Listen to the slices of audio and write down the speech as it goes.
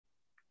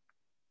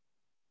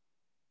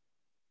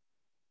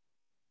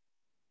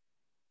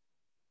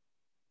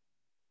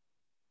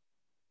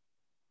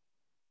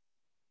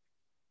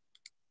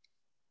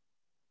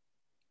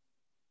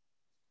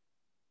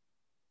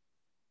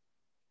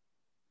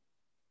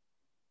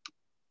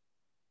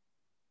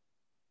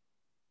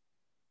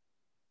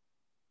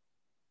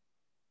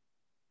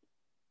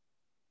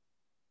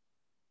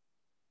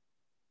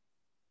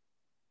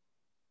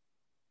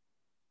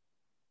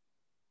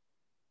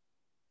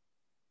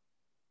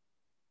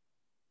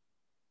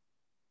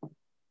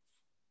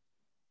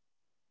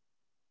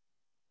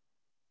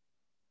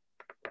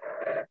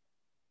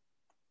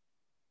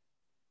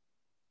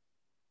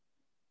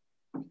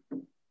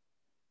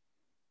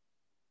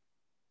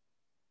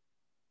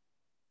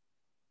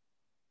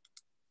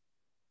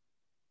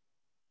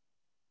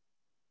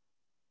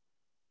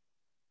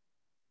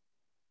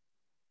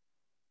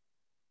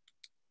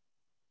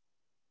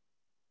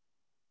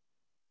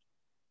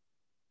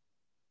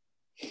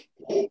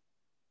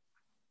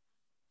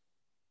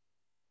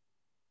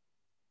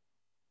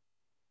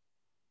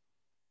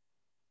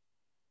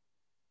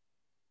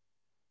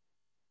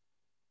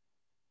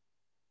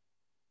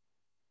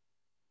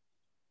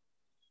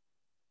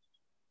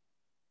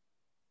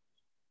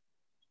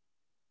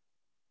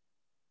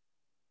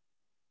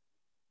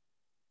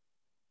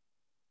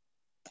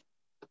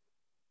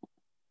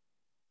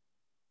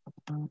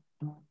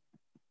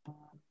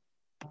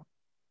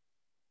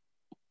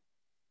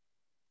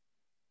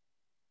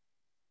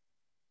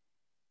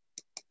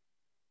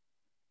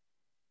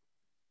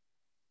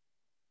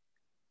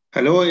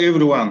Hello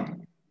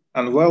everyone,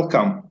 and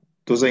welcome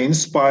to the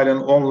inspiring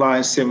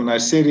online seminar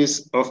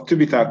series of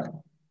TÜBİTAK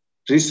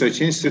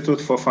Research Institute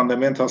for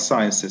Fundamental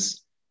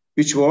Sciences,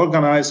 which we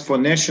organize for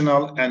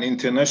national and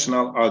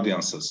international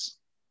audiences.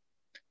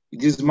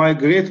 It is my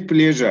great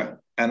pleasure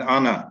and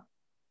honor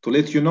to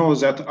let you know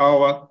that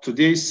our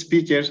today's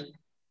speaker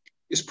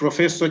is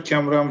Professor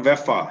Cumrun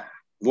Vafa,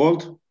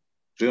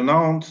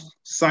 world-renowned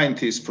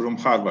scientist from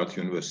Harvard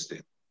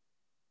University.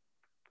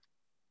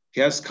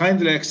 He has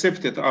kindly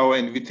accepted our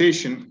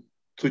invitation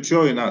to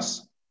join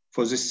us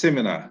for this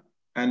seminar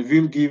and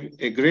will give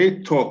a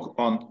great talk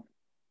on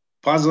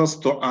puzzles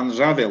to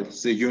unravel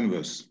the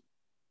universe.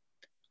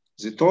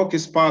 The talk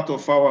is part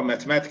of our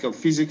mathematical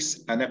physics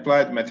and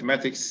applied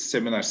mathematics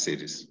seminar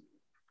series.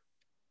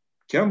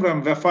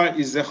 Cumrun Vafa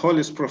is the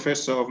Hollis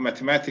Professor of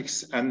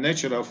Mathematics and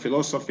Natural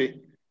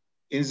Philosophy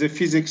in the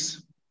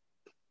Physics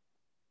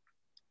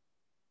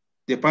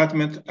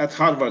Department at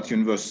Harvard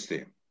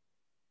University.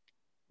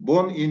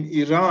 Born in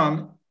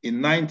Iran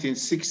in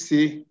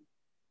 1960,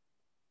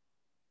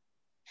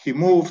 he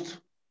moved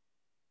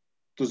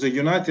to the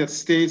United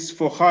States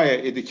for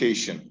higher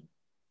education,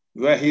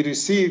 where he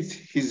received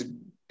his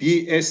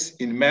BS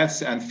in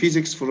maths and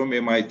physics from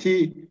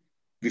MIT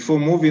before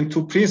moving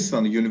to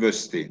Princeton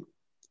University,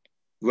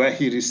 where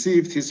he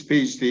received his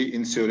PhD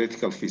in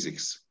theoretical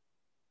physics.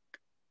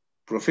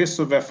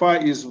 Professor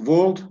Vafa is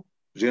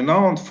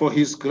world-renowned for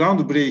his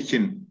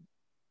groundbreaking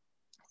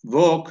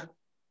work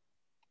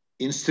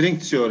in string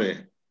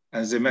theory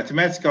and the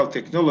mathematical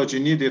technology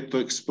needed to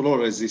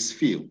explore this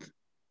field.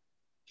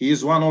 He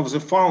is one of the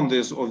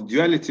founders of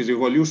duality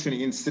revolution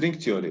in string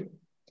theory,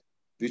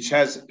 which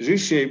has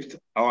reshaped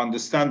our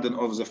understanding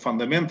of the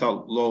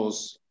fundamental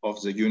laws of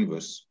the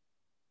universe.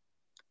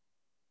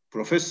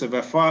 Professor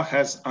Vafa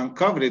has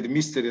uncovered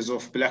mysteries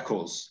of black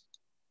holes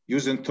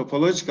using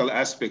topological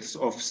aspects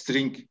of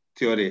string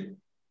theory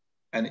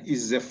and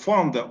is the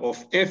founder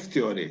of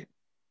F-theory,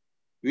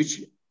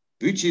 which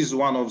is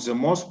one of the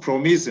most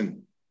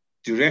promising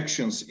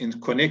directions in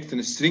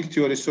connecting string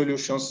theory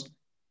solutions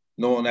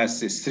known as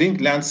the string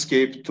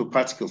landscape to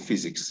particle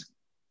physics.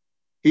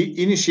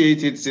 He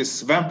initiated the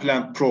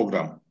SWAMPLAND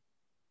program,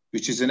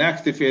 which is an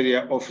active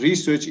area of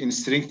research in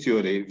string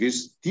theory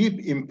with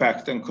deep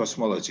impact on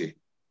cosmology,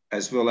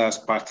 as well as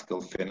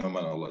particle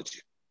phenomenology.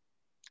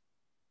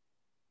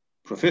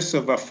 Professor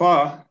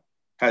Vafa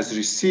has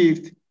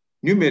received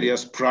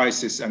numerous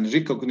prizes and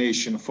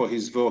recognition for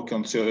his work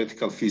on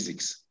theoretical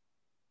physics,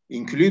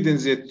 including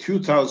the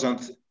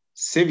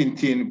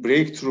 2017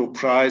 Breakthrough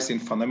Prize in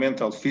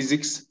Fundamental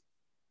Physics,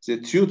 the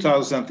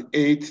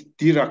 2008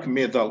 Dirac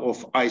Medal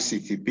of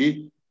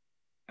ICTP,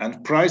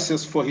 and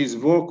prizes for his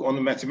work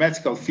on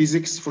mathematical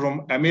physics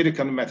from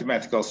American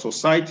Mathematical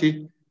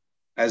Society,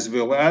 as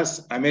well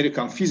as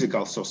American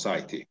Physical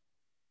Society.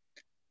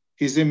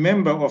 He's a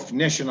member of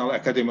National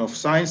Academy of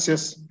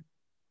Sciences,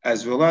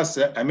 as well as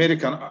the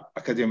American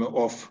Academy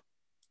of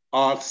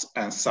Arts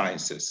and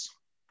Sciences.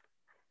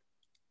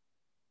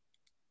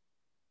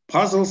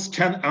 Puzzles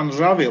can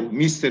unravel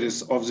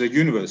mysteries of the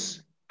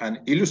universe and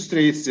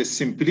illustrate the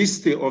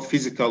simplicity of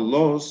physical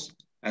laws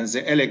and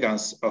the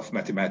elegance of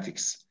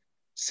mathematics,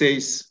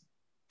 says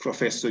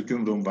Professor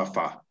Cumrun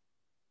Vafa.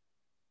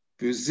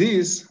 With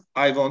this,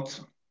 I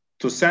want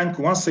to thank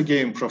once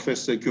again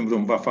Professor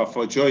Cumrun Vafa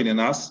for joining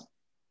us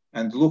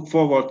and look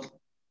forward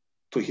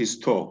to his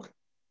talk.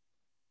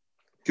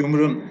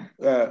 Cumrun,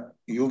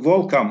 you're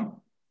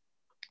welcome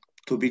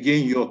to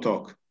begin your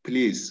talk,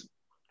 please.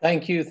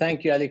 Thank you,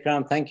 Ali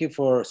Kram. Thank you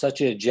for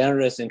such a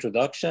generous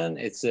introduction.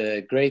 It's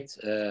a great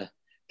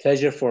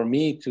pleasure for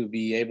me to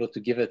be able to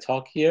give a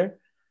talk here,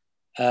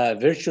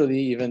 virtually,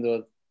 even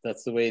though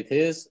that's the way it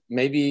is.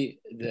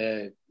 Maybe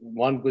the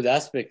one good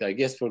aspect, I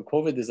guess, for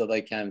COVID is that I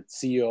can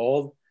see you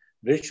all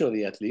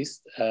virtually, at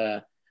least.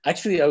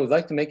 Actually, I would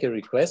like to make a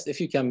request. If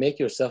you can make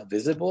yourself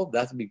visible,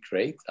 that'd be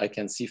great. I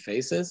can see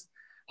faces.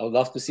 I would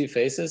love to see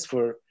faces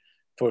for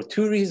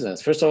two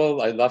reasons. First of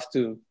all, I'd love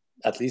to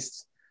at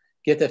least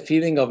get a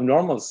feeling of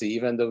normalcy,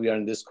 even though we are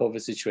in this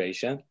COVID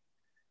situation.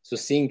 So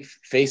seeing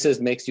faces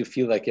makes you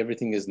feel like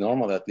everything is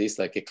normal, at least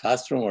like a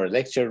classroom or a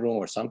lecture room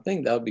or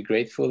something. That would be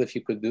grateful if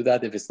you could do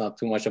that, if it's not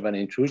too much of an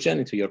intrusion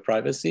into your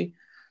privacy.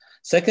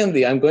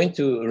 Secondly, I'm going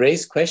to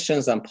raise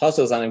questions and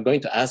puzzles, and I'm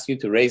going to ask you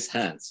to raise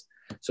hands.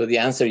 So the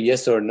answer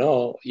yes or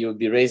no, you'll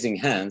be raising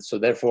hands. So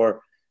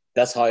therefore,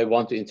 that's how I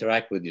want to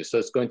interact with you. So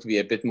it's going to be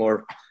a bit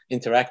more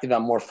interactive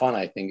and more fun,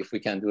 I think, if we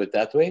can do it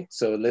that way.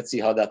 So let's see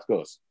how that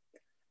goes.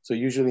 So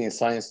usually in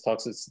science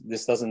talks,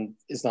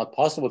 it's not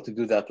possible to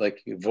do that,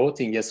 like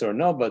voting yes or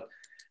no, but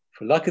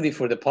luckily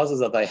for the puzzles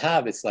that I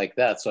have, it's like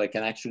that. So I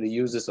can actually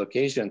use this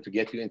occasion to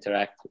get you to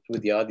interact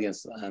with the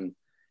audience and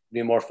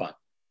be more fun.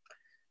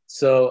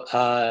 So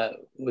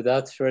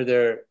without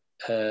further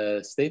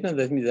statement,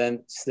 let me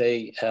then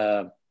say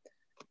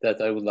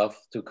that I would love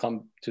to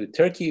come to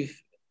Turkey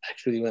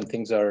actually when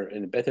things are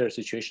in a better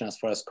situation as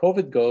far as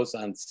COVID goes,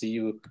 and see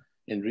you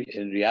in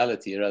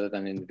reality rather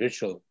than in the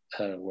virtual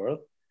world.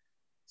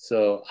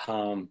 So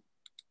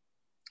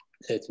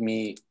let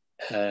me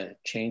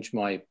change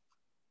my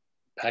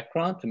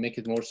background to make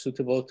it more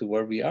suitable to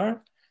where we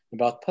are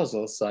about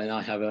puzzles. So I now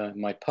have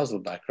my puzzle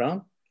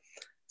background.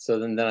 So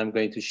then I'm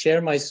going to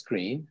share my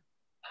screen.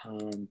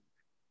 Let's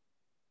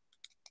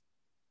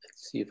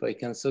see if I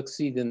can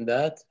succeed in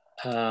that.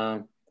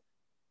 I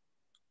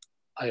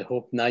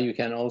hope now you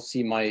can all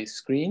see my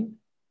screen.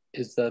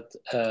 Is that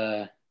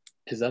the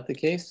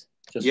case?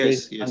 Just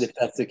yes, raise if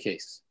that's the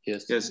case.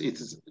 Yes. Yes,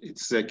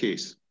 it's the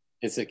case.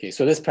 It's the case.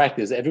 So let's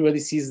practice. Everybody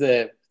sees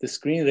the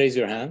screen. Raise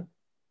your hand.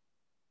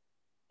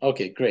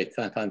 Okay, great,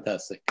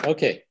 fantastic.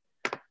 Okay,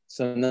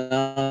 so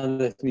now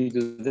let me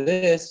do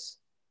this.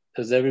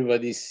 Does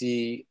everybody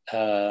see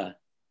the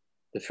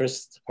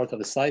first part of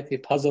the slide here?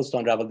 Puzzles to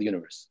unravel the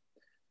universe.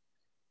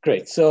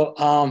 Great. So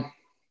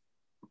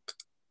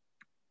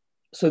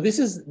so this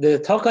is the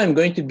talk I'm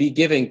going to be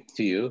giving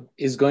to you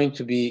is going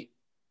to be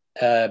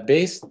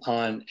based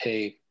on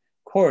a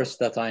course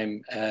that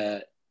I'm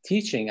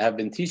teaching. I've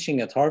been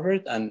teaching at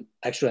Harvard, and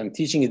actually I'm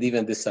teaching it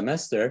even this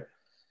semester,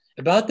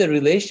 about the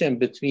relation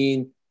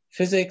between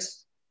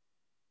physics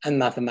and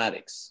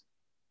mathematics.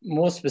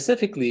 More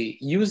specifically,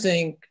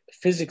 using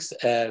physics,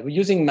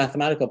 using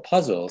mathematical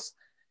puzzles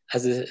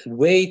as a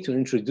way to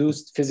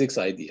introduce physics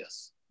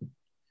ideas.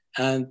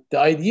 And the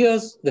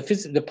ideas,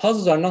 the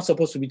puzzles are not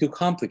supposed to be too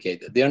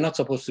complicated. They are not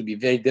supposed to be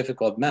very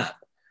difficult math,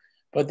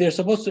 but they're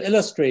supposed to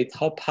illustrate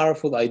how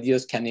powerful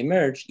ideas can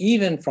emerge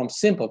even from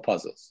simple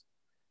puzzles.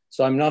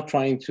 So I'm not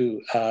trying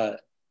to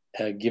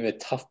give it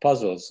tough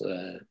puzzles,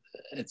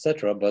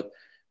 etc. But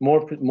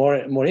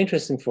more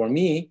interesting for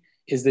me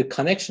is the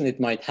connection it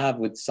might have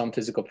with some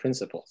physical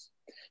principles.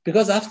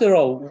 Because after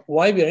all,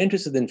 why we are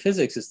interested in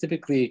physics is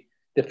typically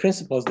the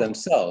principles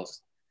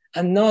themselves,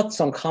 and not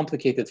some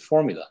complicated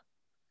formula,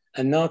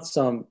 and not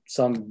some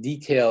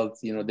detailed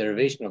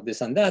derivation of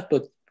this and that,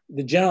 but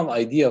the general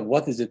idea of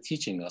what is it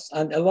teaching us.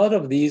 And a lot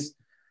of these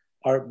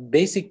are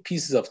basic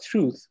pieces of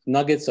truth,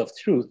 nuggets of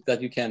truth,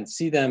 that you can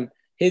see them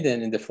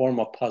hidden in the form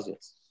of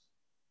puzzles.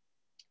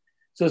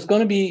 So it's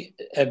going to be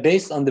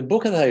based on the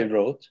book that I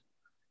wrote,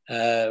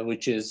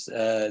 which is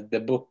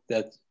the book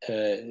that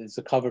is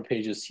the cover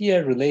pages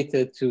here,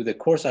 related to the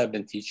course I've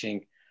been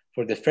teaching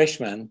for the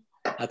freshmen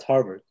at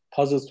Harvard,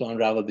 Puzzles to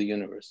Unravel the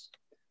Universe.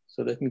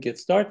 So let me get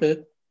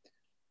started.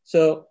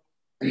 So,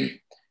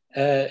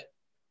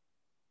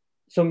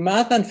 so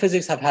math and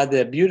physics have had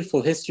a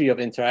beautiful history of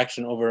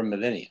interaction over a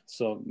millennia.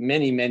 So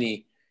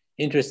many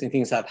interesting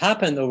things have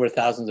happened over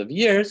thousands of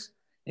years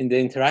in the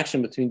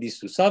interaction between these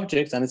two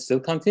subjects, and it's still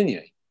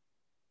continuing.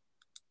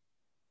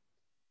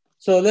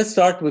 So let's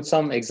start with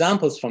some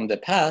examples from the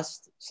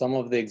past. Some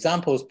of the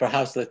examples,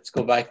 perhaps let's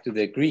go back to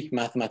the Greek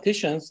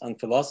mathematicians and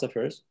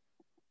philosophers.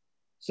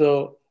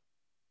 So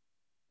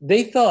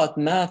they thought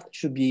math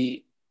should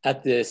be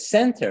at the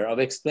center of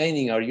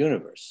explaining our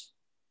universe.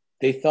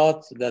 They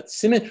thought that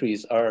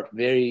symmetries are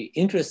very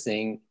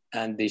interesting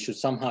and they should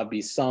somehow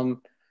be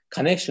some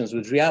connections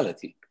with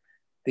reality.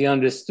 They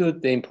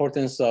understood the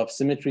importance of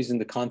symmetries in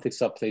the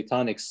context of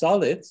Platonic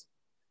solids,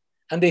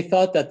 and they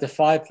thought that the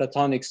 5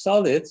 Platonic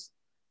solids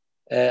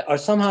are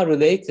somehow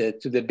related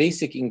to the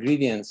basic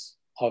ingredients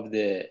of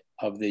the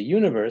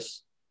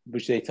universe,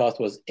 which they thought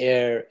was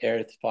air,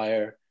 earth,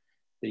 fire,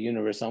 the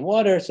universe, and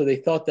water. So they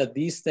thought that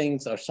these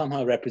things are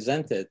somehow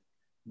represented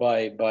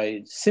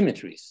by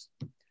symmetries.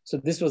 So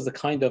this was the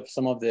kind of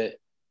some of the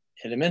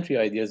elementary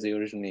ideas they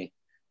originally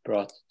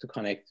brought to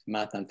connect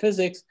math and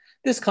physics.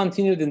 This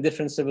continued in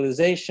different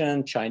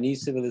civilizations,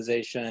 Chinese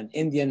civilization,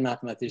 Indian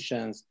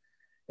mathematicians,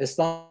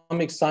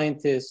 Islamic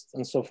scientists,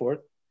 and so forth,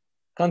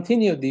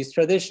 continued these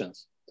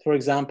traditions. For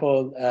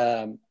example,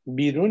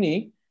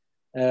 Biruni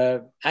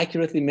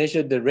accurately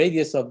measured the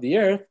radius of the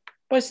earth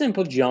by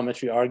simple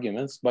geometry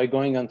arguments, by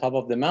going on top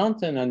of the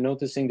mountain and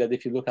noticing that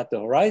if you look at the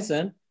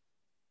horizon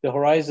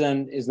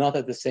is not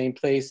at the same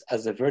place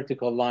as the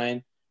vertical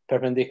line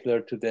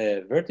perpendicular to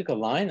the vertical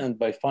line. And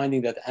by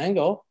finding that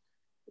angle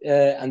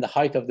and the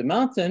height of the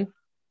mountain,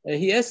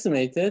 he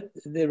estimated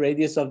the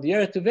radius of the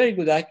earth to very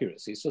good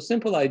accuracy. So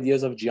simple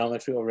ideas of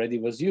geometry already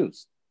was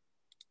used.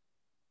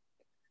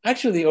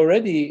 Actually,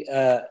 already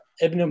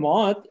Ibn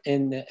Mu'ad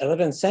in the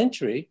 11th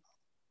century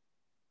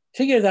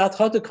figured out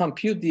how to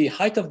compute the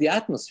height of the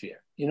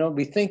atmosphere.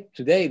 We think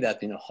today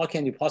that, how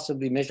can you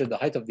possibly measure the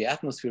height of the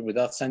atmosphere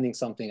without sending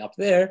something up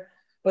there?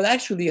 But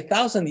actually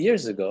 1,000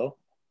 years ago,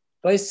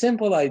 by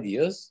simple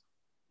ideas,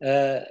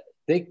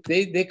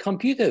 they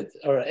computed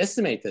or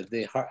estimated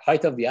the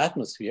height of the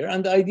atmosphere.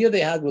 And the idea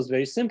they had was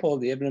very simple.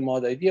 The Ibn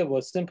Mu'ad idea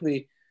was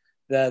simply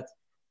that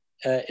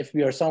if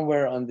we are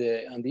somewhere on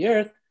the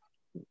earth,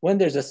 when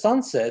there's a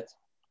sunset,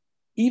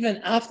 even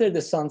after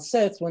the sun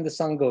sets, when the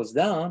sun goes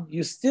down,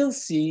 you still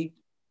see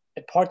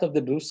a part of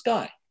the blue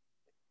sky.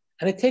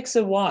 And it takes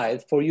a while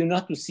for you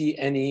not to see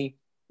any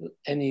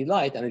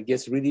light, and it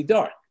gets really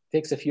dark. It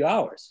takes a few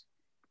hours.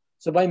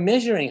 So by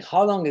measuring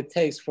how long it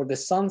takes for the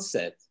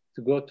sunset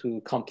to go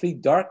to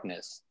complete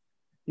darkness,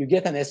 you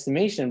get an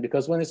estimation,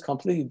 because when it's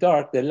completely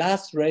dark, the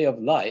last ray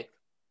of light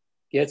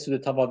gets to the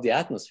top of the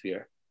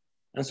atmosphere.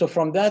 And so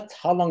from that,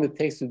 how long it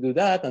takes to do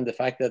that, and the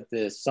fact that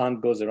the sun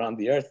goes around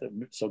the earth,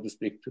 so to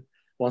speak,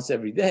 once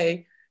every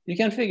day, you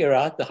can figure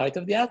out the height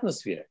of the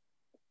atmosphere,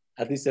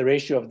 at least the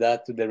ratio of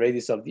that to the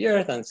radius of the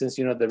earth. And since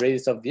you know the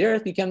radius of the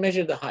earth, you can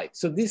measure the height.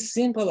 So these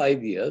simple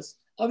ideas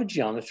of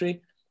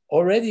geometry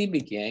already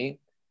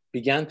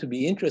began to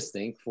be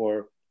interesting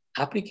for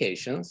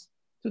applications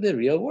to the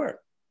real world.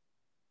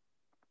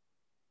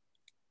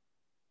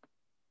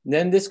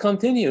 Then this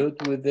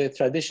continued with the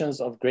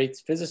traditions of great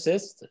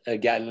physicists,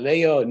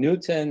 Galileo,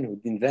 Newton,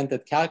 who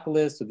invented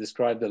calculus to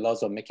describe the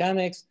laws of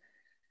mechanics,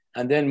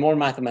 and then more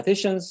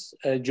mathematicians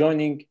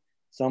joining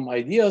some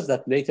ideas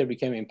that later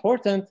became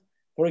important.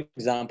 For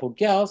example,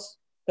 Gauss,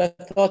 that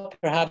thought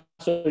perhaps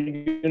our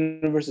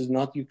universe is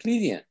not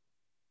Euclidean.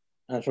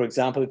 And for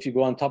example, if you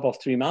go on top of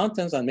 3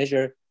 mountains and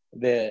measure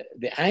the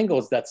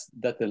angles that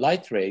the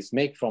light rays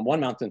make from one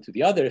mountain to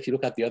the other, if you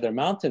look at the other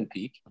mountain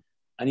peak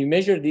and you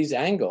measure these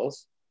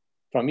angles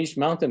from each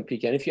mountain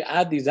peak, and if you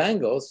add these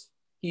angles,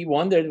 he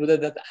wondered whether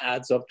that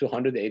adds up to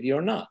 180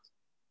 or not.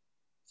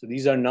 So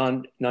these are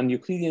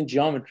non-Euclidean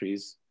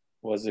geometries,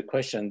 was the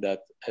question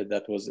that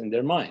was in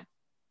their mind.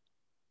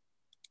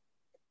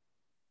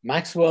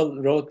 Maxwell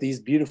wrote these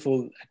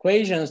beautiful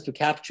equations to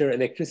capture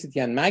electricity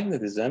and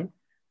magnetism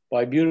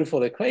by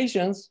beautiful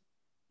equations,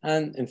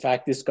 and in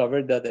fact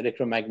discovered that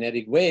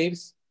electromagnetic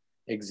waves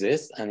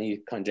exist, and he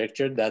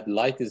conjectured that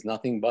light is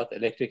nothing but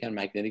electric and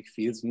magnetic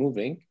fields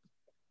moving.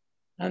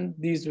 And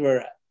these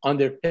were,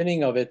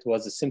 underpinning of it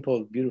was a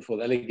simple,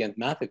 beautiful, elegant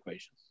math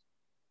equations.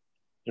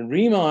 And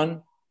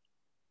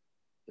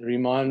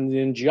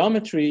Riemannian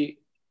geometry,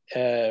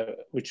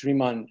 which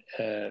Riemann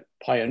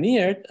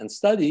pioneered and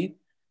studied,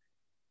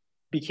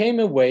 became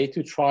a way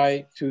to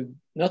try to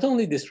not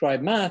only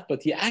describe math,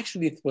 but he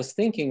actually was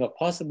thinking of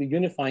possibly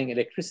unifying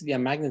electricity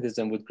and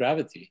magnetism with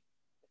gravity.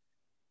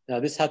 Now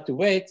this had to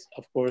wait,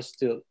 of course,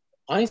 till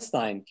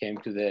Einstein came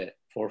to the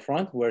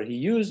forefront, where he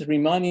used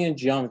Riemannian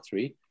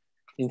geometry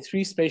in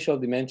 3 spatial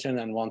dimension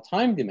and 1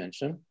 time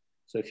dimension.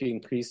 So if you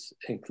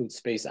include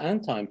space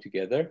and time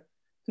together,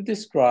 to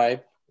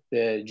describe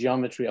the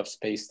geometry of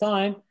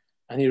space-time.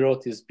 And he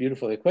wrote his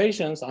beautiful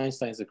equations,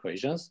 Einstein's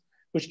equations,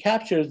 which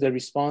captures the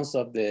response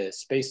of the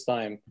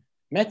space-time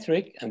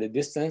metric and the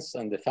distance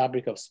and the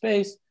fabric of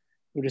space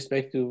with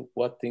respect to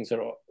where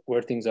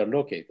things are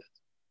located.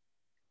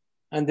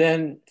 And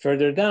then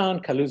further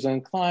down, Kaluza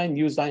and Klein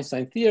used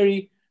Einstein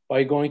theory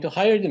by going to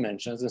higher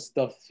dimensions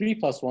instead of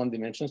 3+1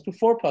 dimensions to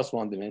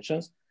 4+1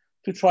 dimensions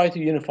to try to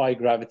unify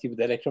gravity with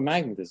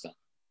electromagnetism.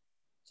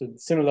 So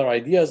similar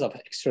ideas of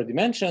extra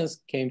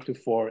dimensions came to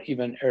fore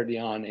even early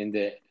on in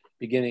the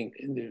beginning,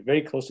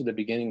 very close to the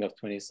beginning of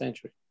 20th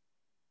century.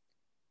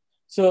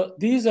 So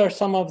these are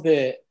some of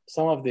the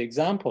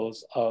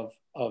examples of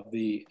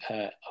the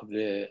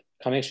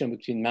connection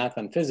between math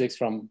and physics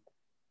from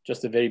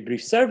just a very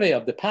brief survey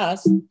of the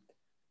past.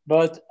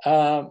 But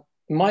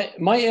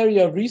my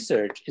area of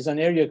research is an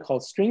area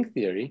called string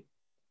theory.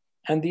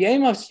 And the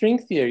aim of string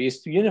theory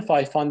is to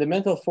unify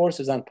fundamental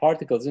forces and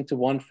particles into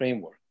one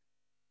framework.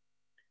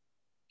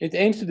 It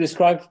aims to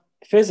describe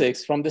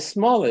physics from the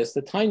smallest,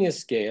 the tiniest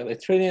scale, a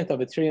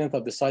trillionth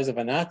of the size of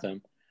an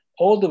atom,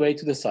 all the way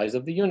to the size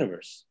of the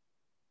universe.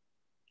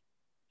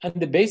 And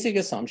the basic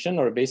assumption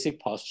or basic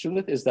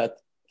postulate is that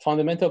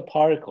fundamental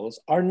particles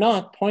are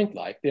not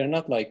point-like. They are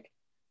not like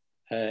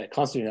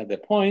constituting at the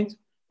point,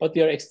 but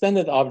they are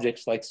extended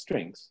objects like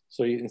strings.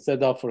 So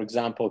instead of, for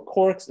example,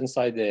 quarks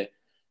inside the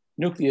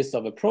nucleus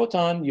of a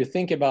proton, you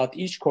think about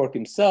each quark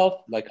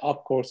himself, like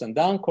up quarks and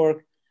down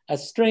quark,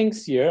 as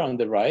strings here on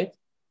the right,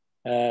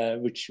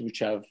 which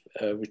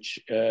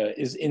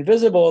is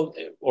invisible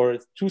or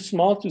too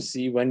small to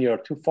see when you're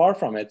too far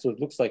from it. So it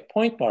looks like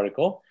point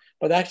particle,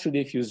 but actually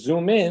if you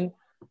zoom in,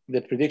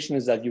 the prediction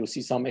is that you'll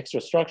see some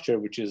extra structure,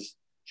 which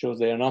shows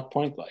they are not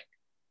point-like.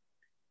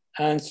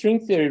 And string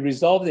theory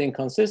resolved the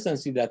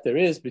inconsistency that there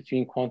is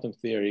between quantum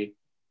theory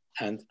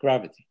and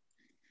gravity.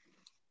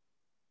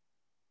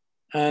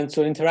 And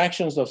so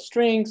interactions of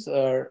strings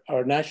are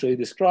naturally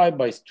described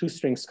by 2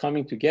 strings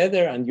coming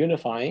together and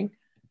unifying.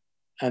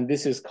 And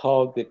this is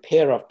called the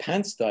pair of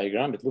pants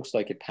diagram. It looks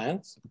like a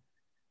pants.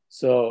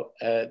 So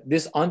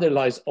this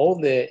underlies all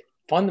the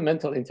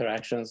fundamental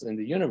interactions in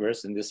the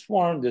universe in this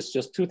form. There's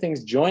just 2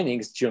 things joining.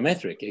 It's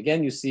geometric.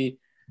 Again, you see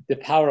the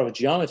power of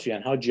geometry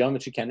and how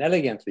geometry can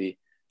elegantly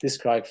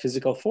describe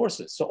physical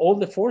forces. So all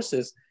the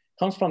forces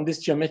comes from this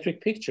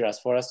geometric picture as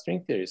far as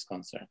string theory is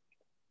concerned.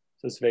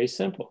 So it's very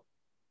simple.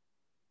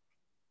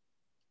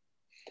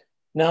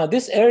 Now,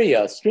 this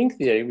area, string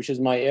theory, which is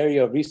my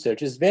area of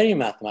research, is very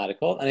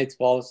mathematical, and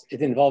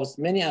it involves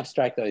many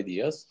abstract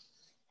ideas.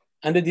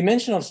 And the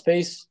dimension of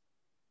space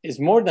is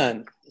more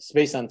than,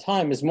 space and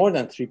time is more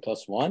than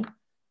 3+1.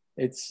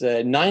 It's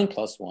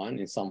 9+1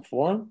 in some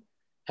form.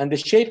 And the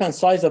shape and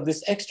size of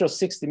this extra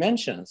 6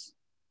 dimensions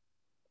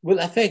will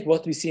affect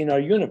what we see in our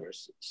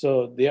universe.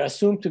 So they are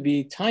assumed to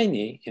be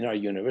tiny in our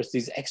universe,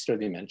 these extra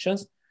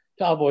dimensions,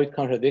 to avoid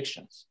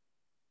contradictions.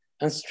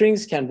 And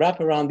strings can wrap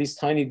around these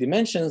tiny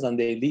dimensions and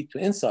they lead to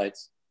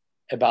insights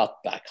about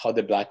how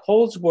the black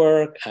holes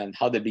work and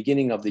how the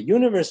beginning of the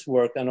universe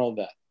worked and all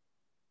that.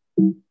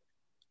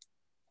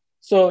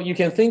 So you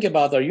can think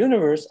about our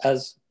universe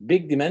as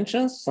big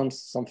dimensions,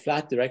 some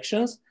flat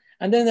directions,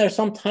 and then there are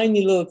some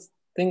tiny little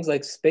things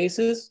like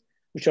spaces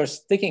which are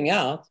sticking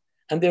out,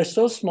 and they're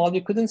so small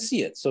you couldn't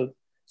see it. So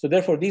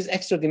therefore, these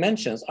extra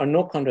dimensions are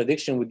no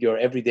contradiction with your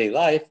everyday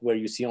life where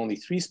you see only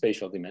 3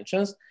 spatial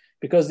dimensions,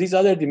 because these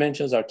other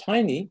dimensions are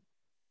tiny,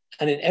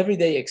 and in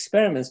everyday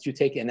experiments, you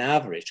take an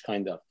average,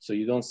 kind of. So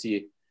you don't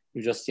see,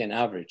 you just see an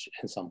average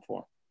in some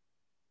form.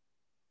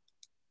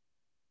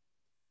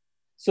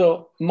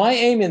 So my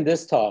aim in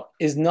this talk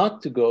is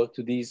not to go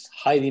to these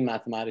highly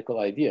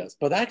mathematical ideas,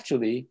 but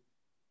actually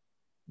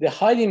the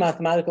highly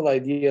mathematical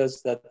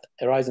ideas that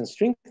arise in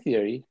string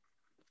theory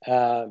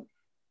can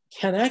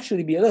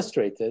actually be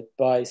illustrated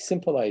by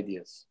simple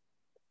ideas.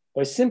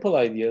 By simple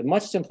ideas,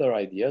 much simpler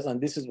ideas, and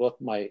this is what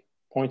my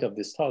point of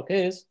this talk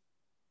is.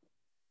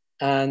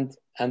 And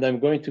I'm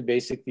going to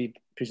basically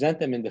present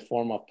them in the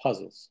form of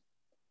puzzles.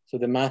 So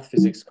the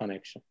math-physics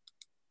connection.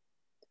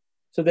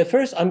 So the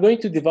first, I'm going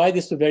to divide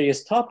this to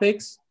various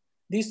topics.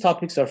 These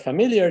topics are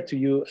familiar to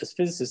you as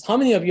physicists. How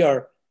many of you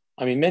are,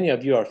 I mean, many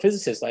of you are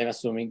physicists, I'm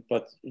assuming,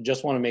 but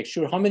just want to make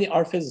sure. How many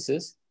are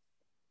physicists?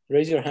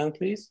 Raise your hand,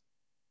 please.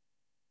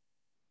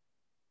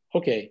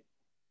 Okay.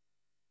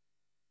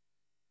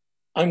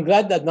 I'm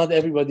glad that not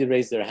everybody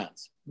raised their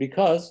hands,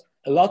 because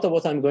a lot of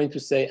what I'm going to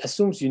say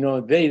assumes you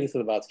know very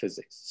little about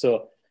physics.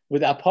 So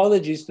with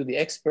apologies to the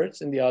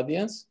experts in the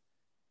audience,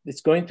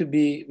 it's going to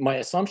be, my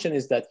assumption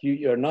is that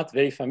you're not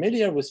very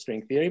familiar with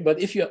string theory, but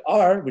if you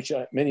are, which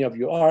many of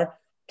you are,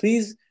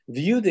 please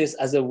view this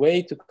as a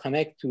way to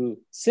connect to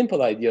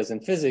simple ideas in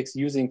physics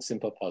using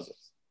simple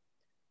puzzles.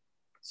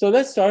 So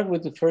let's start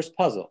with the first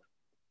puzzle.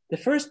 The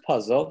first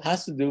puzzle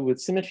has to do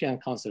with symmetry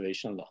and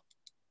conservation law.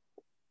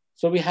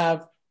 So we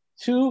have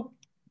 2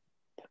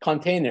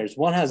 containers.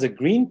 One has a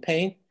green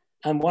paint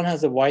and one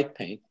has a white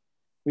paint.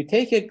 We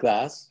take a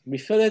glass, we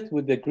fill it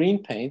with the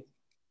green paint,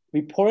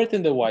 we pour it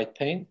in the white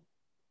paint,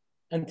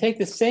 and take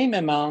the same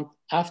amount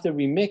after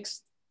we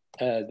mix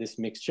this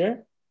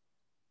mixture.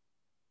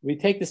 We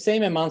take the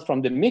same amount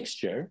from the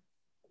mixture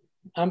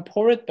and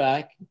pour it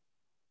back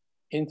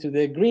into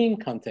the green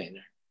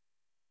container.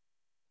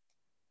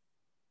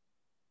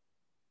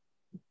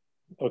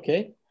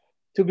 Okay,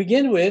 to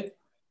begin with,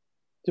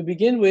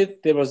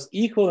 there was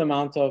equal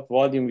amount of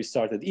volume we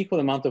started, equal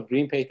amount of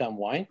green paint and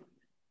white.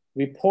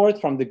 We poured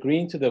from the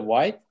green to the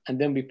white, and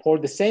then we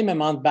poured the same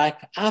amount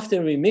back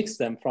after we mixed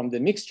them from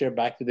the mixture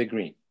back to the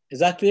green. Is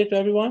that clear to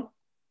everyone?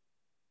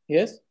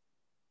 Yes?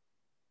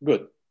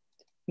 Good.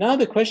 Now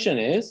the question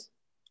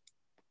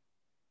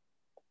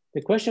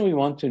we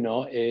want to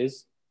know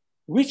is,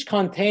 which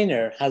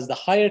container has the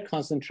higher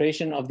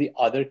concentration of the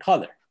other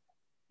color?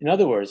 In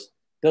other words,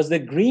 does the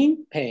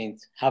green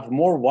paint have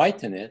more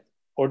white in it,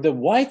 or the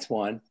white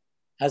one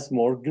has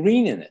more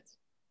green in it?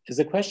 Is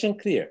the question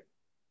clear?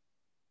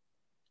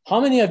 How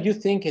many of you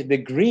think the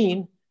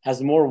green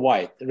has more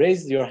white?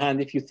 Raise your hand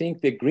if you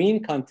think the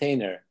green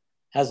container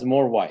has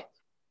more white.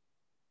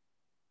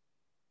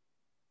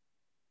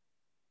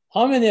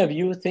 How many of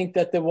you think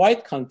that the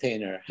white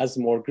container has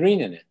more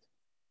green in it?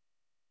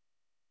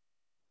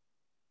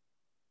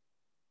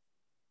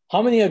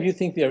 How many of you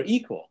think they are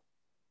equal?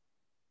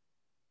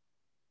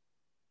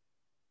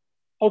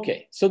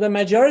 Okay, so the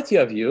majority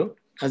of you,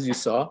 as you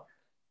saw,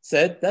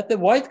 said that the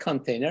white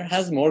container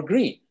has more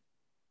green.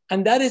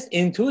 And that is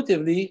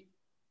intuitively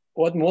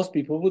what most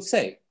people would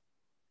say.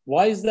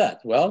 Why is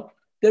that? Well,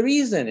 the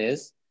reason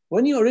is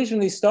when you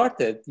originally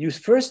started, you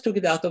first took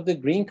it out of the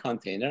green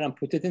container and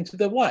put it into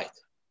the white.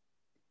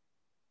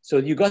 So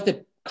you got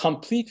a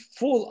complete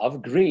full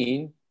of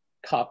green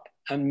cup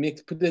and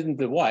put it in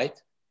the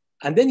white.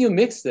 And then you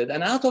mixed it.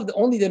 And out of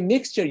only the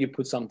mixture, you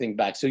put something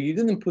back. So you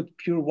didn't put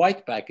pure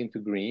white back into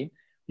green.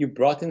 You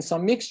brought in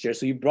some mixture.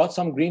 So you brought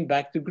some green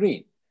back to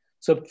green.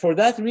 So for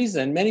that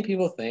reason, many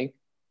people think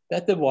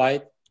that the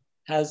white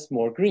has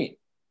more green.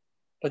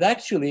 But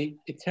actually,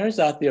 it turns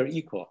out they are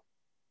equal.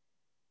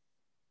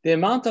 The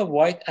amount of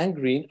white and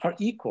green are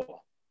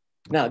equal.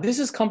 Now, this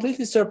is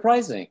completely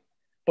surprising.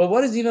 But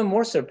what is even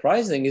more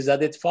surprising is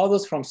that it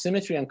follows from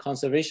symmetry and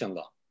conservation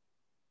law.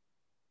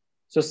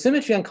 So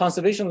symmetry and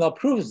conservation law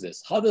proves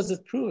this. How does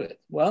it prove it?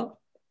 Well,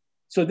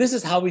 so this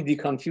is how we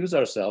deconfuse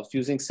ourselves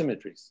using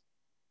symmetries.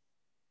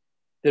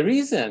 The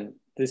reason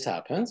this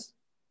happens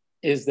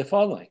is the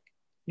following.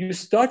 You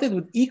started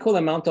with equal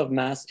amount of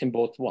mass in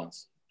both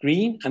ones.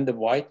 Green and the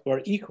white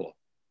were equal.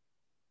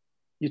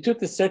 You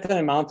took a certain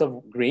amount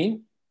of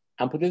green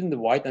and put it in the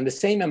white and the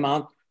same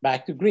amount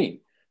back to green.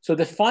 So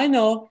the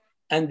final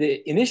and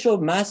the initial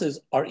masses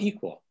are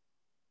equal.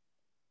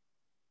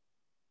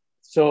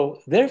 So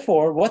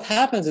therefore, what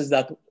happens is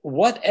that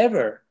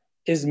whatever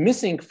is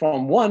missing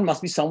from one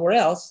must be somewhere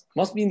else,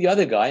 must be in the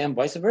other guy, and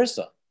vice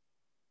versa.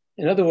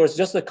 In other words,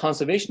 just the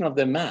conservation of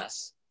the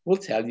mass will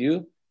tell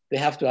you they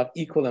have to have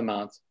equal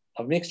amounts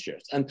of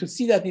mixtures. And to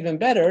see that even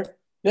better,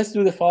 let's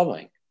do the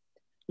following.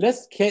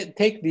 let's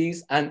take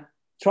these and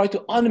try to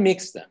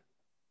unmix them.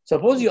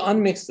 Suppose you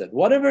unmix it.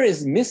 Whatever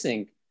is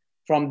missing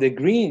from the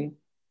green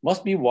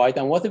must be white,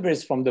 and whatever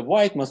is from the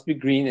white must be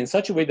green in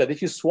such a way that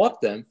if you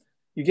swap them,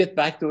 you get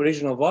back to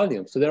original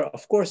volume. So there,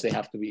 of course, they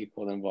have to be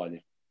equal in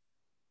volume.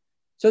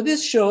 So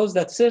this shows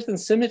that certain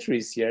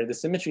symmetries here, the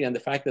symmetry and the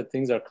fact that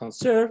things are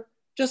conserved,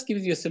 just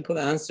gives you a simple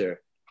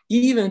answer,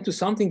 even to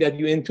something that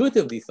you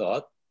intuitively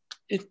thought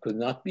it could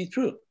not be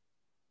true.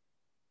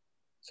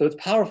 So it's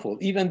powerful.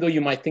 Even though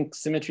you might think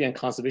symmetry and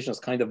conservation is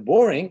kind of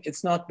boring,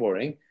 it's not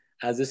boring,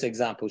 as this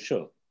example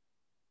showed.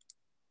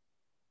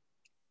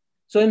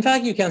 So in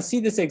fact, you can see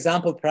this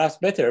example perhaps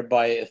better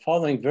by a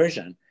following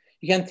version.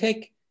 You can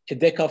take a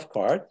deck of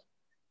cards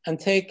and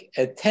take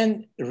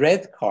 10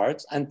 red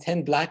cards and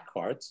 10 black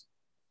cards,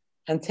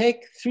 and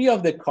take 3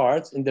 of the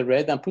cards in the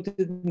red and put it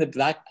in the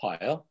black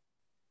pile,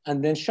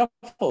 and then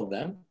shuffle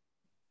them.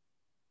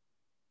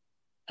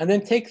 And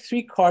then take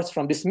 3 cards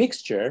from this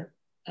mixture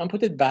and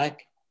put it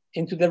back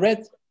into the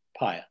red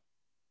pile.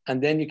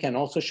 And then you can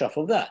also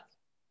shuffle that.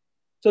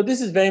 So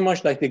this is very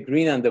much like the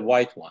green and the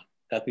white one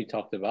that we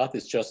talked about.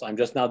 It's just, I'm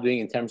just now doing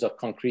in terms of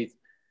concrete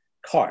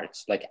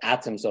cards, like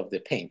atoms of the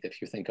paint,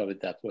 if you think of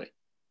it that way.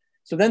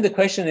 So then the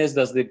question is,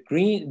 does the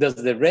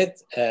red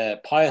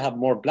pile have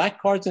more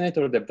black cards in it,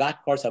 or the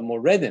black cards have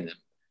more red in them?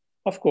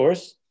 Of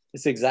course,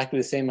 it's exactly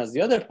the same as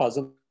the other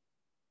puzzle.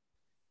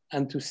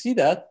 And to see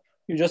that,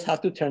 you just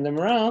have to turn them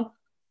around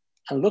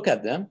and look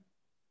at them.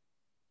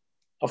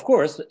 Of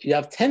course, you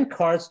have 10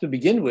 cards to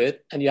begin with,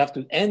 and you have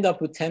to end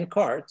up with 10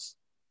 cards.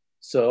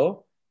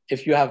 So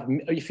if you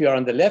are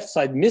on the left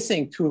side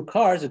missing 2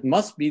 cards, it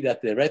must be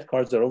that the red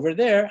cards are over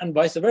there, and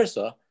vice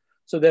versa.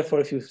 So therefore,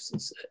 if you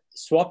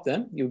swap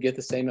them, you get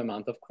the same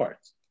amount of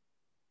cards.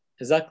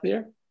 Is that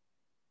clear?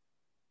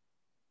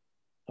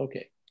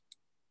 Okay.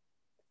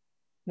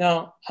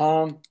 Now,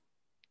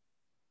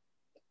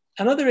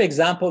 another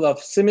example of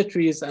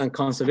symmetries and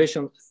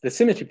conservation, the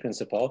symmetry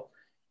principle,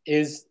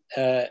 is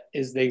the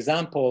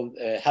example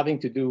having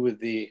to do with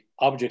the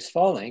objects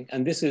falling.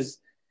 And this is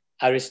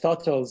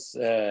Aristotle's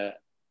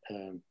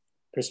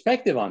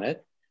perspective on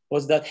it,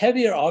 was that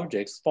heavier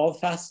objects fall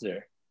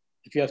faster.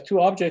 If you have 2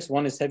 objects,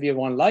 one is heavier,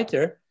 one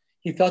lighter,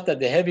 he thought that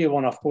the heavier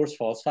one, of course,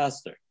 falls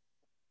faster.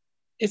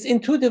 It's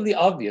intuitively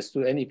obvious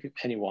to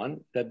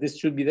anyone that this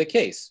should be the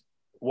case.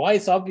 Why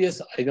it's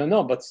obvious, I don't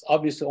know, but it's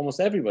obvious to almost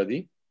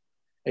everybody,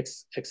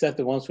 except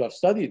the ones who have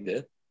studied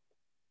it.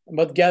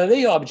 But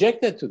Galileo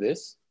objected to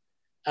this,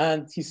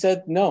 and he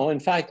said, no,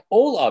 in fact,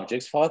 all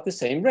objects fall at the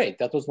same rate.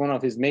 That was one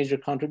of his major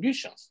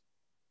contributions.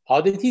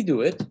 How did he do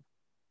it?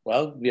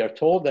 Well, we are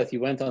told that he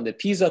went on the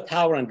Pisa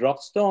Tower and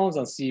dropped stones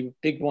and see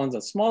big ones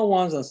and small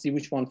ones and see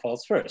which one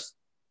falls first.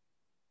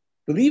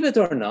 Believe it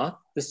or not,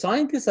 the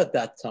scientists at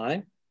that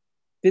time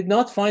did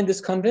not find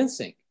this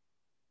convincing.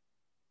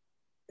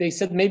 They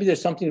said, maybe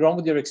there's something wrong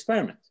with your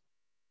experiment.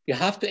 You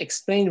have to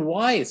explain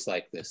why it's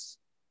like this,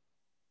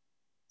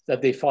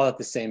 that they fall at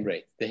the same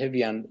rate, the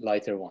heavy and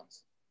lighter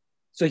ones.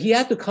 So he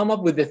had to come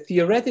up with a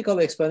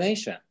theoretical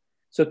explanation.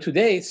 So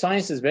today,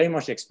 science is very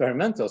much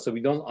experimental, so we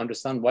don't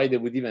understand why they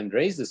would even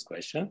raise this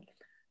question.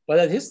 But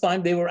at his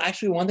time, they were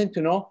actually wanting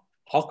to know,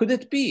 how could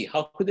it be?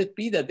 How could it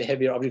be that the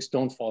heavier objects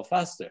don't fall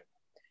faster?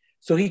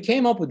 So he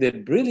came up with a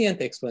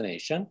brilliant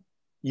explanation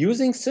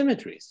using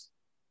symmetries.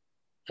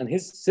 And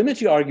his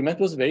symmetry argument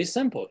was very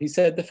simple. He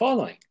said the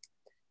following.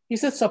 He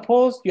said,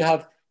 suppose you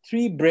have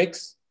 3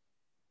 bricks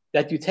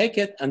that you take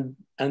it and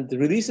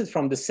release it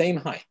from the same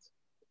height.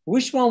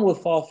 Which one will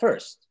fall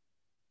first?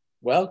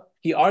 Well,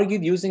 he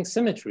argued using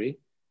symmetry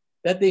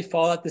that they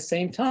fall at the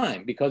same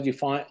time, because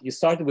you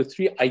started with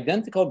 3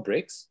 identical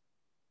bricks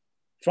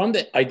from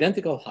the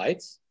identical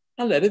heights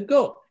and let it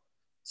go.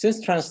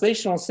 Since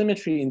translational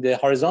symmetry in the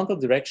horizontal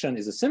direction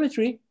is a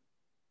symmetry,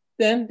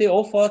 then they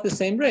all fall at the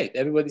same rate.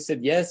 Everybody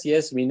said, yes,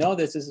 yes, we know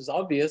this is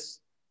obvious,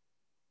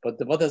 but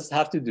what does it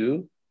have to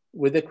do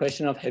with the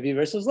question of heavy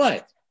versus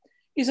light?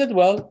 He said,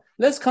 well,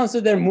 let's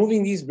consider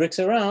moving these bricks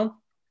around,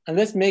 and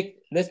let's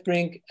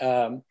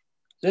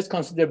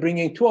consider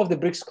bringing 2 of the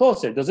bricks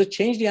closer. Does it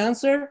change the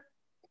answer?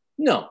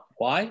 No.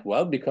 Why?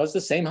 Well, because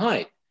the same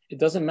height. It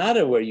doesn't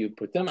matter where you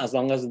put them as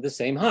long as it's the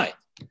same height.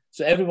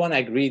 So everyone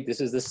agreed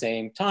this is the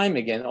same time.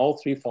 Again, all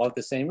 3 fall at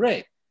the same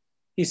rate.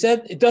 He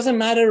said, it doesn't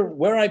matter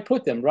where I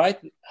put them, right?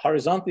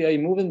 Horizontally, I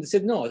move them. They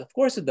said, no, of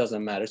course it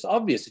doesn't matter. It's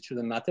obvious it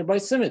shouldn't matter by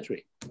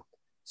symmetry.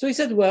 So he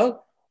said,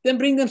 well, then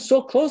bring them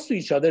so close to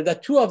each other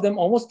that 2 of them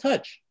almost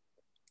touch.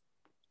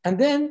 And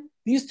then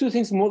these 2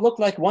 things look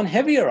like one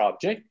heavier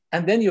object.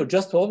 And then you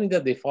just told me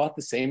that they fall at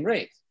the same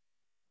rate.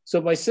 So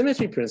by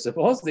symmetry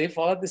principles, they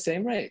fall at the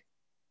same rate.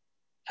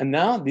 And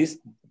now these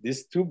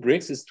 2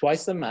 bricks is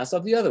twice the mass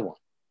of the other one.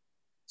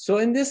 So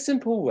in this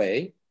simple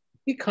way,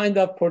 he kind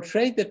of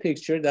portrayed the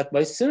picture that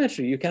by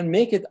symmetry, you can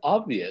make it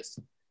obvious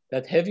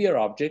that heavier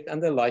object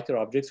and the lighter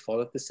objects fall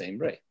at the same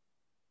rate.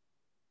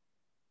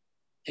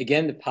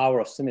 Again, the power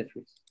of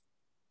symmetries.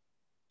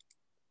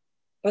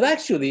 But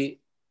actually,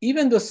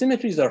 even though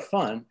symmetries are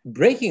fun,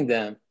 breaking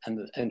them,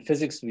 and in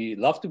physics, we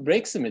love to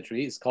break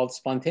symmetry, it's called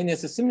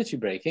spontaneous asymmetry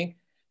breaking,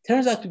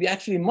 turns out to be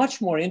actually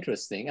much more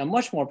interesting and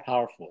much more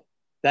powerful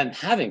than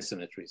having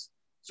symmetries.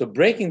 So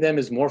breaking them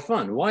is more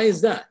fun. Why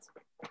is that?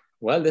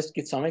 Well, let's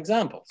get some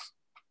examples.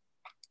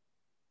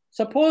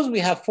 Suppose we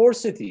have 4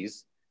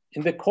 cities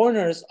in the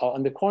corners,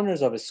 on the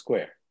corners of a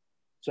square.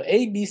 So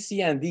A, B,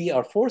 C, and D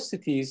are 4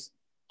 cities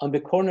on the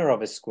corner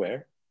of a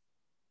square.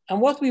 And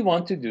what we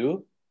want to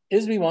do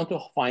is we want to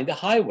find a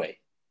highway.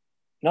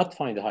 Not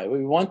find a highway,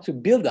 we want to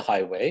build a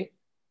highway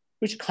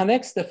which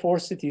connects the 4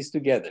 cities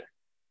together.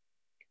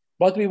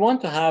 But we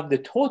want to have the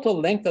total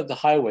length of the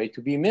highway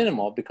to be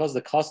minimal because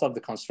the cost of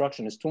the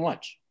construction is too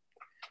much.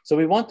 So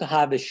we want to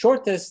have the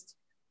shortest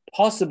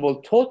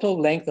possible total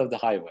length of the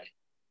highway.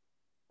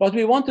 But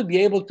we want to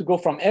be able to go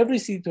from every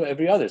city to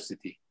every other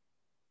city.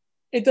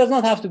 It does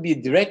not have to be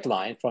a direct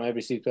line from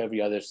every city to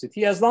every other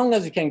city. As long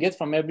as you can get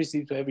from every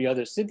city to every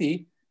other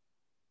city,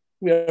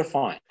 we are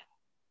fine.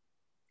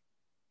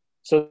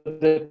 So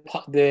the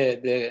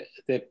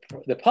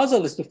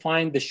puzzle is to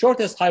find the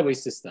shortest highway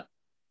system.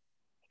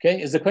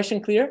 Okay, is the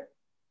question clear?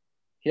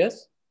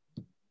 Yes?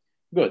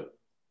 Good.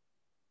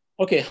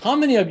 Okay, how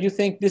many of you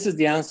think this is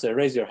the answer?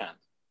 Raise your hand.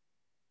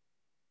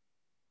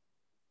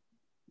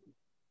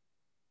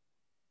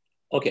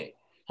 Okay,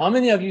 how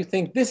many of you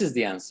think this is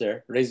the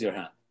answer? Raise your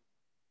hand.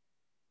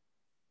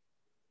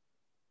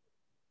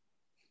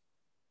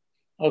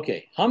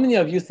 Okay, how many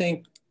of you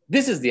think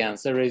this is the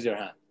answer? Raise your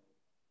hand.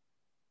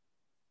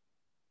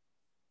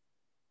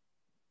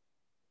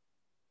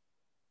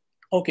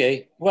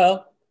 Okay,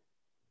 well,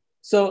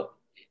 so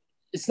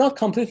it's not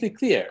completely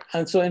clear.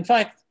 And so in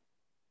fact,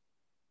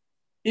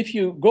 if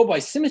you go by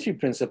symmetry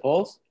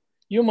principles,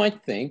 you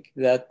might think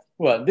that,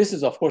 well, this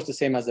is of course the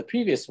same as the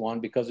previous one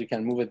because you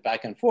can move it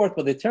back and forth,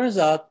 but it turns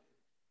out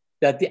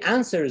that the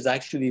answer is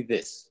actually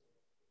this.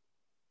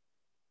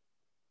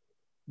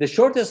 The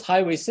shortest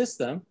highway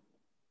system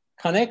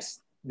connects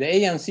the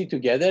A and C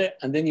together,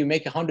 and then you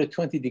make a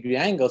 120-degree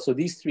angle. So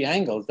these 3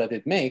 angles that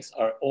it makes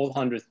are all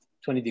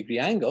 120-degree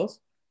angles.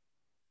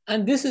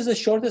 And this is the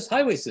shortest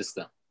highway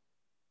system.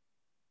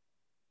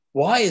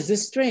 Why is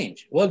this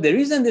strange? Well, the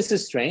reason this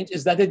is strange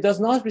is that it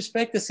does not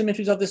respect the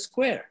symmetries of the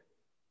square.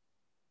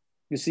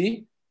 You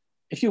see,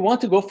 if you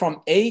want to go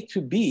from A to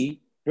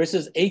B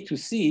versus A to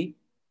C,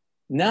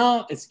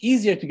 now it's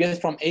easier to get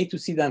from A to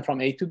C than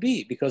from A to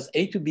B, because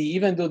A to B,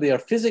 even though they are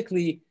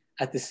physically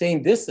at the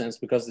same distance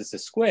because it's a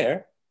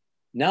square,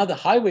 now the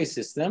highway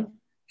system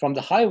from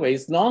the highway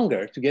is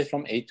longer to get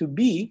from A to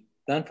B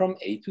than from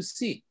A to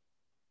C.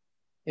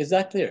 Is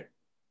that clear?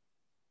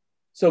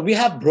 So we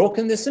have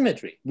broken the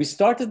symmetry. We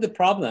started the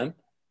problem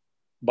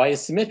by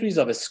symmetries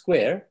of a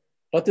square,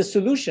 but the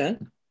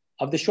solution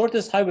of the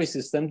shortest highway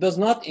system does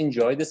not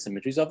enjoy the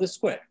symmetries of the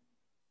square.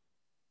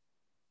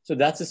 So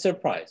that's a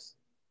surprise.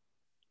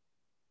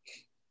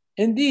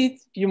 Indeed,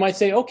 you might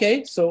say,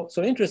 okay, so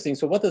interesting.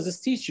 So what does this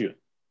teach you?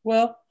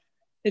 Well,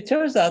 it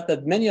turns out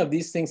that many of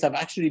these things have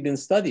actually been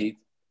studied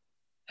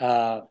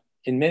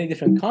in many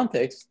different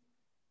contexts.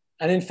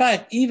 And in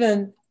fact,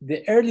 even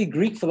the early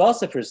Greek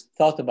philosophers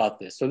thought about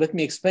this. So let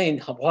me explain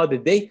how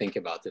did they think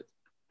about it.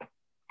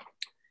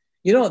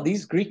 You know,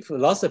 these Greek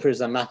philosophers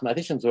and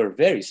mathematicians were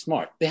very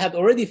smart. They had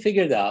already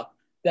figured out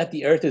that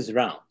the earth is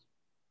round.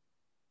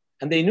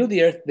 And they knew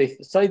the earth, they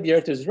studied the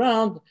earth is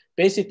round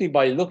basically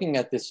by looking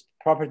at the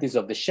properties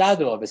of the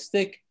shadow of a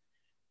stick,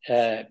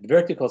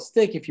 vertical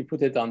stick. If you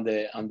put it on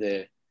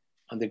the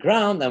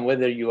ground, and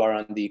whether you are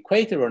on the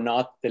equator or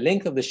not, the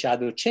length of the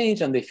shadow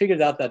changed, and they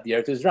figured out that the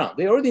earth is round.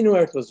 They already knew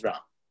earth was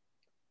round.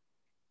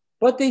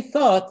 But they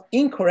thought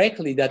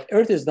incorrectly that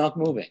earth is not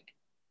moving.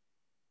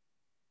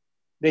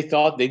 They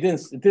thought it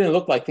didn't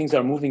look like things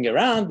are moving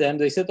around them.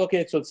 They said,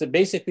 okay, so it's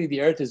basically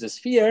the earth is a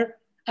sphere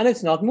and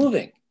it's not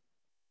moving.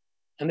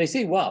 And they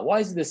say, wow,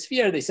 why is it a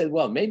sphere? They said,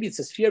 well, maybe it's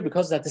a sphere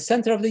because it's at the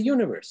center of the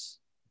universe.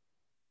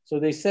 So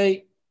they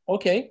say,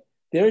 okay,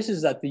 the earth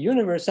is at the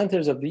universe,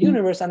 centers of the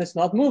universe, and it's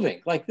not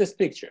moving, like this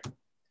picture.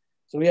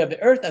 So we have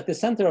the earth at the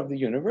center of the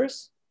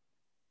universe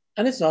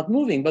and it's not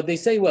moving. But they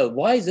say, well,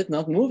 why is it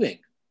not moving?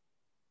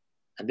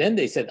 And then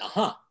they said,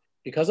 aha,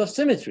 because of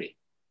symmetry.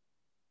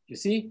 You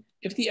see,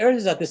 if the earth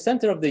is at the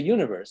center of the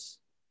universe,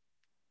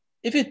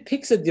 if it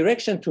picks a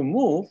direction to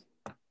move,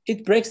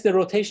 it breaks the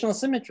rotational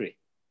symmetry.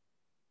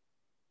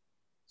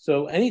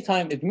 So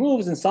anytime it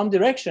moves in some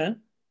direction,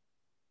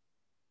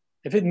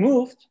 if it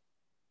moved,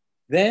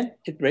 then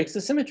it breaks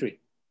the symmetry.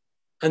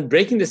 And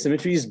breaking the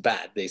symmetry is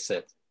bad, they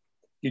said.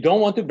 You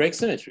don't want to break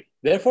symmetry.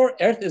 Therefore,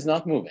 earth is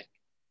not moving.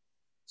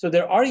 So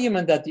their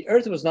argument that the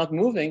earth was not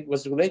moving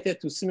was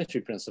related to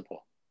symmetry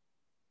principle.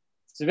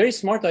 It's a very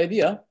smart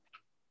idea,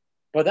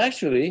 but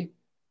actually,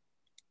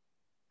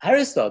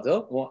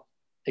 Aristotle, well,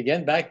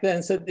 again, back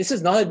then said, this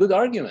is not a good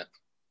argument.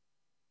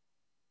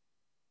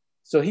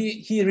 So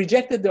he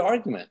rejected the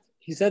argument.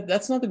 He said,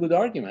 that's not a good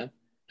argument.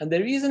 And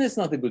the reason it's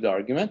not a good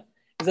argument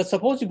is that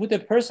suppose you put a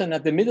person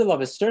at the middle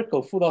of a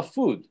circle full of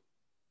food.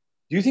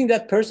 Do you think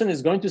that person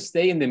is going to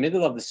stay in the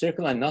middle of the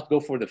circle and not go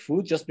for the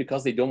food just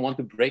because they don't want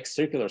to break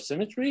circular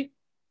symmetry?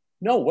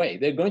 No way.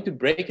 They're going to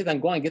break it and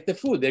go and get the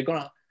food. They're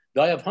going to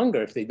die of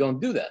hunger if they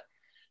don't do that.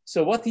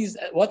 So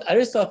what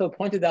Aristotle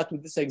pointed out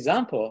with this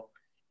example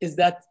is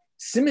that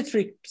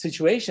symmetric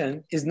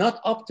situation is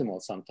not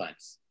optimal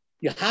sometimes.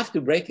 You have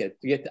to break it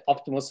to get the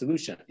optimal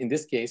solution. In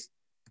this case,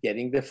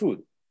 getting the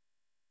food.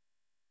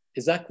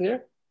 Is that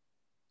clear?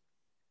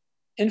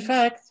 In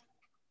fact,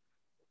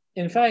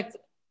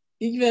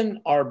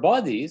 even our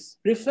bodies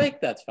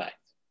reflect that fact.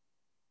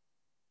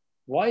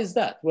 Why is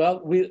that?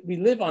 Well, we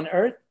live on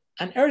Earth,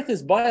 and Earth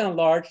is by and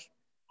large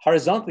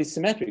horizontally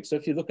symmetric. So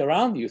if you look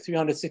around you,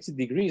 360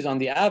 degrees on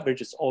the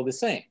average, it's all the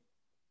same.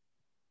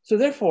 So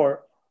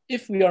therefore,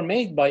 if we are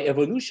made by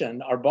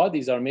evolution, our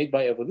bodies are made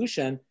by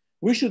evolution,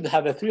 we should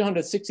have a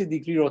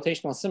 360-degree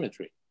rotational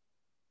symmetry.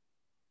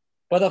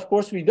 But of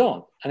course we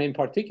don't. And in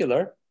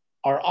particular,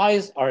 our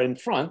eyes are in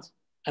front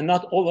and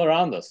not all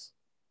around us.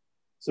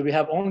 So we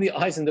have only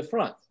eyes in the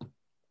front.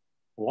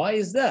 Why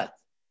is that?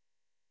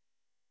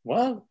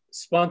 Well,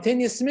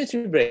 spontaneous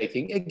symmetry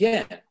breaking,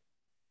 again.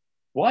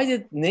 Why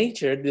did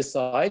nature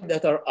decide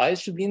that our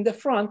eyes should be in the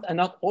front and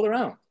not all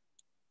around?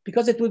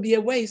 Because it would be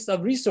a waste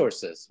of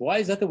resources. Why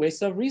is that a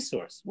waste of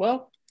resource?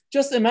 Well,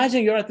 just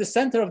imagine you're at the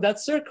center of that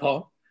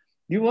circle.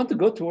 You want to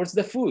go towards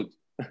the food.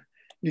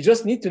 You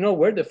just need to know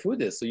where the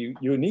food is. So you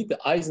need the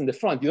eyes in the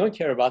front. You don't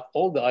care about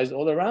all the eyes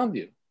all around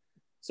you.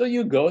 So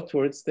you go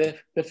towards the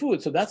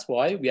food. So that's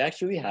why we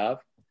actually have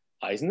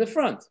eyes in the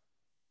front.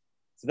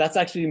 So that's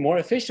actually more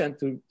efficient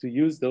to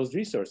use those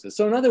resources.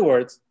 So in other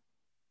words,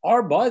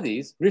 our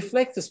bodies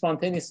reflect the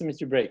spontaneous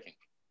symmetry breaking.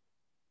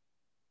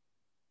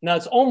 Now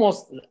it's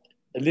almost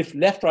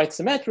left-right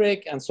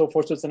symmetric and so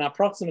forth. So it's an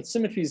approximate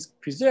symmetry is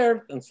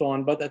preserved and so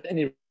on. But at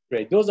any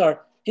rate, those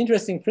are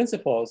interesting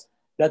principles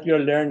that we are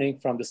learning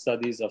from the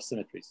studies of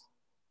symmetries.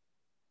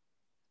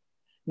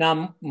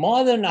 Now,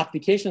 modern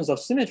applications of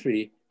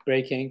symmetry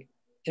breaking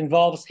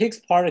involves Higgs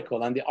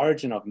particle and the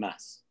origin of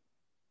mass.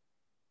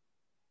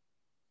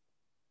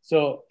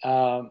 So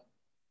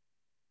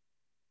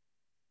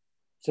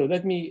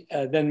let me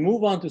then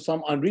move on to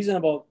some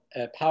unreasonable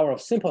power of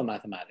simple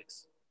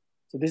mathematics.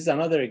 So this is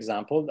another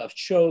example that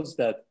shows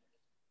that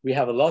we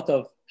have a lot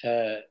of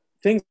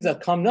things that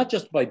come not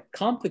just by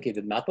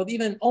complicated math, but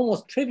even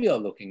almost trivial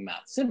looking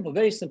math, simple,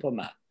 very simple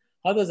math.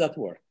 How does that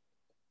work?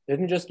 Let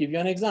me just give you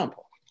an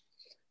example.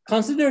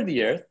 Consider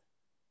the Earth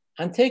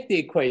and take the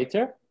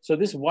equator. So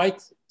this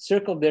white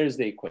circle there is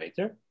the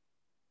equator.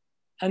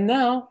 And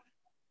now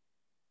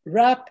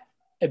wrap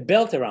a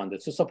belt around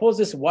it. So suppose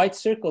this white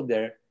circle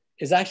there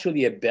is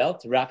actually a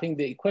belt wrapping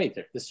the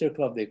equator, the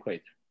circle of the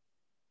equator.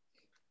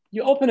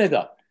 You open it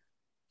up.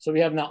 So we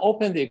have now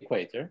opened the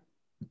equator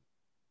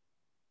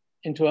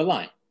into a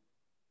line.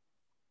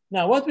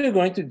 Now what we're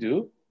going to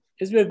do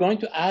is we're going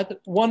to add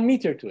 1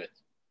 meter to it.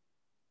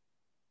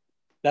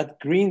 That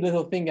green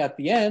little thing at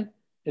the end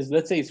is,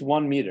 let's say it's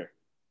 1 meter.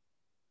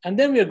 And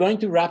then we're going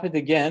to wrap it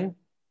again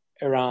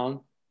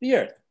around the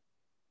Earth.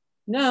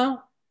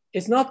 Now,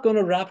 it's not going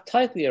to wrap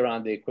tightly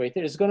around the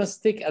equator. It's going to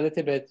stick a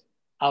little bit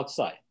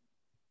outside,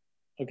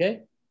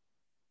 okay?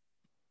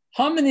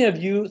 How many of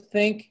you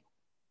think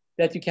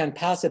that you can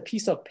pass a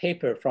piece of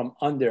paper from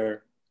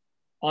under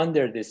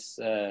this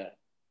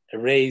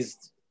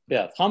raised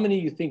belt? How many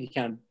of you think you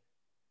can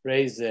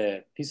raise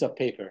a piece of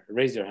paper?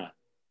 Raise your hand.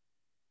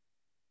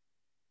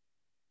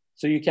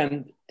 So you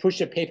can push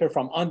a paper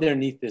from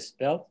underneath this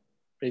belt?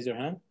 Raise your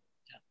hand.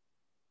 Yeah.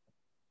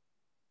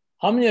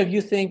 How many of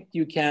you think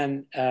you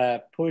can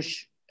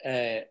push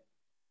a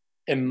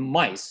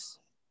mice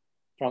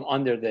from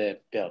under the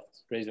belt?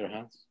 Raise your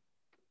hands.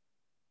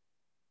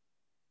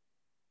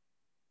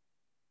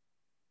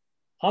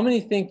 How many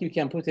think you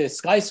can put a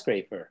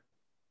skyscraper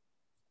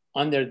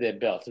under the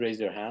belt? Raise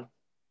your hand.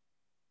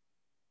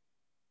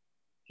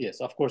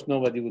 Yes, of course,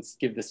 nobody would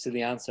give the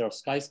silly answer of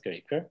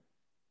skyscraper.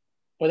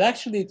 But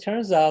actually, it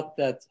turns out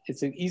that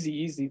it's an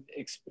easy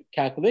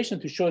calculation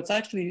to show it's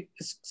actually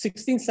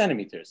 16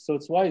 centimeters. So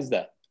it's, why is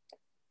that?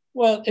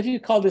 Well, if you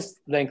call this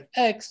length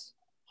x,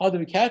 how do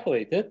we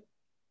calculate it?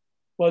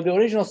 Well, the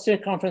original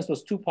circumference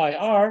was 2 pi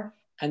r,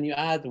 and you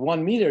add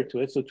 1 meter to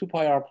it. So 2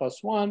 pi r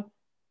plus 1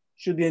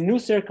 should be a new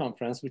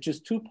circumference, which is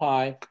 2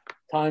 pi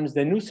times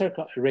the new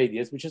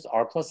radius, which is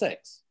r plus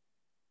x.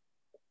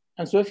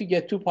 And so if you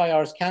get 2 pi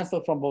r's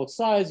canceled from both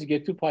sides, you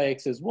get 2 pi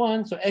x is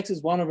 1. So x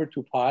is 1 over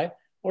 2 pi,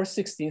 or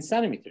 16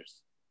 centimeters.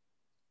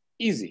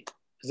 Easy.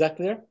 Is that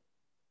clear?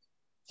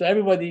 So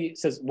everybody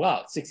says,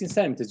 wow, 16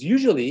 centimeters.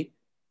 Usually,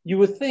 you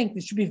would think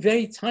it should be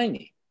very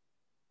tiny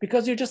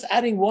because you're just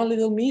adding 1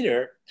 little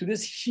meter to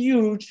this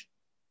huge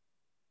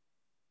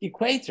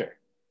equator.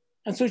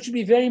 And so it should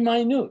be very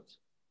minute.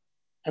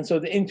 And so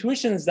the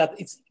intuition is that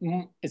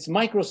it's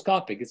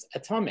microscopic, it's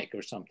atomic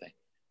or something.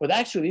 But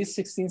actually, it's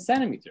 16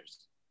 centimeters.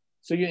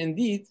 So you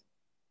indeed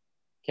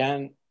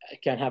can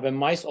have a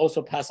mice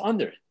also pass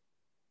under it.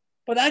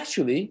 But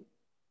actually,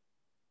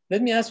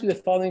 let me ask you the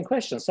following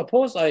question.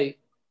 Suppose I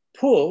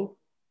pull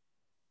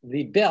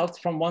the belt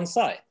from one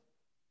side.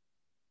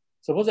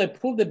 Suppose I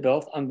pull the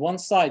belt on one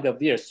side of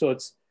the Earth. So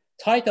it's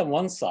tight on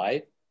one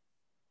side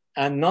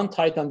and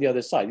non-tight on the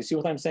other side. You see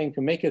what I'm saying?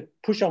 To make it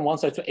push on one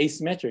side, so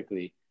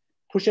asymmetrically,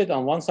 push it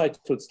on one side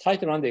so it's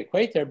tight around the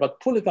equator, but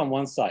pull it on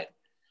one side.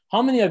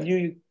 How many of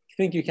you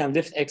think you can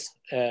lift X,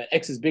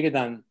 X is bigger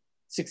than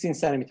 16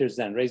 centimeters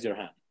then? Raise your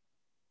hand.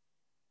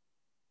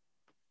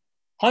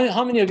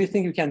 How many of you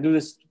think you can do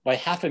this by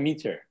half a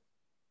meter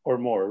or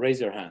more? Raise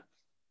your hand.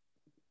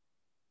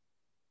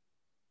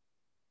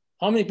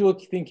 How many people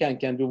think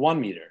can do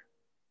 1 meter?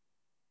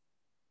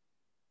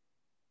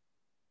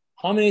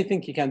 How many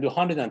think you can do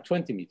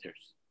 120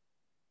 meters?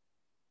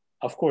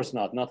 Of course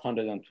not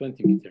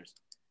 120 meters.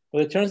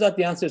 Well, it turns out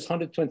the answer is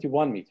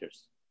 121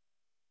 meters.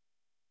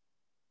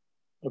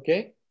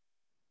 Okay,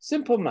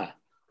 simple math,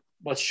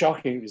 but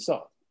shocking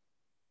result.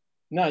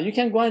 Now you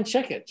can go and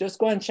check it. Just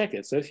go and check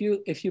it. So if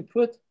you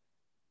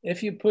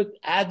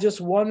add just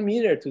 1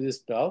 meter to this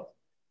belt,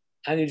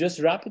 and you just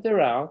wrap it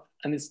around,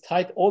 and it's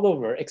tight all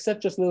over,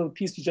 except just a little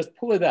piece, you just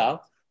pull it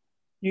out,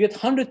 you get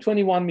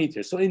 121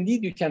 meters. So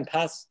indeed, you can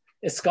pass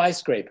a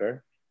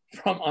skyscraper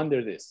from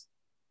under this.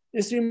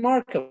 It's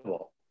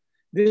remarkable.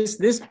 This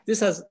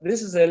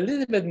is a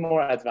little bit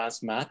more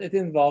advanced math. It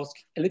involves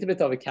a little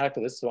bit of a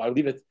calculus, so I'll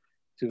leave it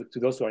to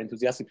those who are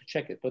enthusiastic to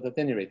check it. But at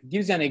any rate, it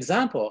gives you an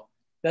example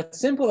that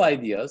simple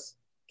ideas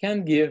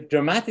can give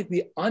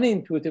dramatically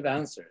unintuitive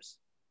answers.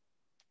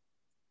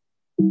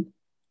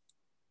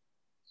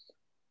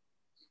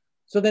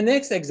 So the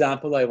next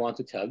example I want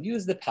to tell you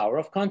is the power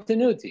of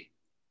continuity.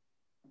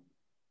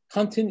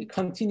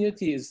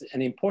 Continuity is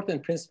an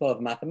important principle of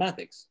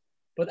mathematics,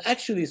 but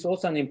actually it's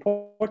also an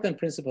important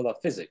principle of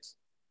physics.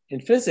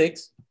 In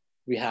physics,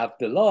 we have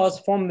the laws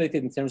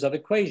formulated in terms of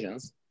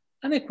equations,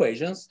 and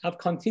equations have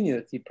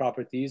continuity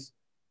properties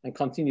and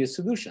continuous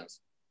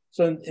solutions.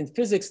 So in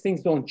physics,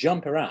 things don't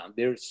jump around.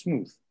 They're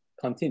smooth,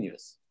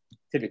 continuous,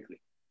 typically.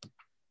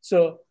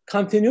 So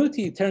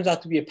continuity turns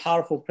out to be a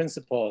powerful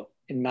principle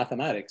in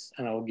mathematics,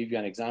 and I will give you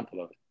an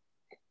example of it.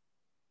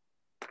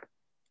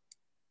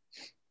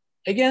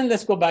 Again,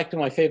 let's go back to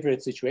my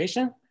favorite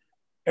situation,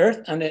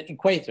 Earth and the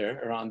equator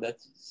around that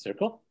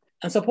circle.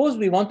 And suppose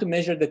we want to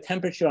measure the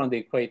temperature on the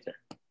equator.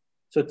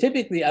 So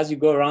typically, as you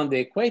go around the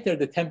equator,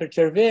 the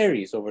temperature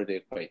varies over the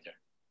equator.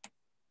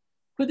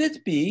 Could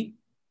it be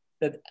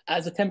that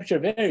as the temperature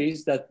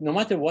varies, that no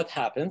matter what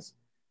happens,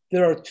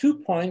 there are 2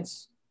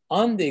 points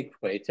on the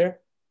equator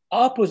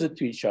opposite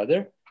to each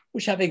other,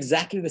 which have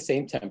exactly the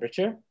same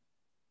temperature?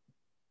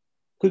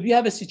 Could we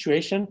have a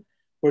situation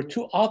where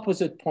 2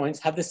 opposite points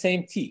have the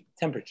same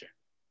temperature?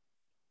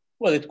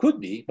 Well, it could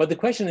be, but the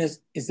question is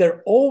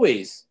there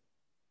always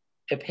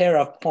a pair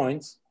of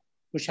points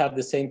which have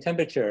the same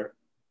temperature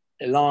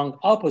along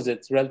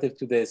opposites relative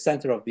to the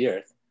center of the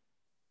Earth?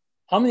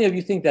 How many of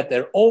you think that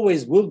there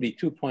always will be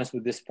 2 points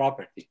with this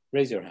property?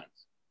 Raise your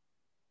hands.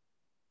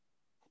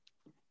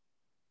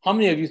 How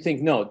many of you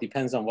think no, it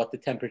depends on what the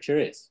temperature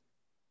is?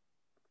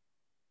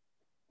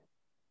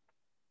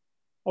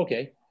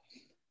 Okay,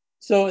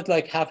 so it's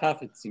like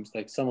half-half. It seems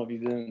like some of you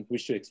didn't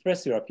wish to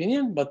express your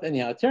opinion, but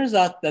anyhow, it turns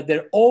out that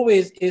there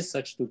always is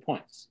such 2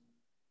 points.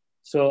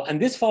 So,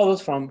 and this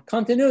follows from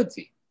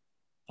continuity.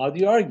 How do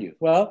you argue?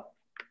 Well,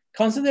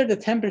 consider the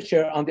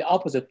temperature on the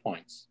opposite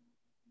points.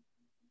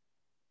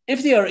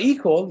 If they are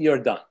equal, you're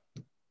done,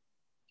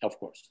 of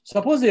course.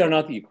 Suppose they are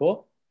not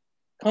equal,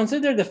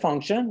 consider the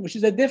function, which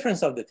is the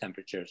difference of the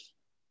temperatures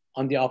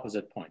on the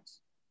opposite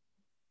points.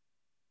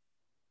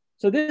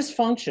 So this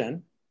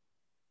function,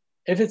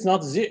 if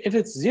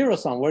it's zero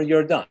somewhere,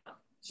 you're done.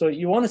 So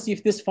you want to see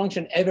if this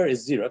function ever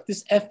is zero. If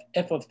this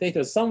f of theta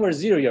is somewhere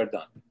zero, you're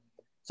done.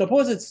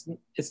 Suppose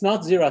it's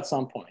not zero at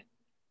some point.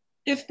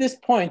 If this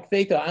point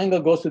theta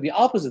angle goes to the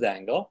opposite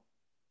angle,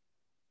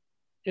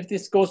 if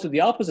this goes to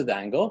the opposite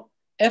angle,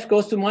 f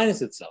goes to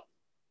minus itself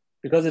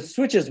because it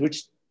switches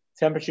which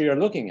temperature you're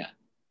looking at.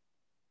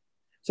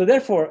 So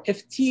therefore,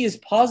 if t is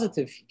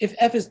positive, if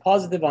f is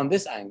positive on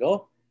this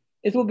angle,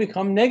 it will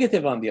become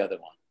negative on the other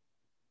one.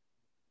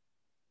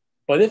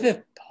 But if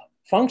a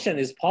function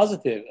is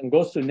positive and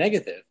goes to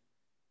negative,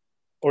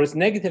 or it's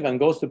negative and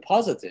goes to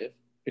positive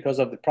because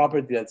of the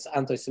property that's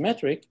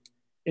antisymmetric,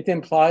 it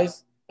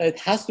implies that it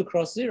has to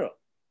cross zero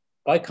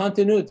by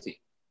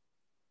continuity.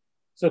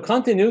 So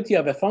continuity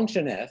of a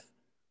function f,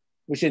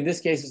 which in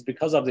this case is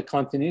because of the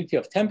continuity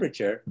of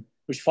temperature,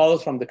 which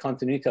follows from the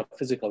continuity of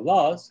physical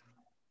laws,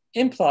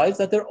 implies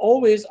that there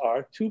always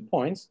are 2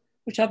 points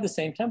which have the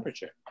same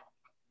temperature.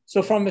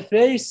 So from a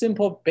very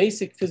simple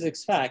basic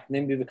physics fact,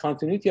 namely the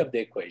continuity of the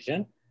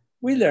equation,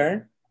 we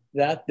learn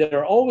that there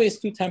are always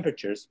 2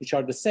 temperatures which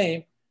are the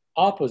same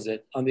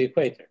opposite on the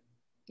equator.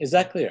 Is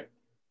that clear?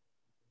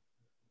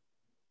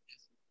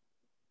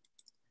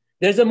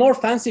 There's a more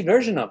fancy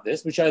version of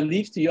this, which I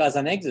leave to you as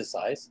an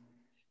exercise,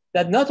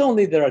 that not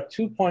only there are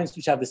 2 points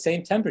which have the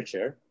same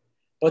temperature,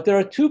 but there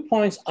are 2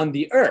 points on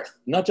the Earth,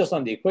 not just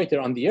on the equator,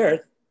 on the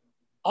Earth,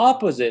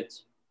 opposite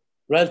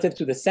relative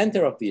to the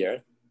center of the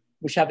Earth,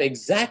 which have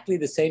exactly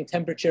the same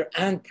temperature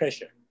and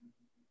pressure.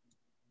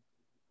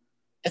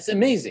 It's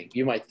amazing,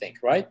 you might think,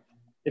 right?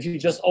 If you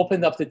just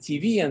opened up the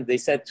TV and they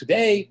said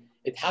today,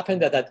 it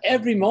happened that at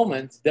every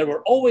moment, there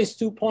were always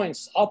 2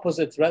 points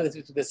opposite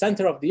relative to the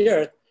center of the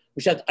Earth,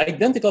 which had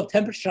identical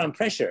temperature and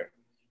pressure.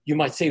 you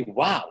might say,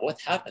 wow, what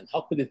happened?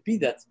 How could it be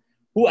that?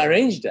 Who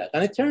arranged that?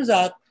 And it turns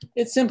out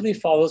it simply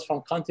follows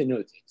from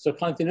continuity. So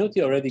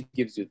continuity already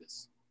gives you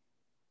this.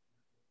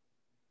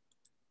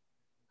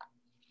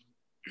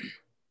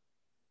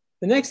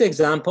 The next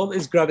example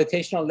is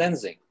gravitational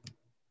lensing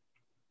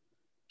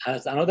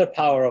as another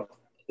power of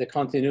the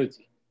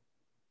continuity.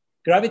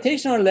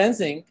 Gravitational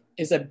lensing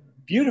is a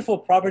beautiful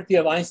property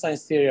of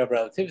Einstein's theory of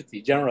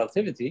relativity, general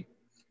relativity.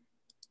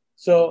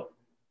 So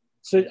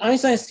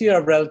Einstein's theory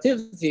of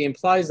relativity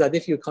implies that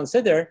if you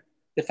consider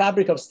the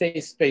fabric of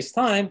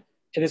space-time,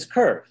 it is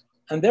curved.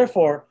 And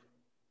therefore,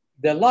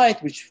 the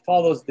light which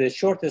follows the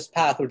shortest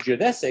path or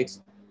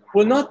geodesics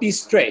will not be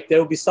straight. There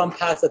will be some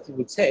paths that it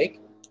will take.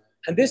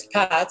 And these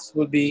paths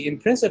will be, in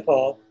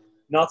principle,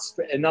 not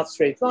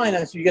straight line.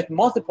 And so you get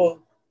multiple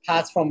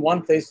paths from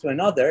one place to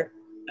another,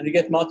 and you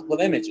get multiple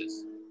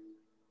images.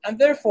 And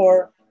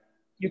therefore,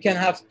 you can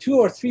have 2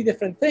 or 3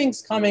 different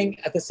things coming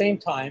at the same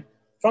time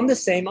from the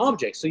same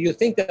object. So you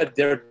think that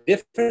they're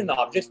different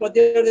objects, but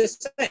they're the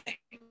same.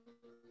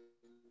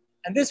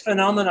 And this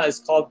phenomena is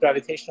called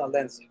gravitational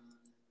lensing.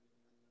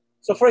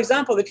 So for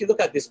example, if you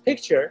look at this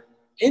picture,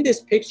 in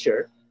this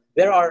picture,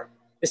 the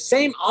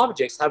same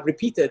objects have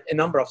repeated a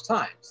number of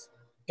times.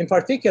 In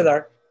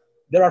particular,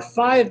 there are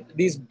 5,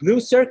 these blue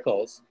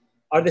circles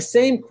are the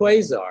same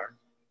quasar,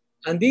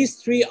 and these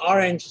 3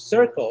 orange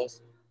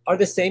circles are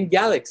the same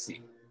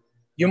galaxy.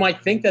 You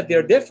might think that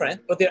they're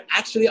different, but they're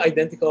actually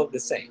identical, the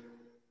same.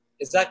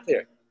 Is that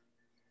clear?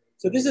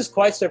 So this is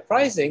quite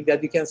surprising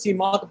that you can see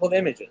multiple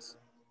images.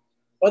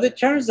 But it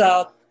turns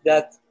out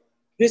that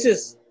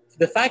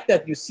the fact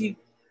that you see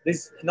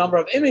this number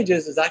of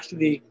images is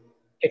actually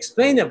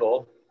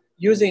explainable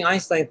using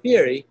Einstein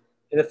theory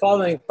in the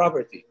following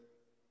property.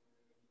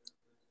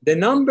 The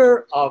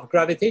number of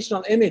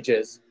gravitational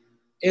images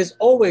is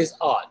always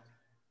odd.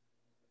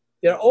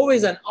 There are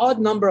always an odd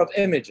number of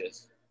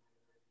images,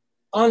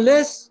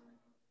 unless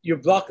you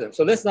block them.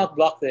 So let's not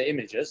block the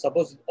images.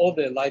 Suppose all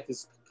the light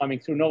is coming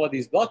through,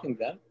 nobody's blocking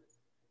them.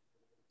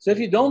 So if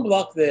you don't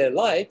block the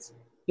light,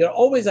 there are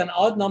always an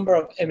odd number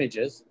of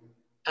images,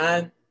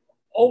 and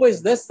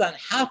always less than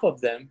half of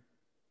them,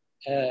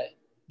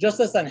 just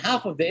less than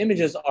half of the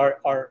images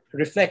are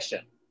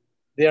reflection.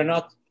 They are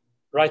not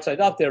right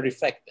side up, they're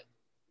reflected.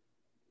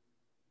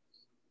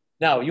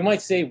 Now, you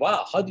might say,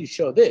 wow, how do you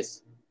show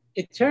this?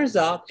 It turns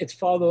out it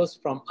follows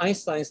from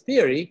Einstein's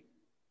theory,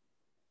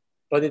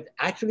 but it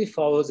actually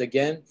follows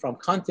again from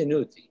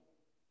continuity.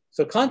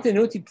 So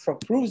continuity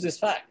proves this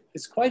fact.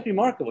 It's quite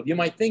remarkable. You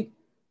might think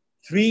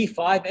 3,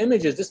 5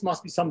 images, this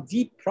must be some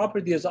deep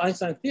property of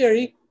Einstein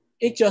theory.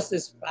 It just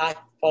is fact,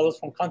 follows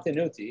from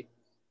continuity.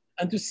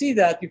 And to see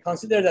that, you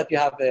consider that you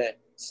have a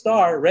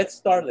star, red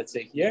star, let's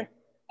say here,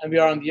 and we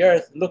are on the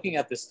Earth looking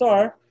at the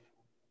star.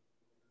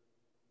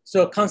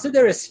 So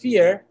consider a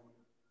sphere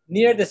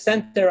near the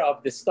center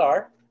of the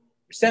star,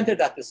 centered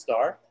at the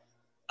star,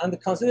 and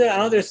consider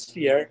another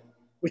sphere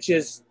which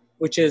is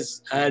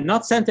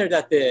not centered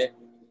at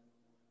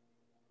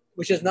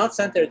which is not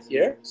centered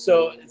here.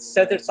 So it's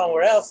centered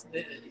somewhere else,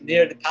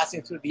 near the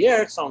passing through the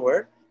air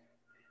somewhere.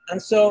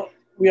 And so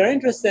we are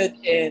interested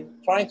in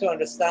trying to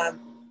understand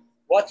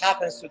what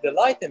happens to the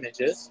light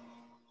images.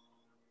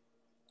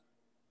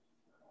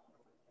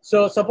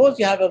 So suppose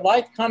you have a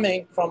light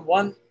coming from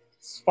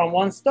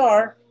one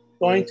star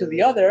going to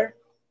the other.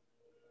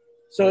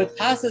 So it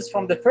passes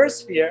from the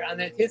first sphere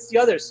and it hits the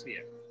other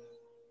sphere.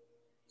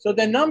 So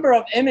the number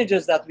of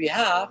images that we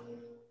have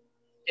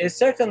is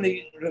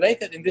certainly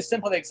related. In this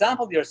simple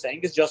example you're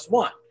saying is just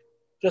 1.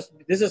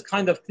 This is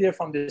kind of clear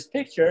from this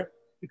picture,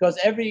 because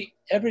every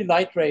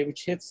light ray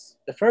which hits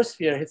the first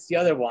sphere hits the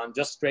other one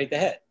just straight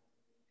ahead.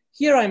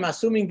 Here I'm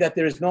assuming that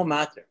there is no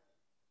matter.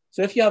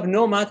 So if you have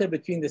no matter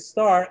between the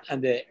star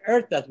and the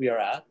Earth that we are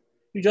at,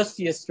 you just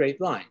see a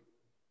straight line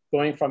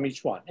going from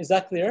each one. Is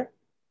that clear?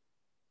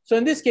 So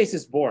in this case,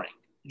 it's boring.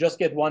 You just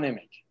get 1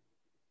 image.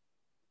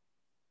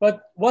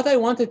 But what I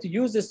wanted to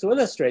use this to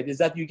illustrate is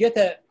that you get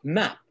a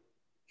map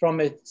from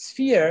a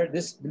sphere,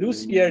 this blue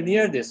sphere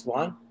near this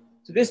one,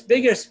 to this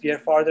bigger sphere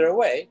farther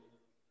away.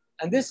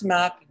 And this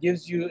map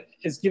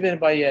is given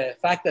by a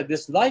fact that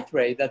this light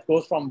ray that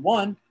goes from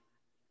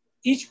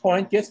each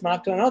point gets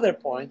mapped to another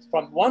point,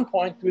 from one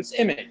point to its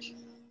image.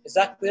 Is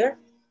that clear?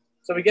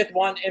 So we get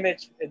 1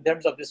 image in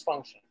terms of this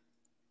function.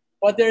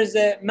 But there's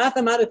a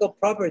mathematical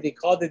property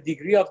called the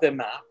degree of the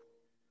map,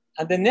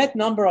 and the net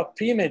number of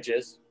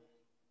pre-images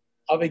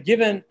of a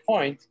given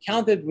point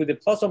counted with a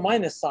plus or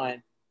minus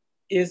sign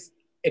is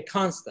a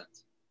constant.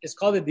 It's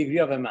called the degree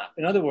of a map.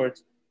 In other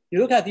words, you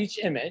look at each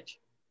image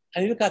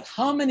and you look at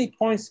how many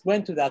points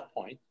went to that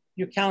point,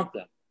 you count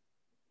them.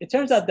 It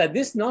turns out that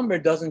this number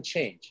doesn't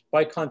change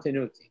by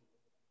continuity.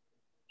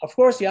 Of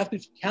course, you have to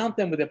count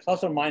them with a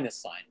plus or minus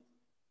sign.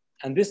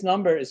 And this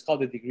number is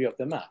called the degree of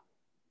the map.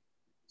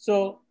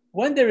 So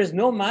when there is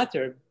no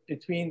matter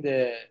between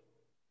the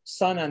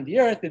sun and the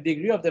Earth, the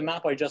degree of the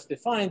map I just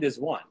defined is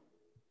 1,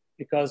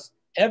 because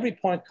every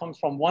point comes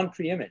from 1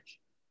 pre-image.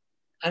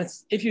 And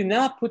if you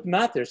now put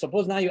matter,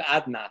 suppose now you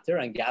add matter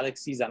and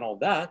galaxies and all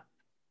that,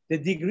 the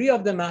degree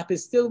of the map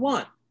is still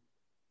 1.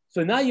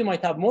 So now you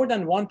might have more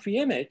than one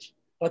pre-image,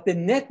 but the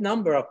net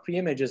number of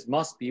pre-images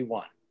must be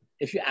 1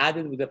 if you add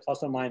it with a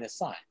plus or minus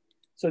sign.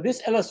 So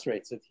this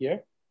illustrates it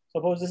here.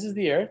 Suppose this is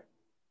the Earth,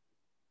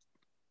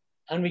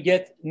 and we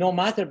get no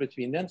matter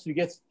between them. So you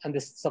get, and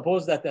this,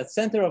 suppose that the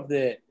center of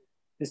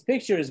this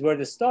picture is where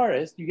the star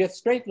is. You get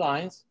straight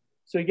lines,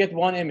 so you get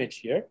one image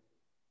here.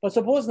 But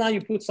suppose now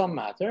you put some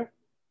matter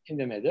in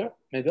the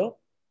middle.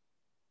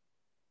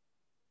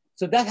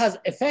 So that has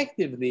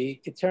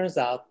effectively, it turns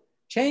out,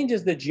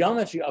 changes the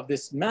geometry of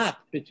this map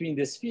between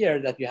the sphere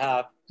that you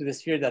have to the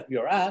sphere that we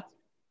are at.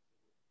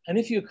 And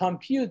if you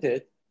compute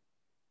it,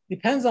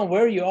 depends on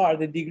where you are,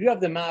 the degree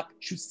of the map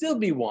should still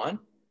be 1,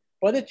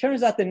 but it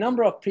turns out the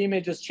number of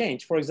pre-images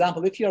change. For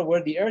example, if you're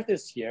where the Earth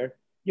is here,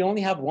 you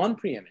only have one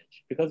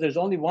pre-image because there's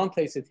only one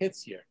place it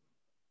hits here.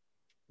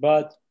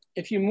 But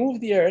if you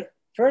move the Earth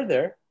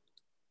further,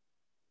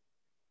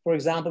 for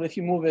example, if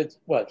you move it,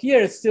 well,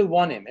 here it's still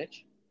one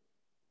image,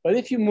 but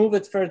if you move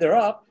it further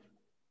up,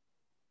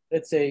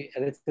 let's say a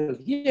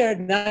little here,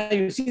 now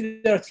you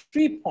see there are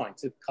 3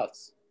 points it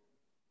cuts.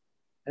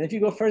 And if you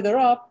go further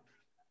up,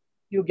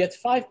 you get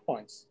 5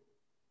 points.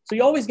 So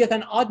you always get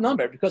an odd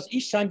number because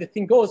each time the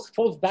thing goes,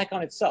 folds back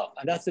on itself,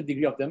 and that's the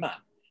degree of the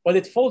map. But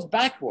it folds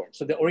backwards,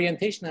 so the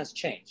orientation has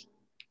changed.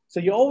 So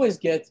you always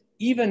get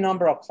even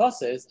number of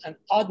pluses and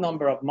odd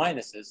number of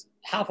minuses.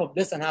 Half of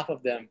this and half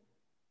of them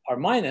are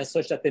minus,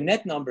 such that the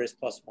net number is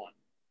 +1.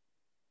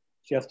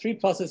 So you have 3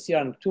 pluses here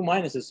and 2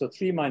 minuses, so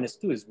 3 minus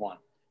 2 is 1.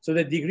 So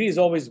the degree is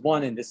always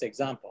 1 in this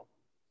example.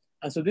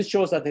 And so this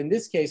shows that in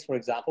this case, for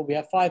example, we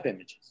have 5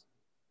 images.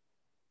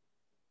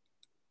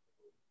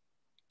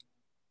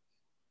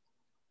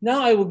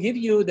 Now I will give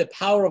you the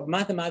power of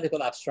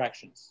mathematical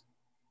abstractions.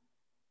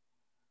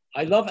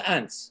 I love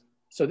ants.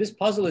 So this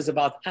puzzle is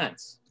about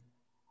ants.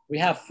 We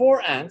have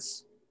 4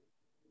 ants,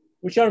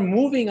 which are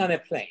moving on a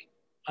plane,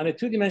 on a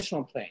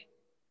 2-dimensional plane.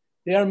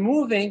 They are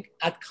moving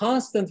at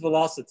constant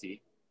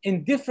velocity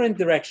in different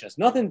directions,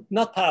 not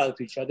parallel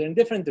to each other, in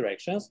different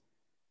directions,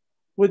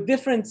 with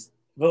different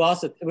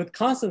velocity, with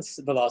constant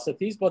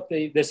velocities, but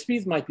their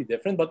speeds might be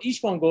different, but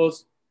each one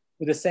goes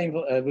with the same,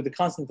 with the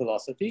constant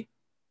velocity.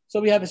 So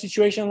we have a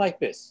situation like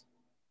this.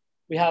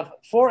 We have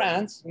 4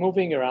 ants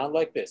moving around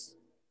like this.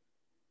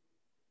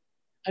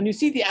 And you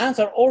see the ants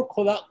are all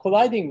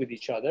colliding with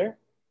each other,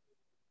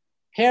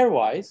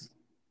 pairwise,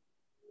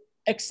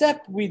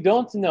 except we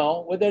don't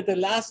know whether the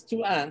last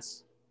 2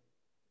 ants,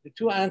 the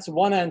 2 ants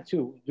 1 and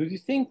 2, do you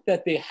think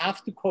that they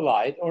have to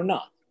collide or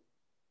not?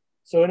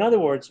 So in other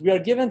words, we are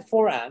given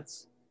 4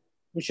 ants,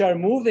 which are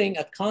moving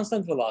at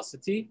constant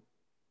velocity.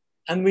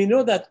 And we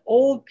know that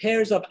all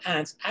pairs of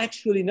ants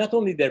actually, not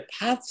only their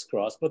paths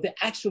cross, but they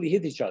actually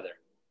hit each other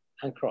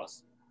and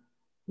cross.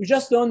 We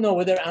just don't know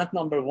whether ant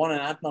number 1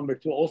 and ant number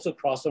 2 also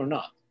cross or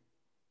not.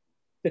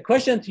 The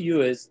question to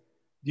you is,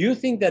 do you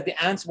think that the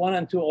ants 1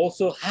 and 2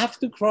 also have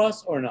to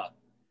cross or not?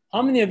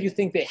 How many of you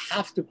think they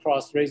have to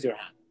cross? Raise your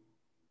hand.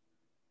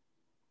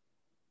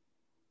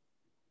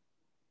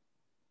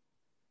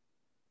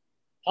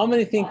 How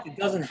many think it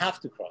doesn't have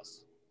to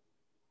cross?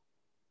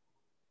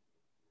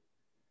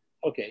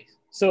 Okay,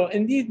 so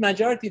indeed,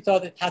 majority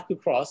thought it had to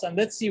cross, and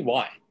let's see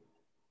why.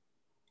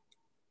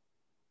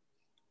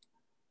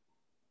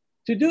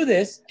 To do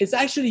this, it's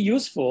actually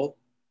useful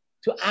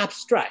to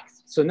abstract.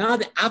 So now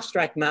the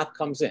abstract map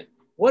comes in.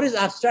 What is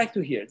abstract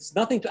to here? It's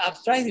nothing to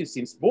abstract, it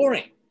seems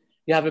boring.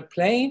 You have a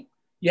plane,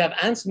 you have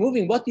ants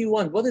moving. What do you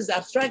want? What is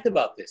abstract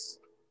about this?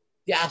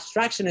 The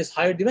abstraction is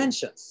higher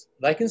dimensions,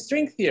 like in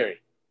string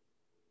theory.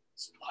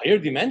 Higher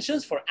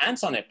dimensions for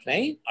ants on a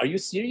plane? Are you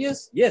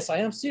serious? Yes, I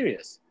am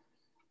serious.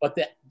 But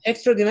the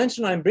extra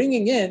dimension I'm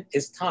bringing in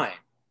is time.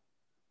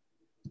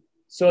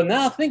 So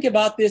now think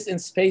about this in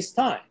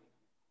space-time.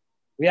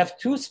 We have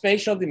 2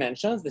 spatial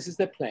dimensions. This is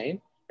the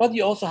plane, but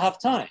you also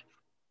have time.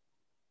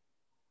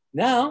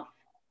 Now,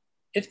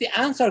 if the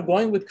ants are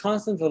going with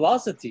constant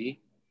velocity,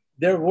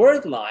 their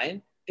word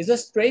line is a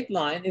straight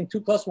line in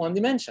 2 + 1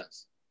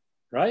 dimensions,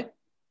 right?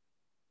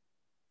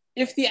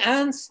 If the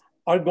ants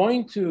are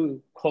going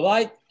to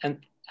collide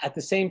and at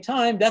the same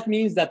time, that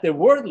means that their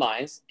word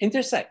lines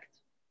intersect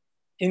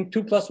in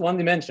 2 + 1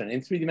 dimension,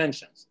 in 3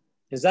 dimensions.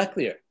 Is that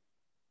clear?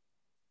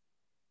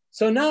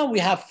 So now we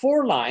have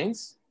 4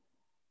 lines.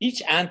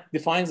 Each ant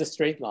defines a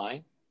straight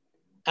line.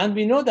 And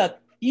we know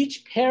that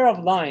each pair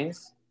of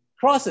lines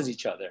crosses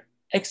each other,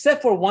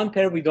 except for one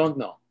pair we don't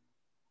know.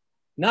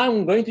 Now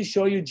I'm going to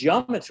show you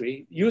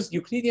geometry, use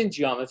Euclidean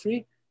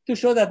geometry to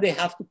show that they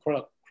have to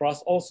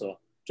cross also,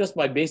 just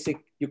by basic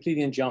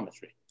Euclidean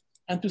geometry.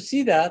 And to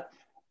see that,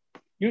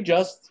 you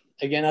just,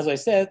 again, as I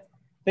said,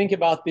 think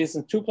about this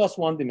in 2 +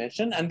 1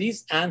 dimension, and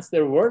these ants,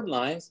 their word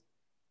lines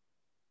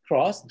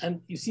cross,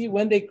 and you see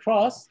when they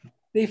cross,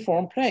 they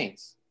form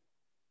planes.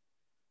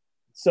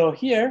 So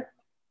here,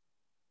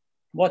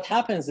 what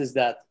happens is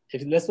that,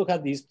 let's look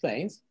at these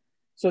planes.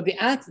 So the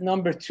ant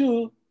number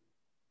 2,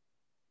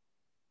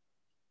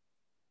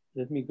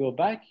 let me go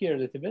back here a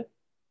little bit.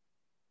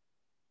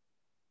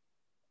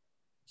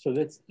 So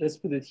let's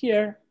put it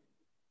here.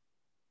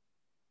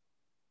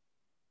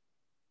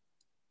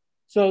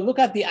 So look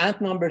at the ant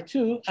number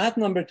 2. Ant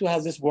number 2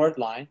 has this word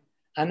line,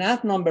 and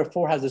ant number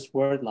 4 has this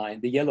word line,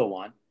 the yellow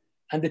one.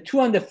 And the 2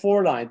 and the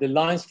 4 line, the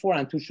lines 4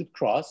 and 2 should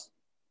cross.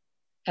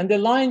 And the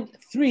line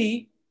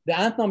 3, the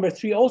ant number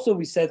 3 also,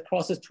 we said,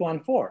 crosses 2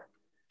 and 4.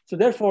 So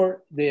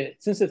therefore,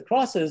 since it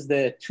crosses,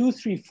 the 2,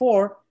 3,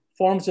 4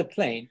 forms a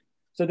plane.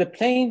 So the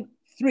plane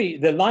 3,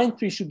 the line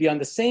 3 should be on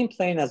the same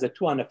plane as the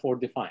 2 and the 4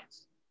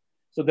 defines.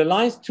 So the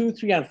lines 2,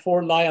 3, and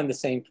 4 lie on the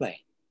same plane.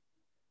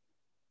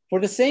 For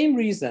the same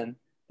reason,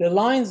 the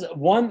lines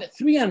 1,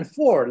 3, and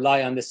 4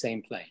 lie on the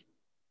same plane.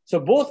 So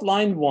both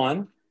line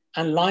 1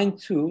 and line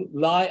 2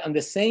 lie on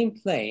the same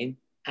plane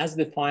as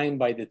defined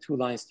by the 2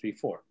 lines 3,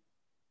 4.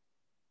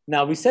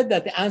 Now, we said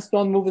that the ants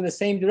don't move in the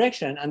same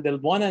direction, and the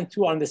 1 and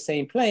 2 are on the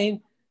same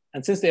plane.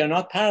 And since they are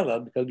not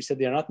parallel, because we said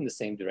they are not in the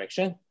same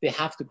direction, they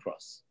have to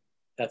cross.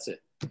 That's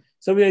it.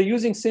 So we are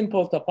using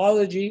simple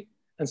topology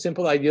and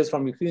simple ideas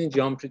from Euclidean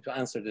geometry to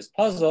answer this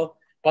puzzle,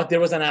 but there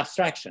was an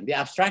abstraction. The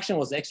abstraction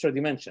was the extra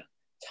dimension,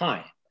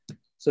 time.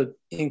 So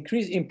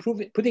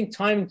putting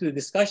time into the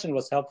discussion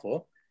was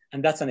helpful,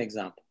 and that's an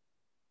example.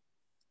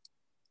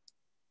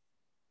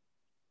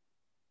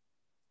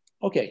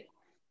 Okay,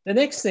 the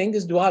next thing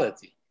is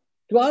duality.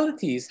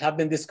 Dualities have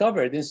been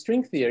discovered in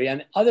string theory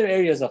and other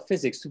areas of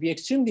physics to be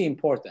extremely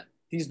important.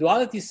 These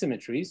duality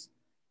symmetries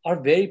are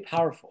very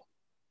powerful.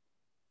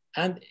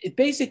 And it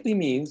basically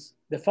means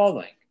the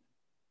following.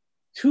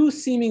 Two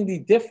seemingly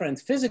different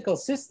physical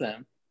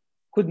systems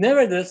could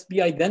nevertheless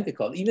be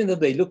identical, even though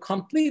they look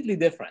completely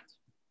different.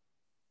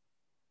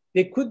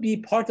 They could be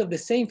part of the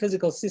same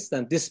physical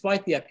system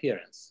despite the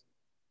appearance.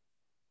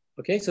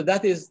 Okay, so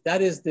that is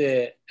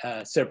the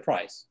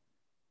surprise.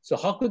 So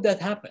how could that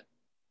happen?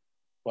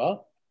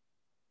 Well,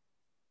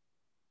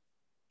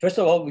 first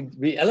of all,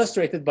 we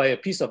illustrated by a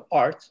piece of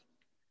art.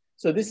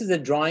 So this is a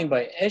drawing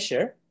by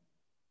Escher.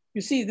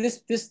 You see,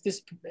 this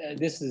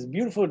is a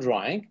beautiful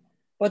drawing,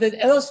 but it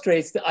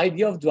illustrates the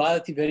idea of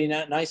duality very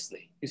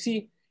nicely. You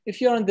see, if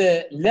you're on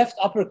the left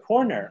upper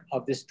corner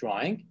of this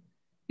drawing,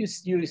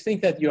 you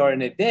think that you are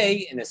in a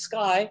day in the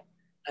sky,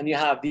 and you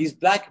have these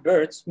black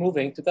birds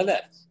moving to the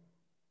left.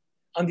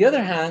 On the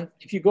other hand,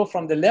 if you go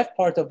from the left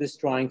part of this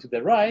drawing to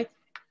the right,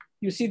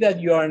 you see that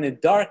you are in a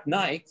dark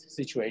night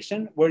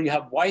situation where you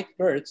have white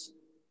birds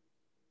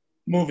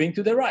moving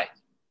to the right.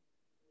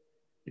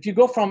 If you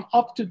go from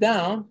up to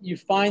down, you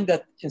find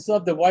that instead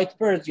of the white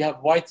birds, you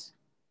have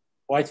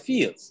white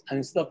fields. And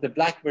instead of the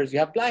black birds, you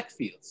have black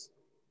fields.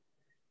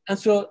 And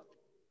so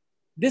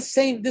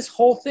this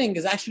whole thing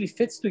is actually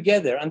fits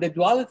together. And the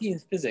duality in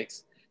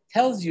physics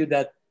tells you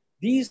that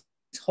this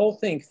whole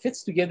thing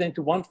fits together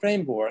into one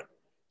framework.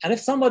 And if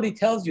somebody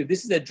tells you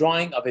this is a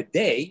drawing of a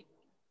day,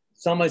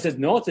 somebody says,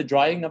 no, it's a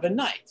drawing of a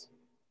night.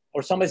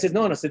 Or somebody says,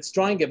 no, it's a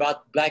drawing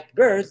about black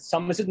birds.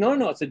 Somebody says,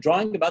 no, it's a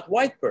drawing about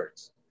white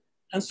birds.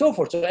 And so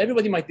forth. So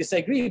everybody might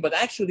disagree, but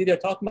actually they're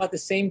talking about the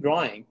same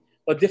drawing,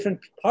 but different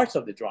parts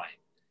of the drawing.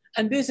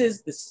 And this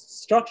is the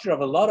structure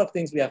of a lot of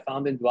things we have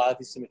found in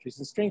duality symmetries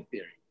in string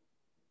theory.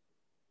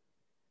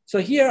 So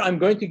here I'm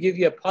going to give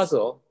you a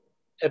puzzle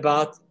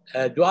about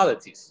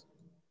dualities.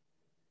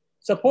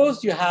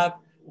 Suppose you have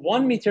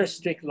 1 meter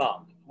strict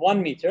long,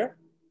 1 meter.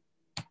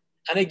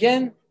 And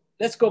again,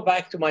 let's go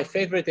back to my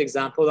favorite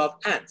example of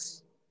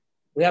ants.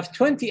 We have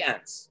 20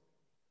 ants.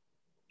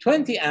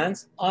 20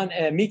 ants on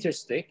a meter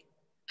stick.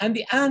 And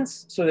the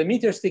ants, so the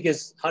meter stick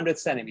is 100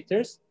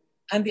 centimeters.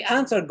 And the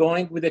ants are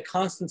going with a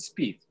constant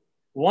speed,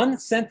 1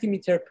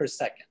 centimeter per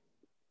second.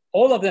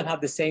 All of them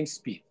have the same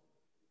speed.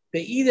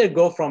 They either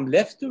go from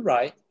left to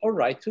right or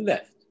right to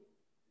left,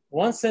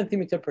 1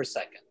 centimeter per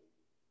second.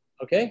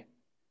 Okay?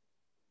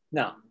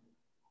 Now,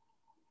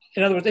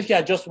 in other words, if you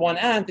had just one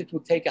ant, it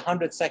would take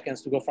 100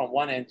 seconds to go from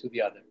one end to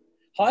the other.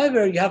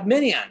 However, you have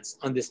many ants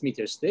on this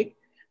meter stick,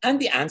 and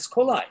the ants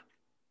collide.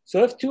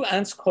 So if 2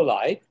 ants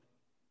collide,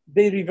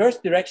 they reverse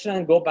direction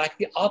and go back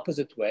the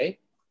opposite way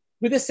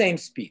with the same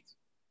speed,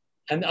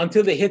 and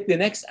until they hit the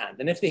next ant.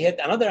 And if they hit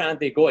another ant,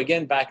 they go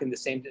again back in the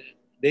same,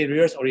 they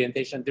reverse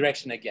orientation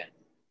direction again.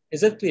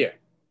 Is it clear?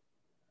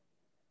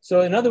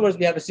 So in other words,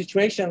 we have a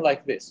situation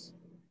like this.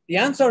 The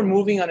ants are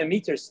moving on a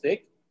meter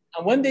stick,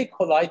 and when they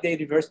collide, they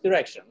reverse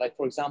direction. Like,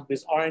 for example,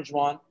 this orange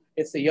one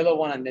hits the yellow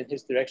one and then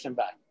hits direction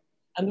back.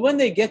 And when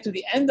they get to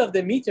the end of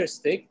the meter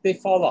stick, they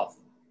fall off.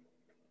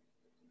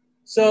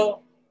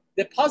 So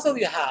the puzzle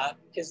you have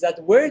is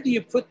that where do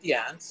you put the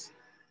ants,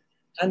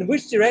 and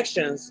which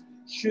directions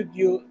should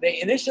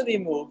they initially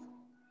move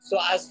so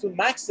as to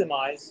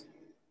maximize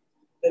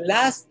the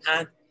last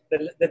ant,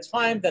 the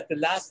time that the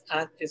last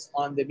ant is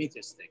on the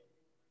meter stick.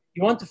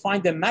 You want to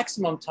find the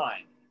maximum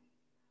time.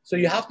 So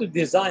you have to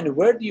design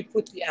where do you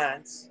put the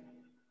ants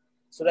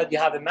so that you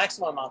have a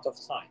maximum amount of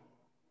time.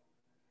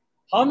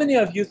 How many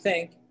of you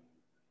think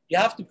you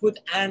have to put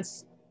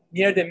ants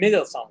near the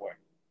middle somewhere?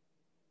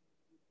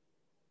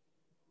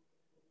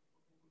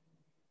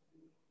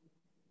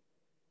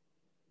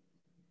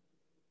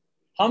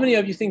 How many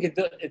of you think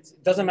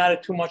it doesn't matter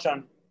too much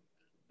on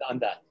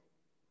that?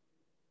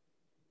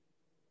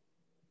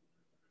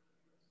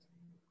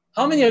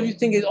 How many of you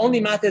think it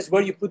only matters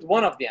where you put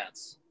one of the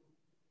ants?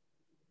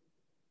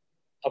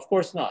 Of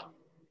course not.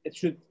 It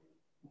should,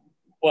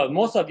 well,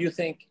 most of you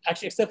think,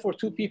 actually, except for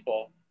 2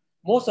 people,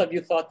 most of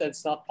you thought that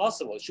it's not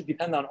possible. It should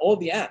depend on all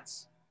the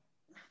ants.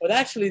 But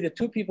actually, the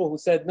 2 people who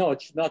said no,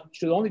 it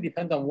should only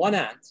depend on 1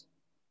 ant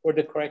were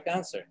the correct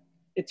answer.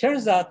 It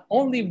turns out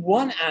only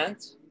 1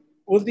 ant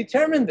will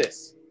determine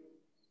this.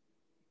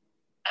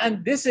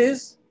 And this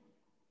is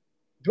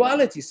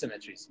duality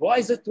symmetries. Why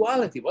is it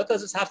duality? What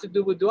does this have to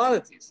do with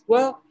dualities?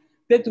 Well,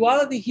 the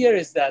duality here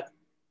is that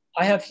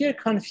I have here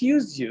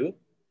confused you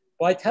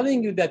by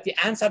telling you that the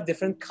ants have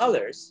different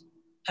colors,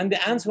 and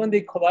the ants, when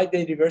they collide,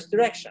 they reverse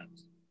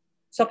directions.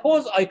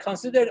 Suppose I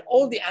considered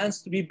all the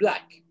ants to be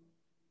black.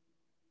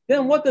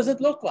 Then what does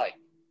it look like?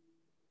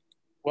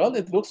 Well,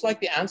 it looks like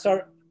the ants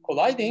are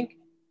colliding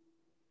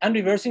and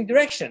reversing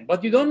direction,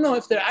 but you don't know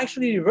if they're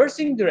actually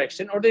reversing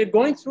direction or they're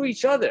going through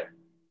each other.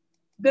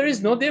 There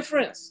is no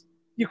difference.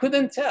 You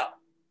couldn't tell.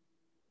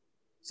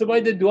 So by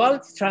the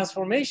duality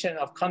transformation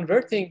of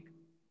converting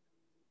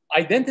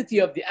identity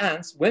of the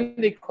ants when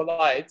they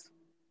collide,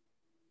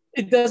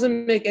 it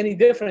doesn't make any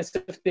difference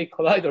if they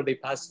collide or they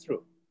pass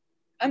through.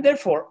 And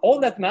therefore, all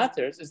that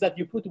matters is that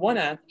you put 1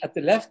 ant at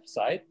the left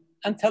side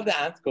and tell the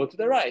ant go to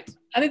the right.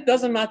 And it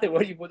doesn't matter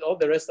where you put all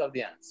the rest of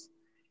the ants.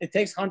 It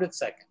takes 100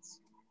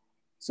 seconds.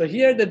 So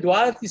here the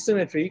duality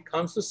symmetry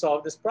comes to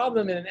solve this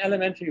problem in an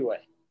elementary way.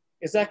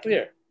 Is that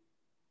clear?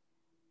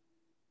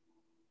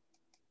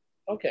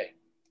 Okay,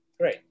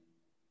 great.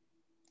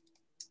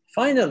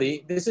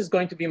 Finally, this is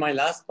going to be my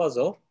last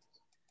puzzle.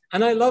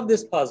 And I love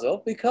this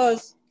puzzle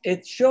because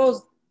it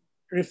shows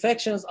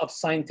reflections of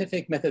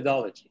scientific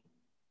methodology.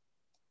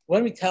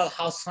 When we tell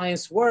how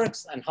science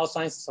works and how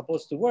science is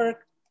supposed to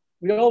work,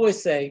 we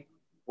always say,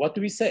 what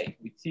do we say?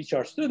 We teach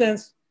our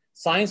students,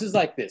 science is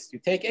like this. You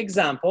take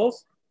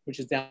examples, which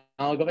is the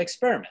analog of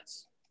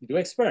experiments. You do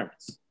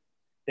experiments.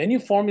 Then you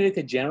formulate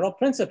a general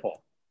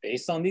principle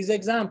based on these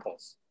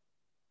examples.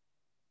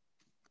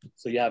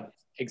 So you have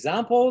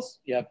examples,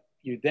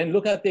 you then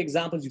look at the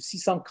examples, you see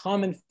some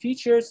common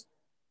features,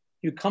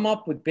 you come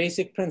up with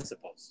basic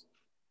principles.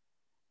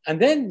 And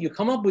then you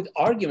come up with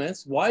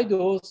arguments, why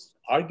those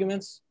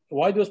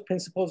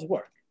principles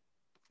work.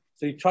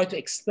 So you try to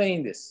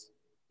explain this,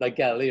 like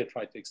Galileo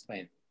tried to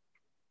explain.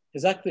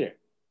 Is that clear?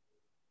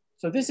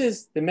 So this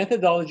is the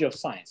methodology of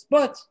science.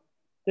 But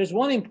there's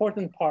one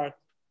important part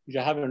which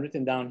I haven't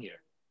written down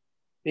here.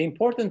 The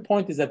important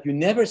point is that you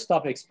never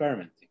stop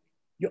experimenting.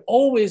 You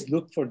always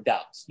look for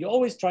doubts. You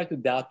always try to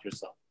doubt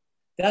yourself.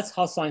 That's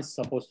how science is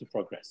supposed to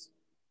progress.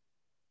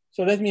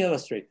 So let me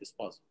illustrate this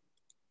puzzle.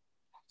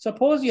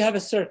 Suppose you have a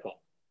circle,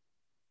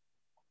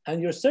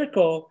 and your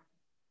circle,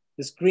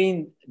 this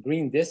green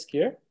disc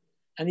here,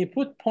 and you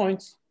put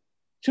points,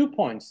 2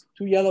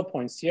 yellow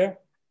points here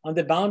on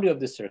the boundary of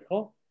the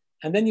circle,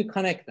 and then you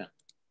connect them.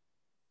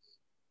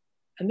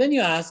 And then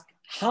you ask,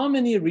 how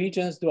many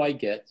regions do I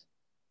get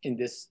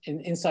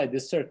inside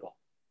this circle?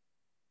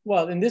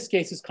 Well, in this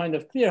case, it's kind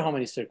of clear how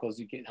many circles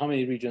you get, how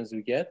many regions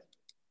we get.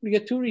 We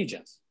get 2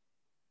 regions.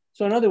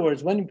 So in other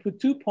words, when you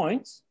put 2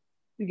 points,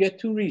 you get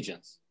 2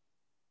 regions.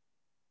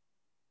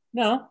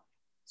 Now,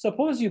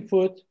 suppose you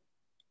put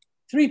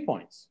 3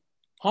 points.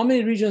 How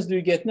many regions do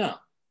you get now?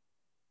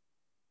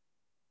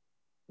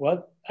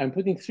 Well, I'm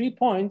putting 3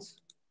 points,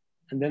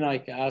 and then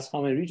I ask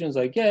how many regions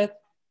I get.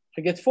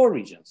 I get 4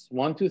 regions,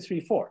 1, 2, 3,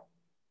 4.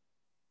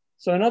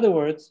 So in other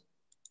words,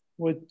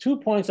 with 2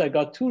 points, I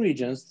got 2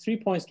 regions. 3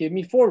 points gave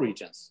me 4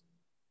 regions.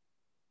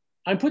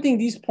 I'm putting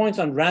these points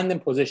on random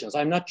positions.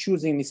 I'm not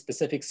choosing any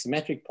specific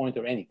symmetric point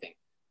or anything.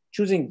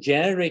 Choosing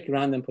generic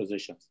random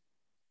positions.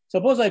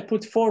 Suppose I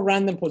put 4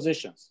 random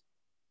positions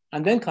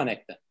and then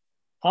connect them.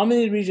 How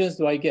many regions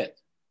do I get?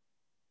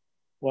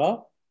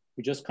 Well,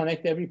 we just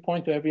connect every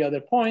point to every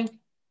other point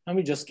and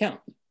we just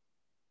count.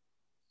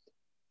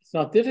 It's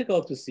not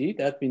difficult to see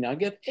that we now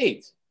get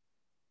 8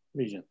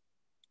 regions.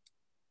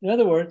 In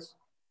other words,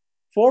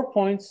 4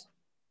 points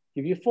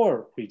give you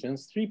 4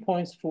 regions, 3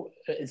 points,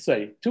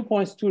 2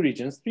 points, 2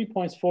 regions, 3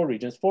 points, 4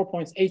 regions, 4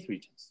 points, 8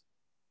 regions.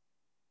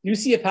 Do you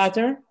see a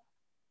pattern?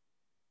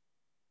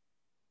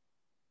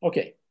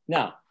 Okay,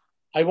 now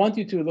I want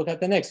you to look at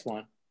the next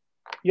one.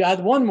 You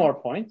add 1 more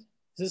point,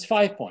 this is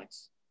 5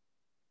 points.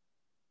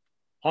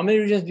 How many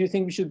regions do you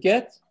think we should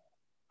get?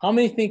 How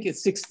many think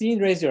it's 16?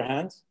 Raise your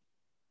hands.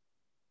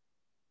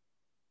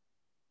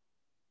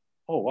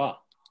 Oh, wow.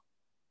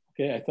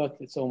 Okay, I thought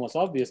it's almost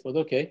obvious, but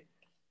okay.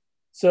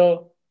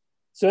 So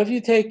if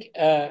you take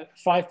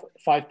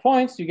 5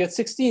 points, you get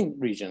 16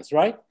 regions,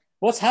 right?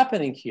 What's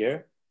happening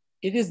here?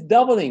 It is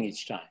doubling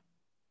each time,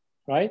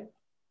 right?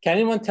 Can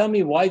anyone tell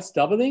me why it's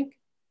doubling?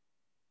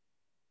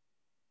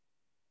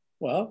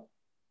 Well,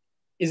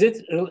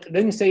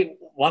 let me say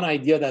one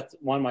idea that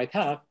one might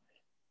have.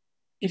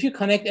 If you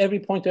connect every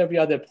point to every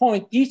other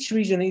point, each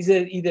region is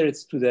either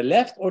it's to the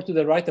left or to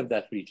the right of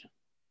that region.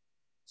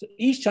 So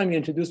each time you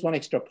introduce 1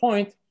 extra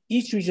point,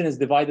 each region is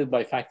multiplied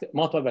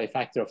by a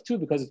factor of 2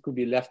 because it could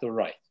be left or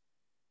right.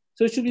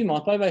 So it should be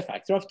multiplied by a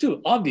factor of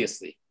 2,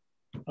 obviously.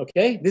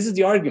 Okay, this is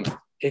the argument.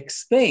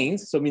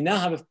 Explains, so we now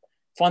have a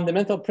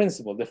fundamental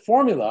principle. The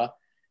formula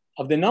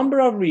of the number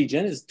of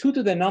regions is 2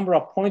 to the number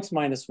of points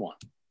minus 1.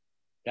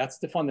 That's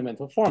the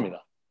fundamental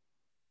formula.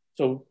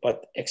 So,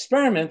 but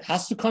experiment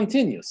has to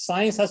continue.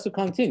 Science has to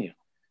continue.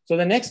 So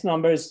the next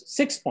number is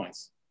 6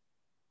 points.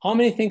 How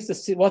many think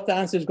what the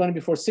answer is going to be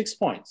for 6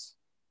 points?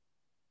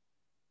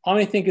 How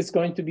many think it's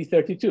going to be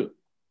 32?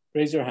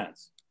 Raise your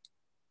hands.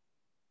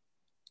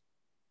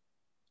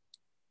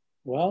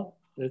 Well,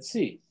 let's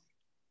see.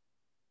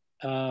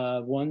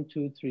 1,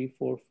 2, 3,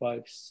 4,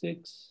 5,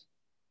 6.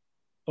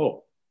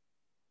 Oh,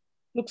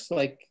 looks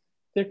like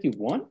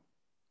 31.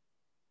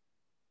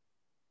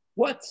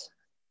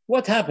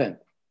 What happened?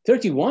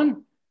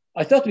 31?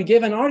 I thought we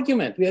gave an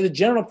argument. We had a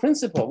general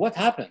principle. What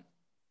happened?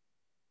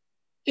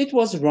 It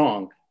was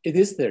wrong. It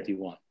is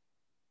 31.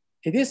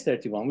 It is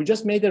 31. We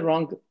just made the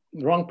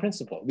wrong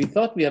principle. We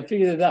thought we had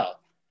figured it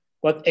out,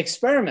 but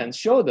experiments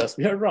showed us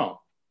we are wrong.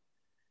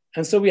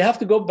 And so we have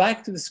to go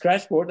back to the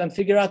scratch board and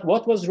figure out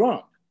what was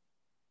wrong.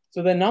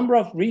 So the number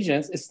of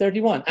regions is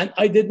 31. And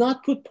I did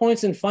not put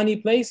points in funny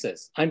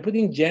places. I'm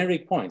putting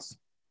generic points.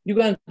 You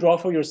can draw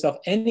for yourself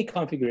any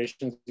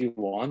configurations you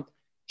want,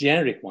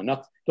 generic one.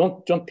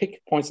 Don't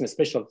pick points in a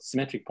special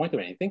symmetric point or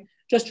anything.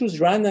 Just choose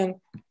random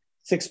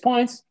 6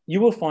 points. You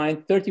will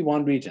find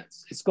 31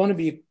 regions. It's going to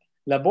be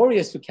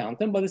laborious to count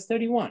them, but it's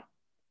 31.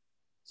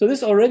 So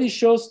this already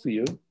shows to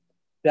you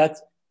that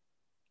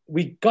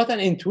we got an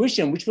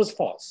intuition which was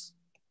false.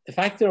 The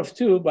factor of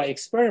 2 by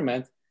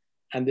experiment,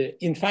 and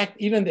in fact,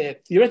 even the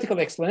theoretical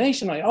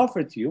explanation I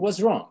offered to you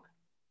was wrong.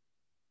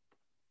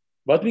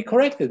 But we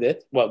corrected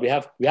it. Well, we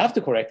have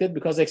to correct it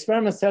because the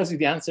experiment tells you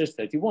the answer is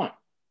 31.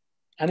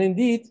 And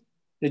indeed,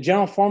 the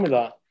general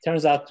formula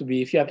turns out to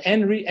be if you have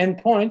n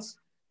points,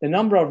 the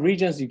number of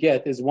regions you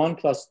get is 1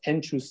 plus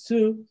n choose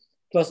 2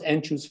 plus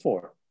n choose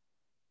 4.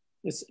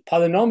 It's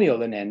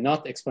polynomial in n,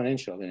 not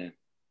exponential in n.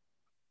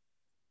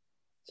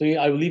 So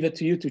I will leave it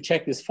to you to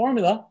check this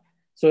formula.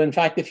 So in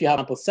fact, if you have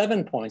example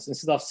 7 points,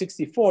 instead of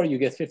 64, you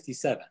get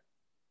 57.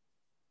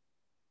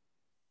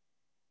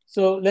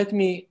 So let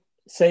me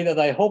say that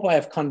I hope I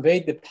have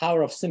conveyed the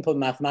power of simple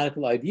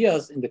mathematical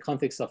ideas in the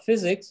context of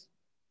physics.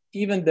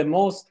 Even the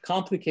most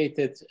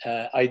complicated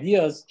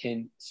ideas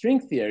in string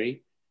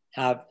theory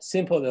have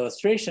simple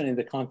illustration in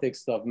the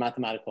context of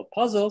mathematical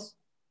puzzles.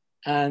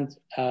 And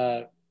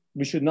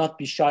we should not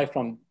be shy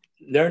from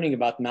learning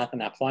about math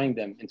and applying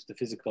them into the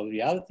physical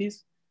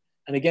realities.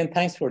 And again,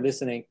 thanks for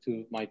listening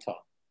to my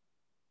talk.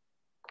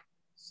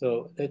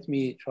 So let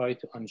me try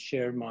to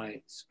unshare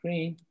my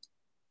screen.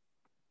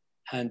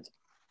 And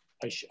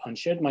I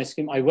unshared my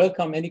screen. I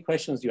welcome any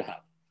questions you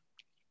have.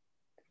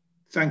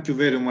 Thank you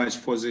very much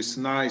for this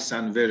nice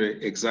and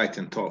very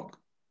exciting talk.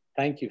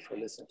 Thank you for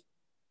listening.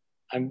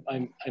 I'm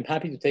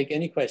happy to take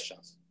any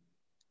questions.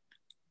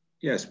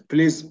 Yes,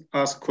 please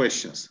ask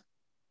questions.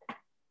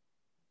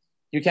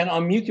 You can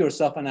unmute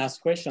yourself and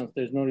ask questions.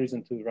 There's no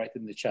reason to write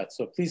in the chat.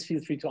 So please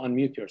feel free to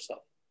unmute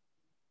yourself.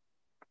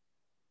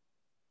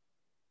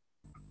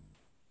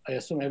 I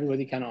assume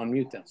everybody can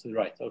unmute them. So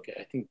right, okay,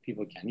 I think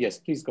people can. Yes,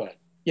 please go ahead.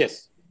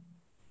 Yes.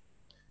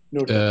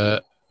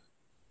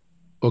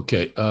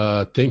 Okay,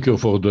 thank you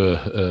for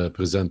the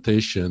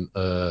presentation.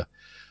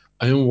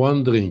 I'm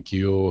wondering,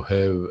 you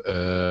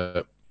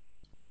have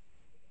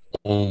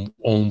on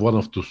one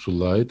of the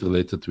slides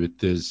related with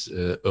this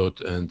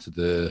Earth and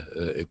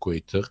the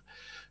equator,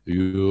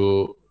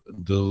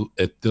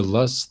 at the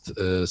last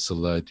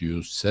slide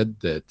you said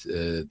that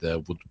there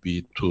would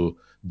be 2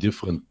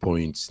 different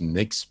points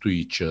next to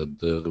each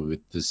other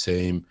with the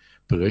same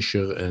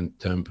pressure and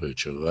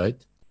temperature,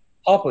 right?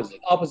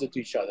 Opposite to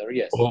each other,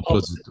 yes.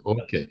 Opposite,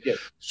 okay. Yes.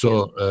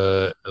 So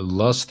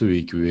last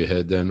week we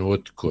had an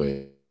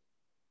earthquake.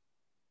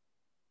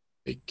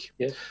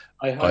 Yes,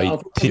 I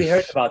heard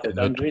about it.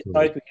 I'm very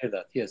sorry to hear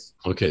that, yes.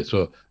 Okay,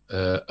 so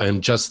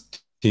I'm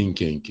just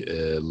thinking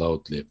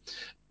loudly.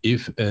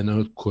 If an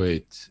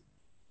earthquake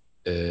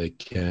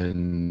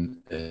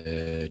can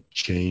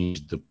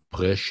change the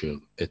pressure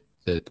at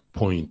that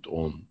point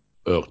on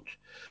Earth,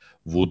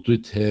 would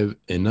it have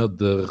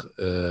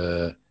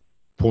another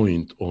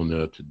point on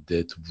Earth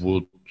that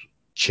would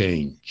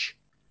change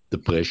the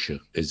pressure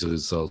as a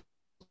result?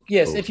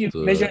 Yes, if you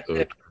measure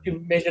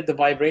the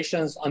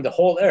vibrations on the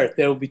whole Earth,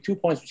 there will be 2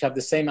 points which have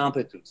the same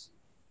amplitudes.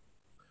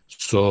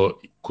 So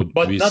could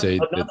we say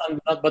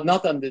that? But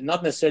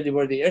not necessarily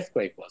where the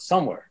earthquake was.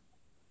 Somewhere,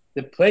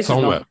 the place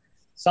somewhere. Is not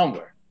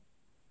somewhere.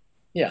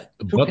 Yeah,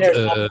 2 pairs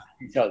opposite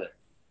each other.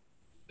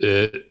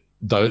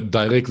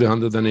 Directly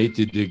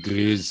 180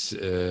 degrees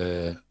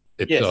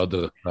at the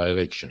other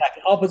direction.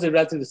 Exactly. Opposite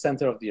right to the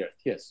center of the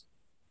Earth. Yes.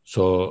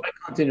 So by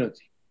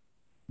continuity.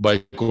 By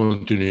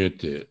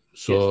continuity.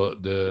 So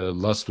the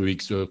last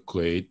week's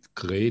earthquake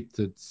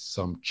created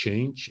some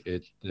change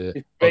at the.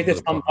 It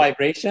created some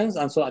vibrations,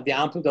 and so the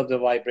amplitude of the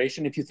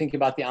vibration. If you think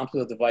about the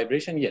amplitude of the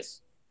vibration,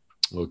 yes.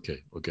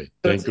 Okay. Okay.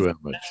 So thank you very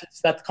much.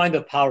 It's that kind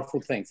of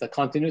powerful things. The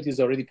continuity is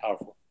already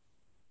powerful.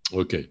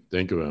 Okay.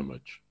 Thank you very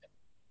much.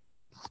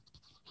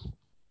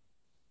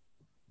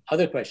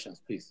 Other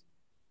questions, please.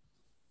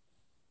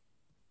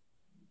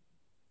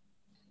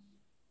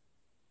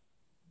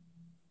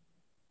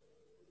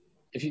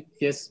 If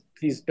Yes,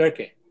 please,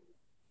 Berke.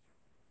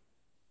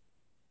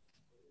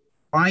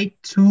 Why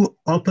two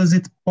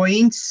opposite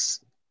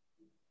points,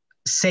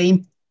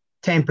 same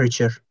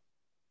temperature?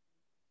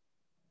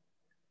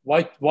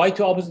 Why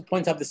two opposite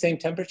points have the same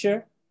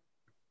temperature?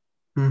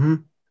 Mm-hmm.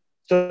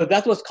 So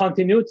that was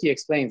continuity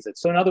explains it.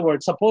 So in other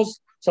words, suppose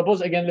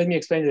again, let me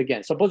explain it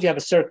again. Suppose you have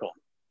a circle.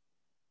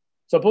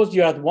 Suppose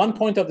you're at one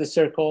point of the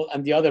circle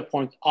and the other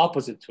point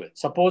opposite to it.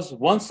 Suppose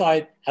one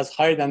side has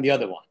higher than the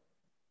other one.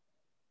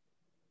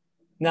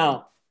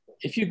 Now,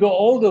 if you go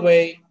all the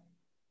way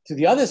to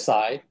the other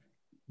side,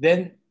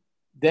 then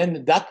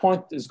that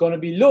point is going to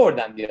be lower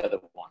than the other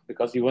one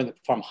because you went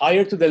from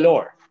higher to the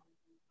lower.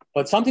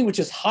 But something which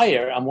is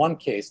higher in one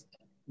case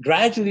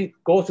gradually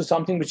goes to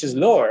something which is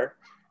lower,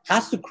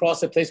 has to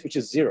cross a place which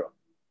is zero,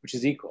 which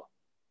is equal.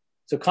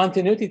 So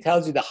continuity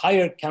tells you the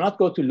higher cannot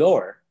go to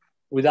lower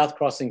without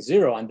crossing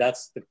zero. And at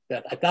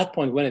that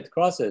point, when it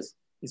crosses,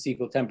 it's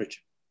equal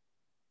temperature.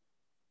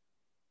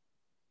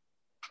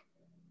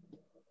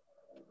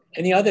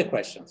 Any other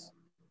questions?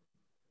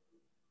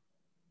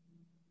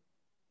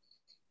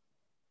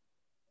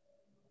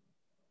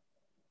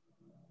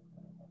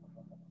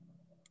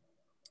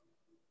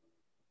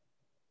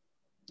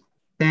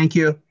 Thank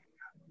you.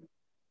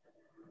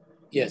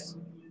 Yes.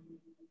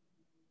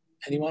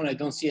 Anyone? I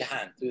don't see a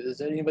hand.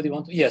 Does anybody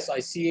want to? Yes, I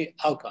see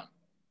Alkan.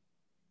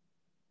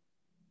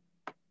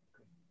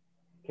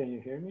 Can you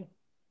hear me?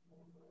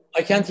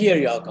 I can't hear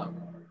you, Alkan.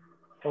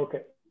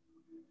 Okay.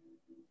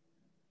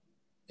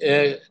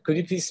 Could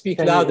you please speak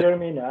Can louder? you hear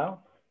me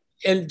now?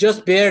 And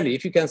just barely.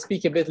 If you can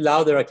speak a bit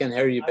louder, I can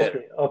hear you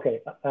better. Okay.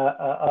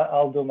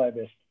 I'll do my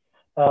best.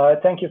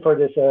 Thank you for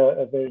this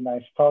very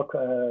nice talk,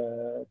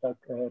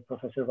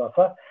 Professor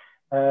Vafa.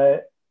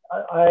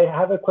 I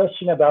have a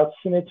question about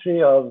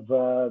symmetry of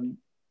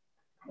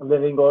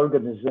living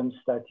organisms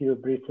that you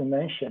briefly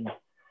mentioned.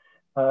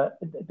 There's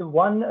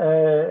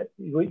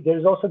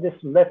also this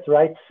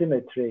left-right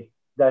symmetry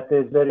that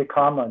is very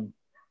common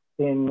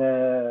in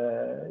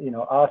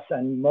us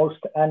and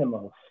most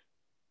animals.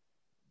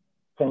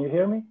 Can you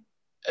hear me?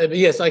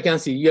 Yes, I can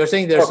see. You're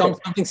saying there's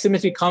something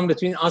symmetry common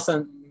between us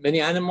and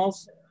many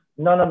animals?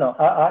 No.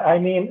 I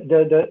mean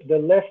the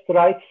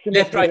left-right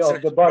symmetry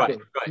of the body.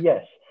 Right.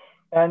 Yes.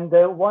 And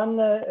one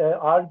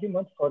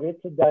argument for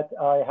it that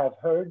I have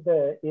heard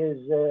is,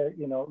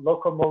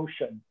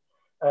 locomotion.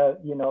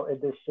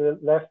 This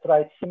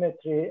left-right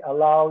symmetry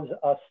allows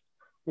us,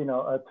 to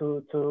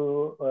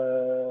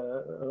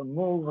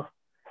move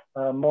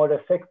more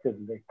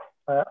effectively.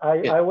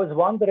 I was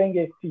wondering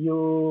if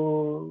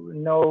you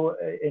know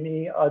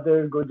any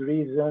other good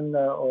reason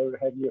or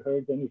have you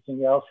heard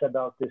anything else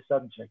about this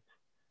subject?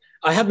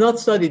 I have not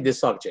studied this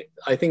subject.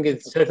 I think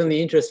it's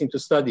certainly interesting to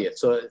study it.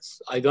 So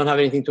I don't have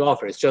anything to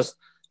offer. It's just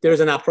there's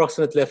an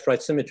approximate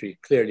left-right symmetry,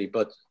 clearly,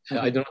 but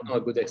I don't know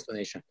a good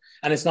explanation.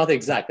 And it's not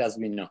exact, as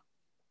we know.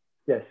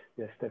 Yes,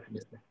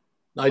 definitely.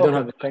 I don't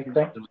have.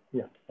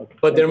 Yeah, okay.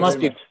 But there must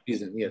be a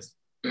reason, yes.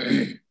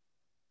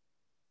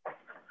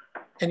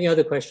 Any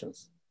other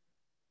questions?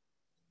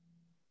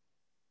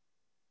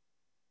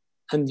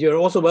 And you're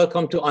also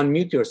welcome to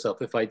unmute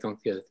yourself if I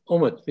don't get it.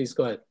 Umut, please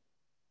go ahead.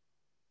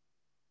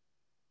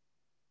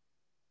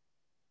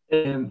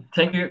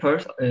 Thank you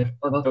first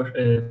for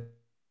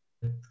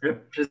your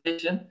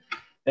presentation.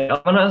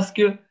 I want to ask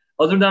you,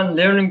 other than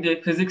learning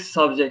the physics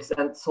subjects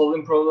and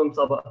solving problems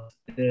about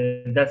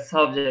that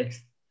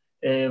subjects,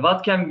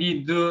 what can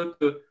we do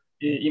to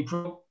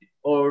improve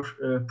or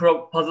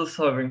puzzle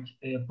solving,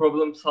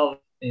 problem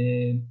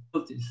solving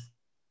abilities?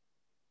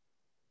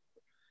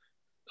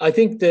 I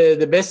think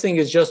the best thing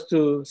is just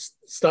to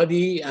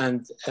study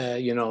and,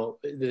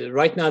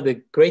 right now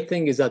the great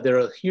thing is that there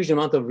are a huge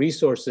amount of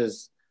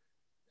resources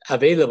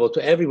available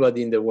to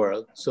everybody in the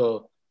world.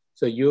 So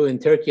you in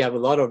Turkey have a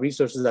lot of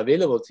resources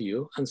available to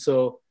you. And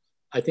so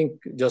I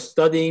think just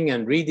studying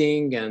and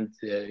reading and,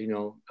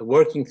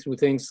 working through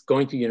things,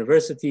 going to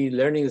university,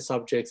 learning the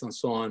subjects and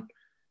so on,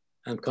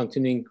 and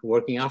continuing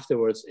working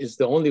afterwards is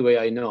the only way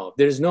I know.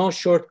 There is no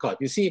shortcut.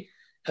 You see,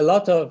 a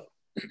lot of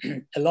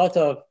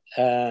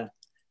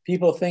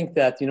people think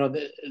that,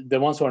 the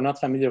ones who are not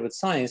familiar with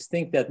science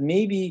think that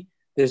maybe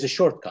there's a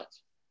shortcut.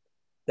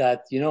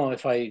 That,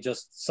 if I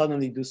just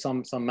suddenly do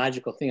some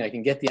magical thing, I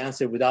can get the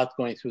answer without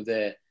going through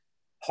the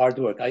hard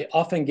work. I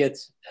often get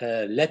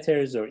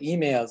letters or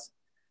emails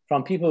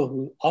from people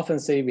who often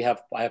say,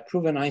 I have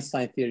proven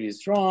Einstein theory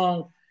is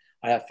wrong.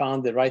 I have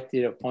found the right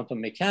theory of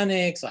quantum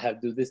mechanics. I have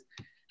do this.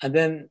 And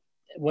then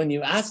when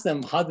you ask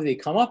them, how do they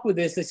come up with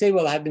this? They say,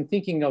 well, I have been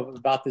thinking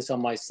about this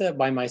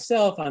by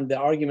myself, and the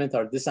argument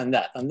are this and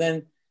that. And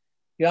then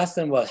you ask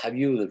them, well, have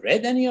you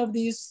read any of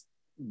these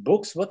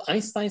books, what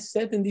Einstein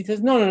said in details?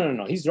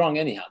 No, he's wrong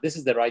anyhow. This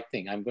is the right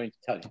thing, I'm going to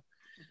tell you.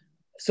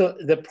 So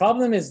the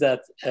problem is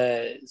that,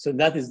 so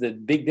that is the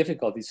big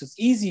difficulty. So it's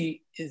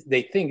easy,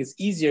 they think it's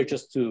easier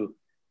just to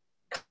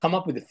come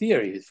up with a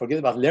theory, forget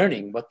about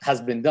learning what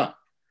has been done.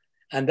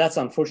 And that's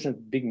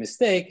unfortunately a big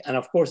mistake. And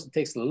of course, it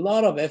takes a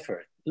lot of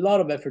effort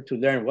to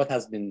learn what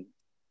has been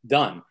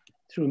done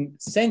through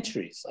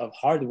centuries of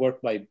hard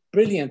work by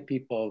brilliant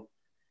people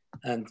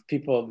and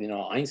people, you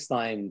know,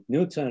 Einstein,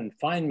 Newton,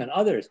 Feynman,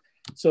 others.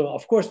 So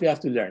of course we have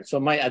to learn. So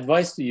my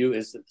advice to you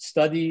is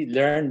study,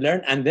 learn,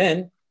 and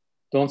then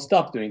don't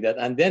stop doing that,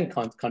 and then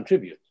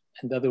contribute.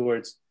 In other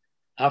words,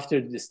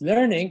 after this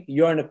learning,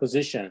 you're in a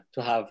position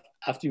to have,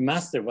 after you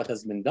master what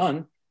has been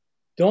done,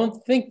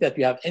 don't think that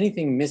you have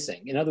anything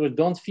missing. In other words,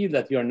 don't feel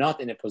that you're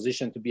not in a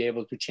position to be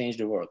able to change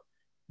the world.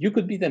 You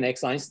could be the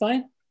next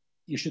Einstein.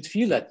 You should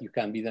feel that you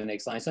can be the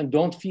next Einstein.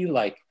 Don't feel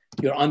like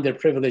you're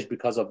underprivileged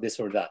because of this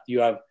or that. You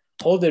have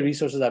all the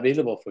resources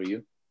available for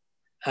you.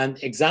 An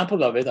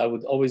example of it I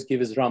would always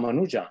give is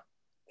Ramanujan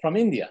from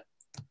India.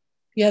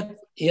 He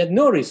had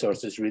no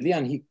resources really,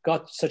 and he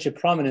got such a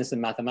prominence in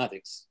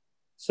mathematics.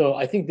 So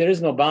I think there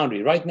is no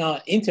boundary. Right now,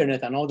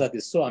 internet and all that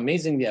is so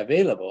amazingly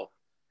available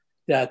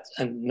that,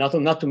 and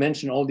not to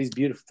mention all these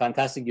beautiful,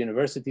 fantastic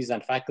universities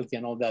and faculty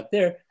and all that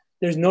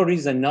there's no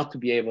reason not to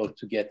be able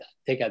to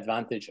take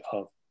advantage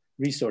of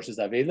resources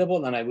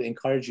available. And I would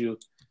encourage you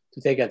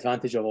to take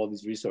advantage of all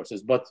these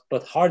resources, but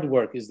hard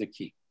work is the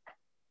key.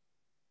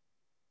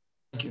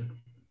 Thank you.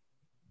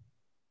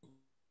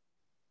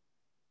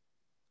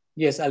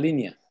 Yes,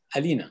 Alina,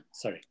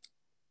 sorry.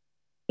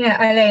 Yeah,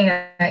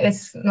 Alina,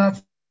 it's not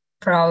a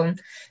problem.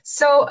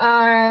 So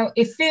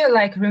if you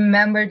like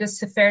remember the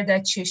sphere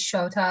that you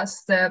showed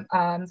us,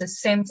 the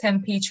same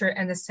temperature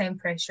and the same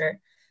pressure.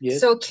 Yes.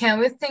 So can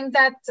we think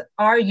that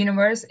our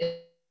universe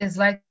is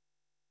like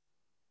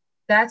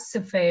that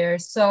sphere?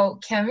 So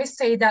can we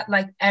say that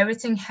like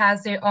everything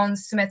has their own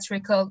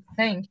symmetrical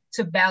thing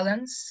to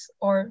balance,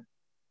 or?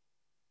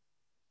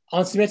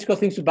 Unsymmetrical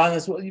things to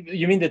balance,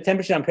 you mean the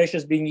temperature and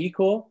pressures being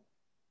equal?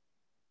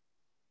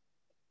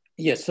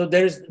 Yes, so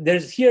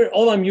there's here,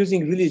 all I'm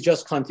using really is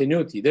just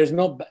continuity. There's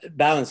no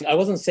balancing. I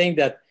wasn't saying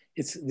that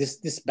it's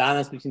this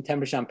balance between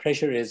temperature and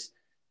pressure is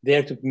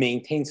there to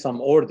maintain some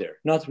order.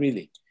 Not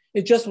really.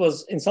 It just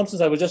was, in some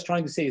sense, I was just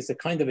trying to say it's a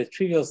kind of a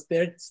trivial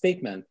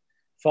statement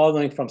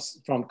following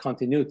from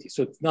continuity.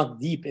 So it's not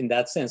deep in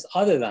that sense,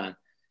 other than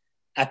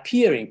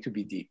appearing to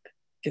be deep.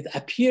 It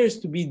appears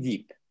to be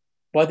deep,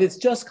 but it's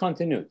just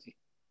continuity,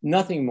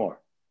 nothing more.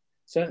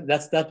 So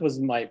that was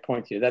my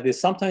point here. That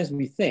is, sometimes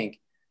we think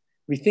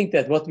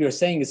that what we are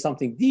saying is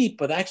something deep,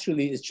 but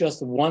actually it's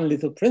just one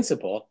little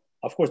principle.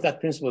 Of course, that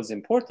principle is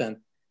important,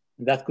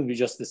 and that could be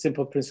just the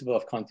simple principle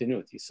of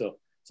continuity. So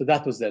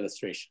that was the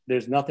illustration.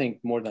 There's nothing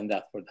more than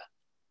that for that.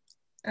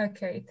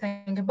 Okay,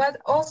 thank you.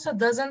 But also,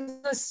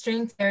 doesn't the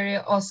string theory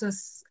also,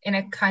 in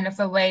a kind of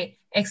a way,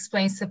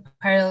 explains the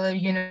parallel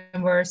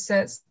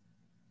universes?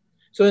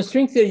 So in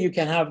string theory, you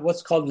can have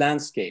what's called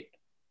landscape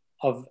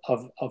of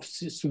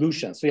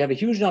solutions. So you have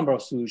a huge number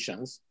of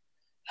solutions,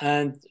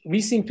 and we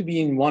seem to be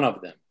in one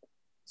of them.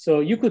 So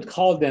you could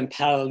call them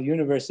parallel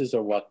universes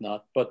or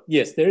whatnot, but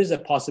yes, there is a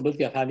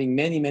possibility of having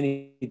many,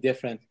 many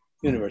different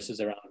universes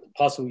around,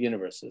 possible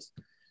universes.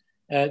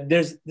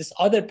 There's this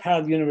other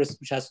parallel universe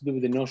which has to do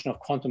with the notion of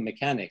quantum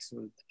mechanics,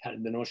 with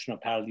the notion of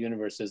parallel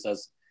universes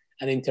as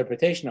an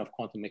interpretation of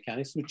quantum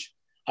mechanics, which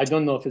I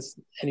don't know if it's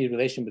any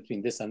relation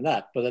between this and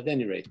that, but at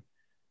any rate,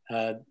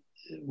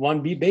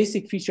 one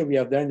basic feature we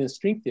have learned in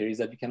string theory is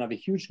that you can have a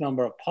huge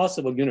number of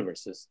possible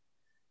universes.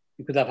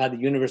 You could have had a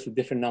universe with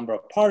different number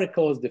of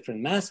particles, different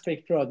mass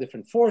spectra,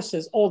 different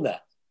forces, all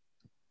that.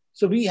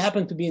 So we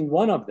happen to be in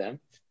one of them,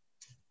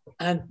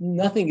 and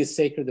nothing is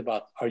sacred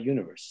about our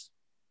universe.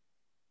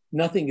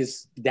 Nothing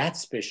is that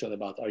special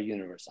about our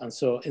universe. And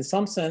so in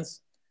some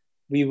sense,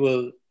 we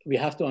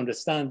have to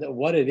understand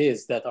what it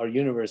is that our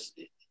universe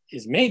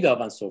is made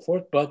of and so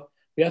forth, but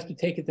we have to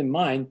take it in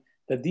mind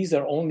that these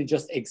are only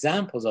just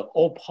examples of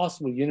all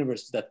possible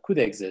universes that could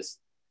exist.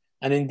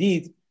 And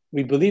indeed,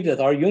 we believe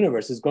that our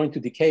universe is going to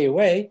decay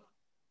away,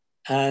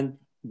 and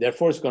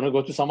therefore it's going to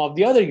go to some of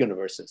the other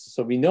universes.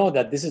 So we know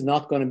that this is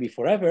not going to be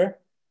forever.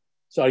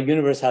 So our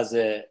universe has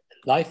a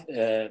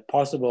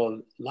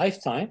possible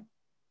lifetime.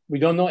 We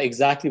don't know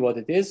exactly what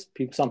it is.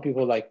 Some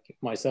people like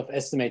myself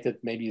estimated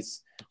maybe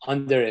it's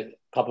under a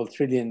couple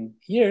trillion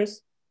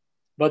years,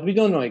 but we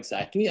don't know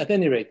exactly. At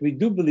any rate, we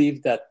do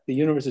believe that the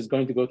universe is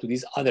going to go to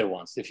these other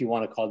ones, if you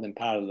want to call them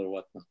parallel or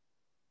whatnot.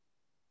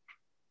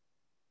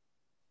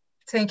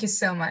 Thank you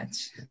so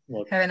much.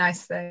 Welcome. Have a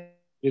nice day.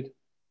 Good.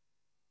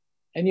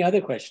 Any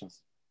other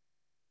questions?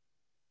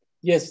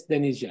 Yes,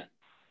 Denizcan.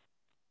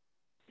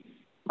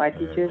 My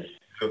teacher.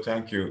 So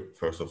thank you,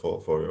 first of all,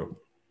 for your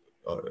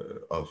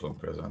awesome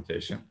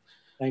presentation.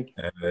 Thank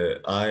you.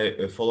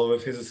 I follow a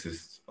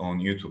physicist on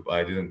YouTube.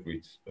 I didn't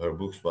read her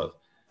books, but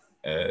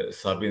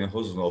Sabine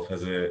Hosnov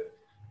has an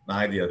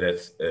idea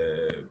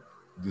that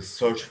the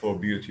search for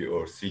beauty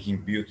or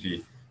seeking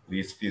beauty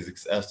leads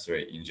physics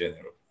astray in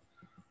general.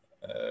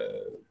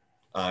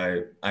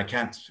 I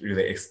can't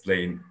really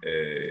explain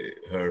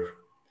her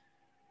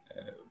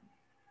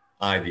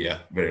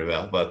idea very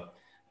well, but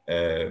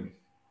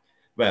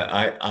well,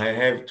 I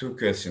have two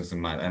questions in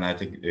mind, and I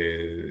think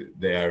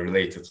they are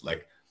related.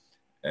 Like,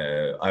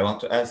 I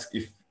want to ask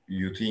if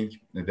you think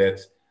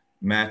that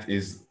math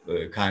is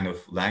a kind of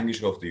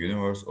language of the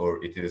universe,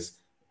 or it is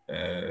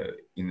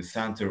in the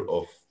center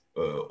of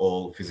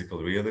all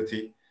physical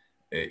reality.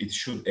 it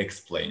should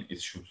explain,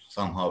 it should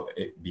somehow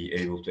be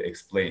able to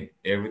explain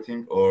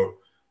everything, or,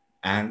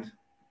 and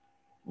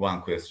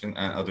one question,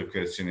 and other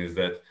question is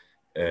that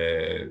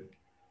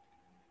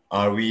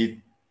are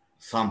we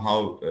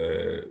somehow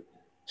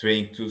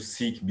trying to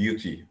seek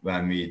beauty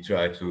when we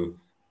try to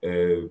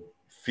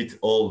fit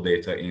all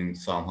data in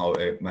somehow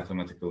a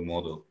mathematical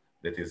model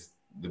that is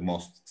the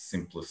most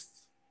simplest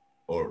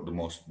or the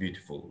most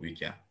beautiful we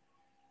can?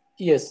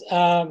 Yes,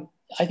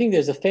 I think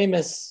there's a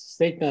famous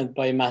statement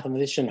by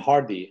mathematician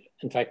Hardy,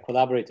 in fact,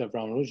 collaborator of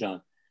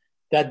Ramanujan,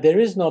 that there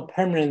is no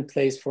permanent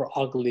place for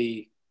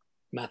ugly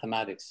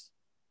mathematics.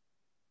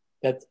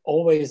 That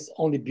always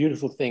only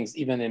beautiful things,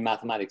 even in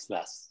mathematics,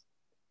 last.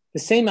 The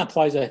same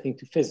applies, I think,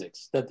 to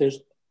physics, that there's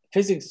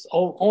physics,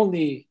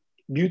 only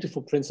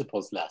beautiful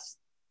principles last.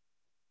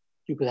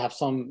 You could have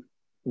some,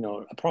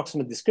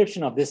 approximate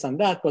description of this and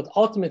that, but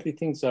ultimately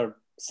things are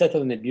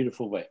settled in a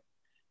beautiful way.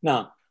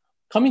 Now,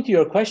 coming to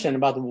your question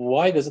about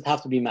why does it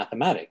have to be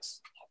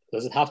mathematics?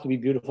 Does it have to be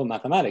beautiful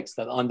mathematics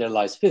that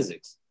underlies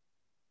physics?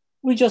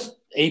 We just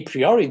a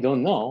priori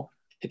don't know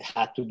it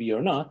had to be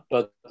or not,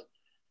 but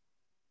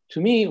to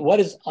me, what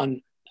is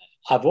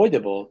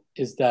unavoidable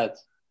is that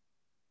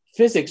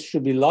physics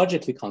should be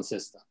logically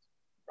consistent,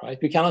 right?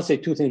 We cannot say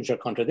two things which are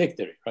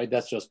contradictory, right?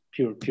 That's just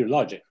pure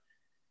logic.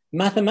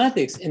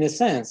 Mathematics, in a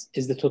sense,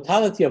 is the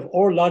totality of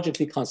all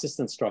logically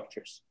consistent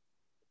structures.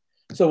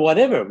 So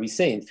whatever we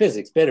say in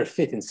physics better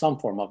fit in some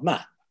form of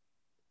math.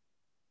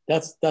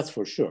 That's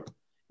for sure.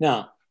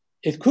 Now,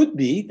 it could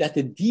be that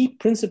the deep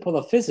principle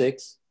of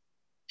physics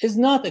is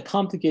not a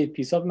complicated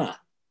piece of math.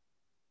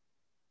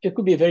 It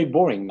could be a very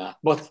boring math,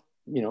 but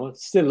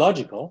it's still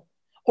logical.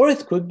 Or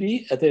it could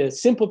be that the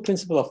simple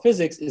principle of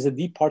physics is a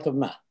deep part of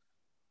math.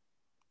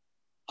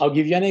 I'll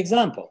give you an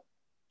example.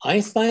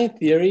 Einstein's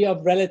theory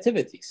of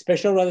relativity,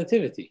 special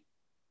relativity.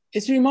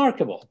 It's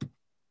remarkable.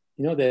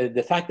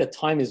 The fact that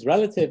time is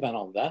relative and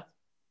all that.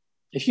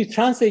 If you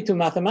translate to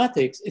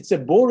mathematics, it's a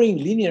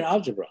boring linear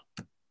algebra,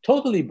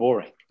 totally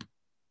boring.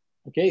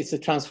 Okay, it's a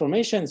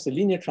transformation, it's a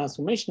linear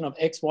transformation of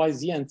x, y,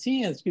 z, and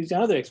t, and it gives you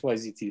another x, y,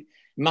 z, t.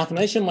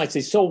 Mathematician might say,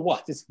 so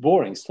what? It's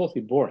boring, it's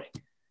totally boring.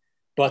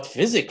 But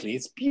physically,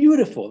 it's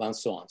beautiful and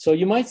so on. So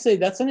you might say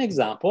that's an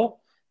example.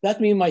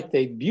 That means you might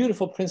say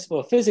beautiful principle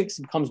of physics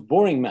becomes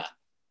boring math.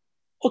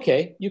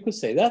 Okay, you could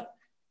say that.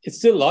 It's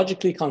still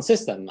logically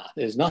consistent math.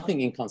 There's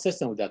nothing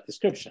inconsistent with that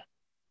description.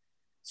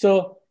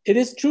 So it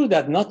is true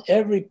that not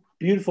every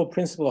beautiful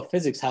principle of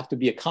physics have to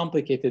be a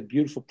complicated,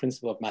 beautiful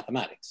principle of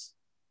mathematics.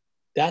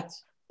 That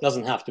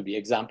doesn't have to be.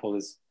 Example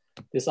is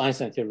this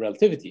Einstein theory of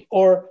relativity.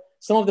 Or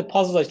some of the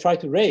puzzles I try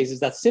to raise is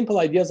that simple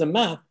ideas in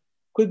math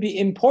could be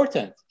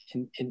important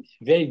in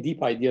very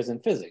deep ideas in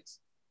physics.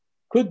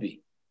 Could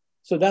be.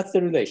 So that's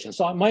the relation.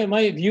 So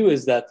my view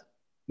is that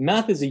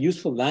math is a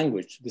useful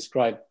language to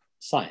describe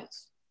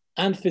science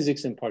and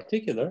physics in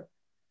particular.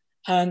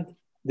 And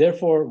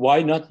therefore,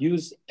 why not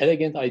use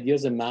elegant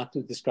ideas in math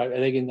to describe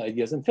elegant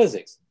ideas in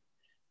physics?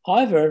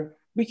 However,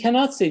 we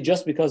cannot say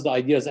just because the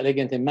idea is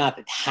elegant in math,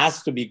 it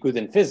has to be good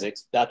in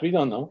physics. That we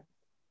don't know,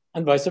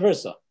 and vice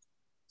versa.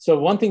 So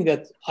one thing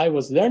that I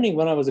was learning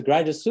when I was a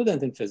graduate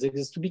student in physics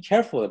is to be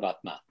careful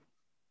about math.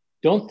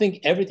 Don't think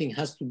everything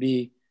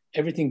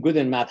good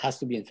in math has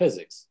to be in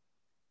physics.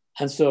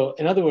 And so,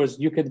 in other words,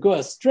 you could go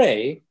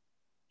astray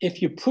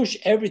if you push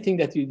everything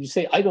that you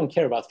say, I don't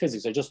care about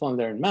physics, I just want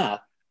to learn math.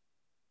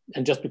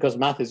 And just because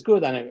math is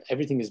good and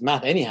everything is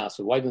math anyhow,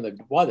 so why don't I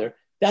bother?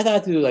 That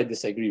attitude I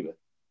disagree with.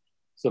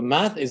 So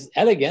math is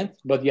elegant,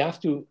 but you have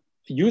to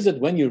use it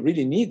when you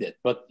really need it,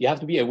 but you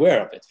have to be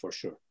aware of it for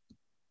sure.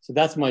 So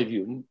that's my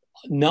view.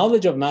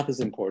 Knowledge of math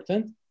is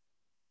important.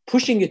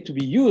 Pushing it to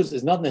be used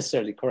is not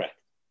necessarily correct.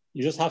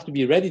 You just have to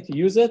be ready to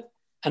use it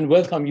and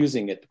welcome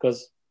using it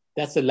because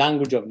that's the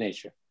language of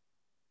nature.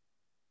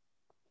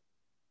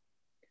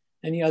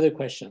 Any other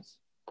questions?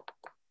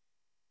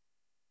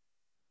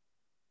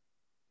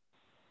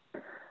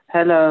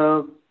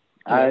 Hello.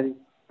 Hello.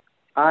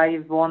 I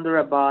wonder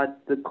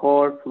about the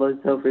core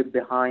philosophy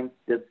behind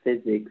the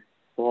physics,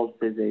 all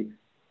physics.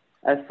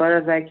 As far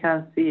as I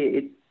can see,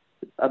 it's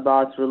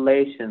about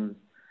relations.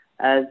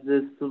 As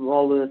the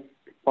smallest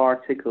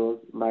particles,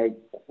 like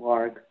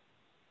quarks,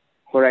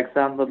 for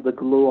example, the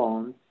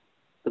gluons,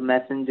 the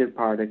messenger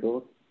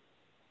particles,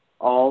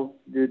 all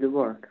do the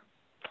work.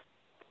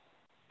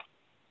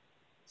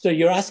 So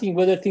you're asking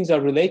whether things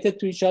are related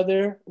to each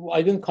other?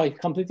 I didn't quite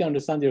completely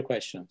understand your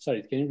question.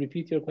 Sorry, can you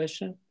repeat your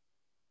question?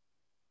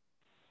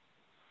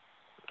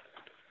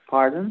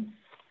 Pardon?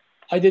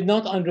 I did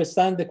not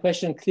understand the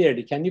question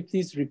clearly. Can you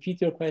please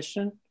repeat your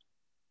question?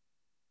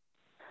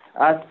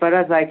 As far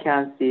as I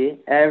can see,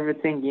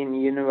 everything in the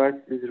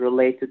universe is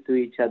related to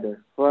each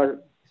other.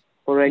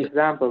 For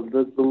example,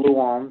 the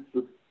gluons,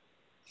 the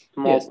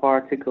small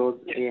particles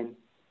in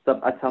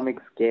subatomic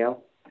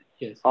scale,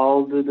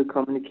 all do the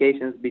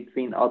communications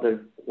between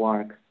other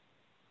quarks.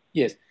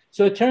 Yes.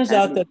 So it turns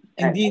out that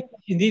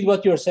indeed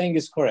what you're saying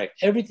is correct.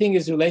 Everything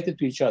is related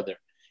to each other.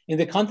 In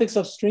the context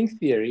of string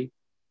theory,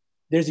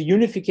 there's a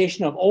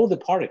unification of all the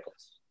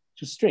particles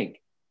to string.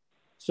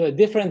 So a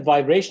different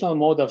vibrational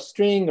mode of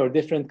string or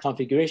different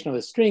configuration of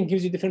a string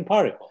gives you different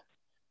particle.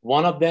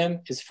 One of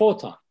them is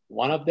photon,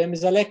 one of them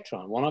is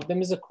electron, one of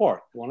them is a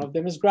quark, one of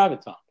them is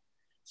graviton.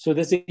 So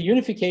there's a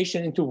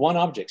unification into one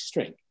object,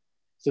 string.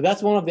 So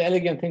that's one of the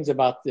elegant things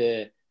about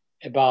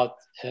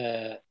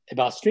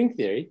string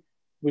theory,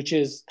 which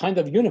is kind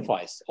of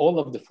unifies all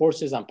of the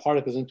forces and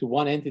particles into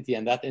one entity,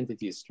 and that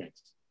entity is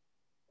strings.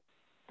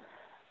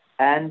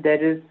 And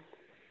there is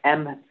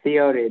M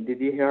theory. Did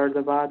you hear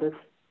about it?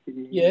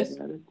 Yes.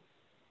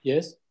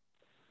 Yes.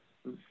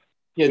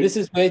 Yeah, this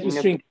is related to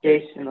string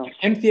theory.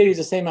 M theory is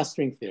the same as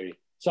string theory.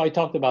 So I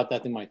talked about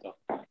that in my talk.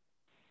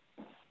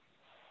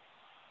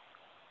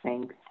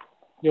 Thanks.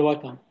 You're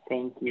welcome.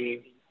 Thank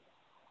you.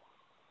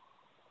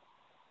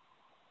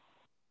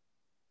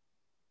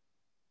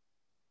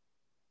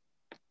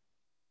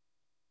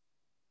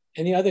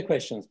 Any other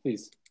questions,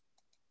 please?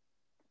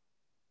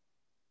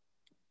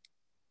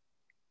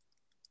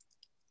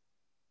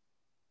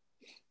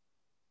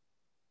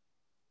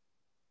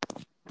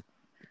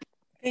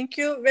 Thank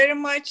you very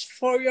much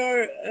for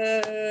your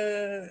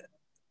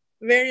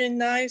very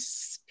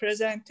nice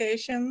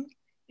presentation,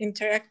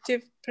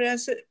 interactive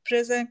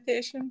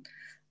presentation.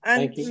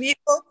 And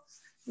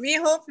we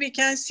hope we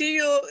can see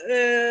you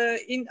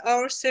in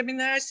our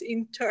seminars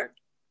in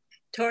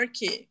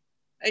Turkey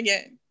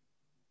again.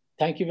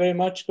 Thank you very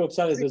much,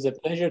 Göksel. It was a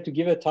pleasure to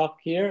give a talk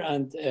here,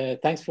 and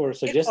thanks for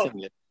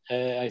suggesting it.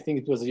 I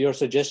think it was your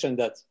suggestion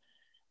that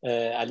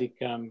Ali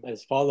Ikram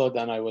has followed,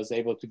 and I was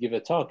able to give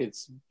a talk.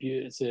 It's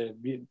a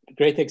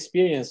great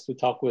experience to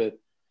talk with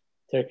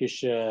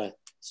Turkish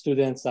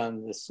students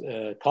and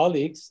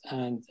colleagues,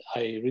 and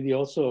I really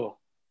also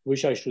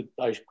wish I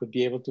could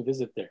be able to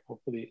visit there.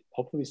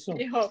 Hopefully soon.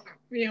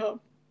 We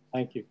hope.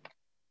 Thank you.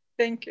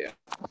 Thank you.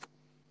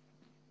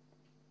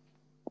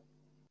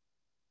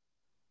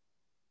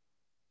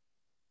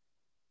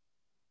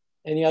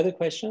 Any other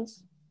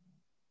questions?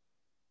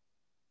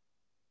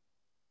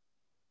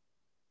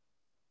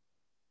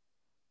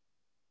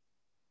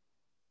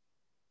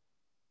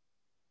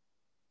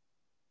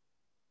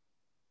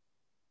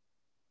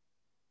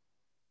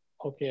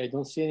 Okay, I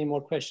don't see any more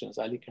questions.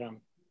 Ali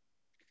Ikram.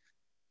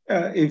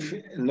 If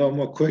no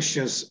more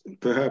questions,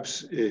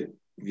 perhaps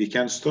we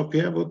can stop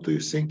here. What do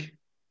you think?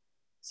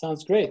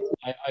 Sounds great.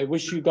 I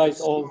wish you guys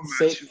all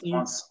safety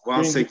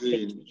once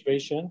again.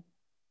 Situation.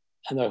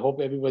 And I hope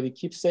everybody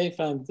keeps safe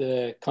and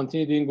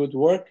continue doing good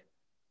work.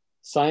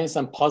 Science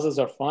and puzzles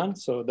are fun.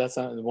 So that's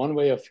one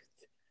way of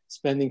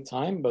spending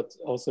time, but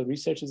also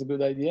research is a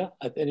good idea.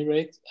 At any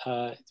rate,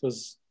 it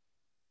was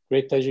a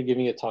great pleasure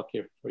giving a talk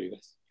here for you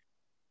guys.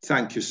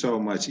 Thank you so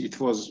much. It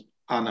was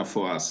honor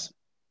for us.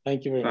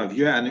 Thank you very much.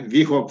 And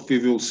we hope we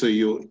will see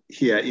you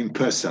here in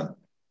person.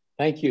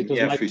 Thank you. It was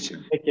in the my future.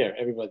 Take care,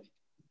 everybody.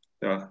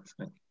 Yeah,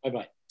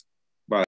 bye-bye.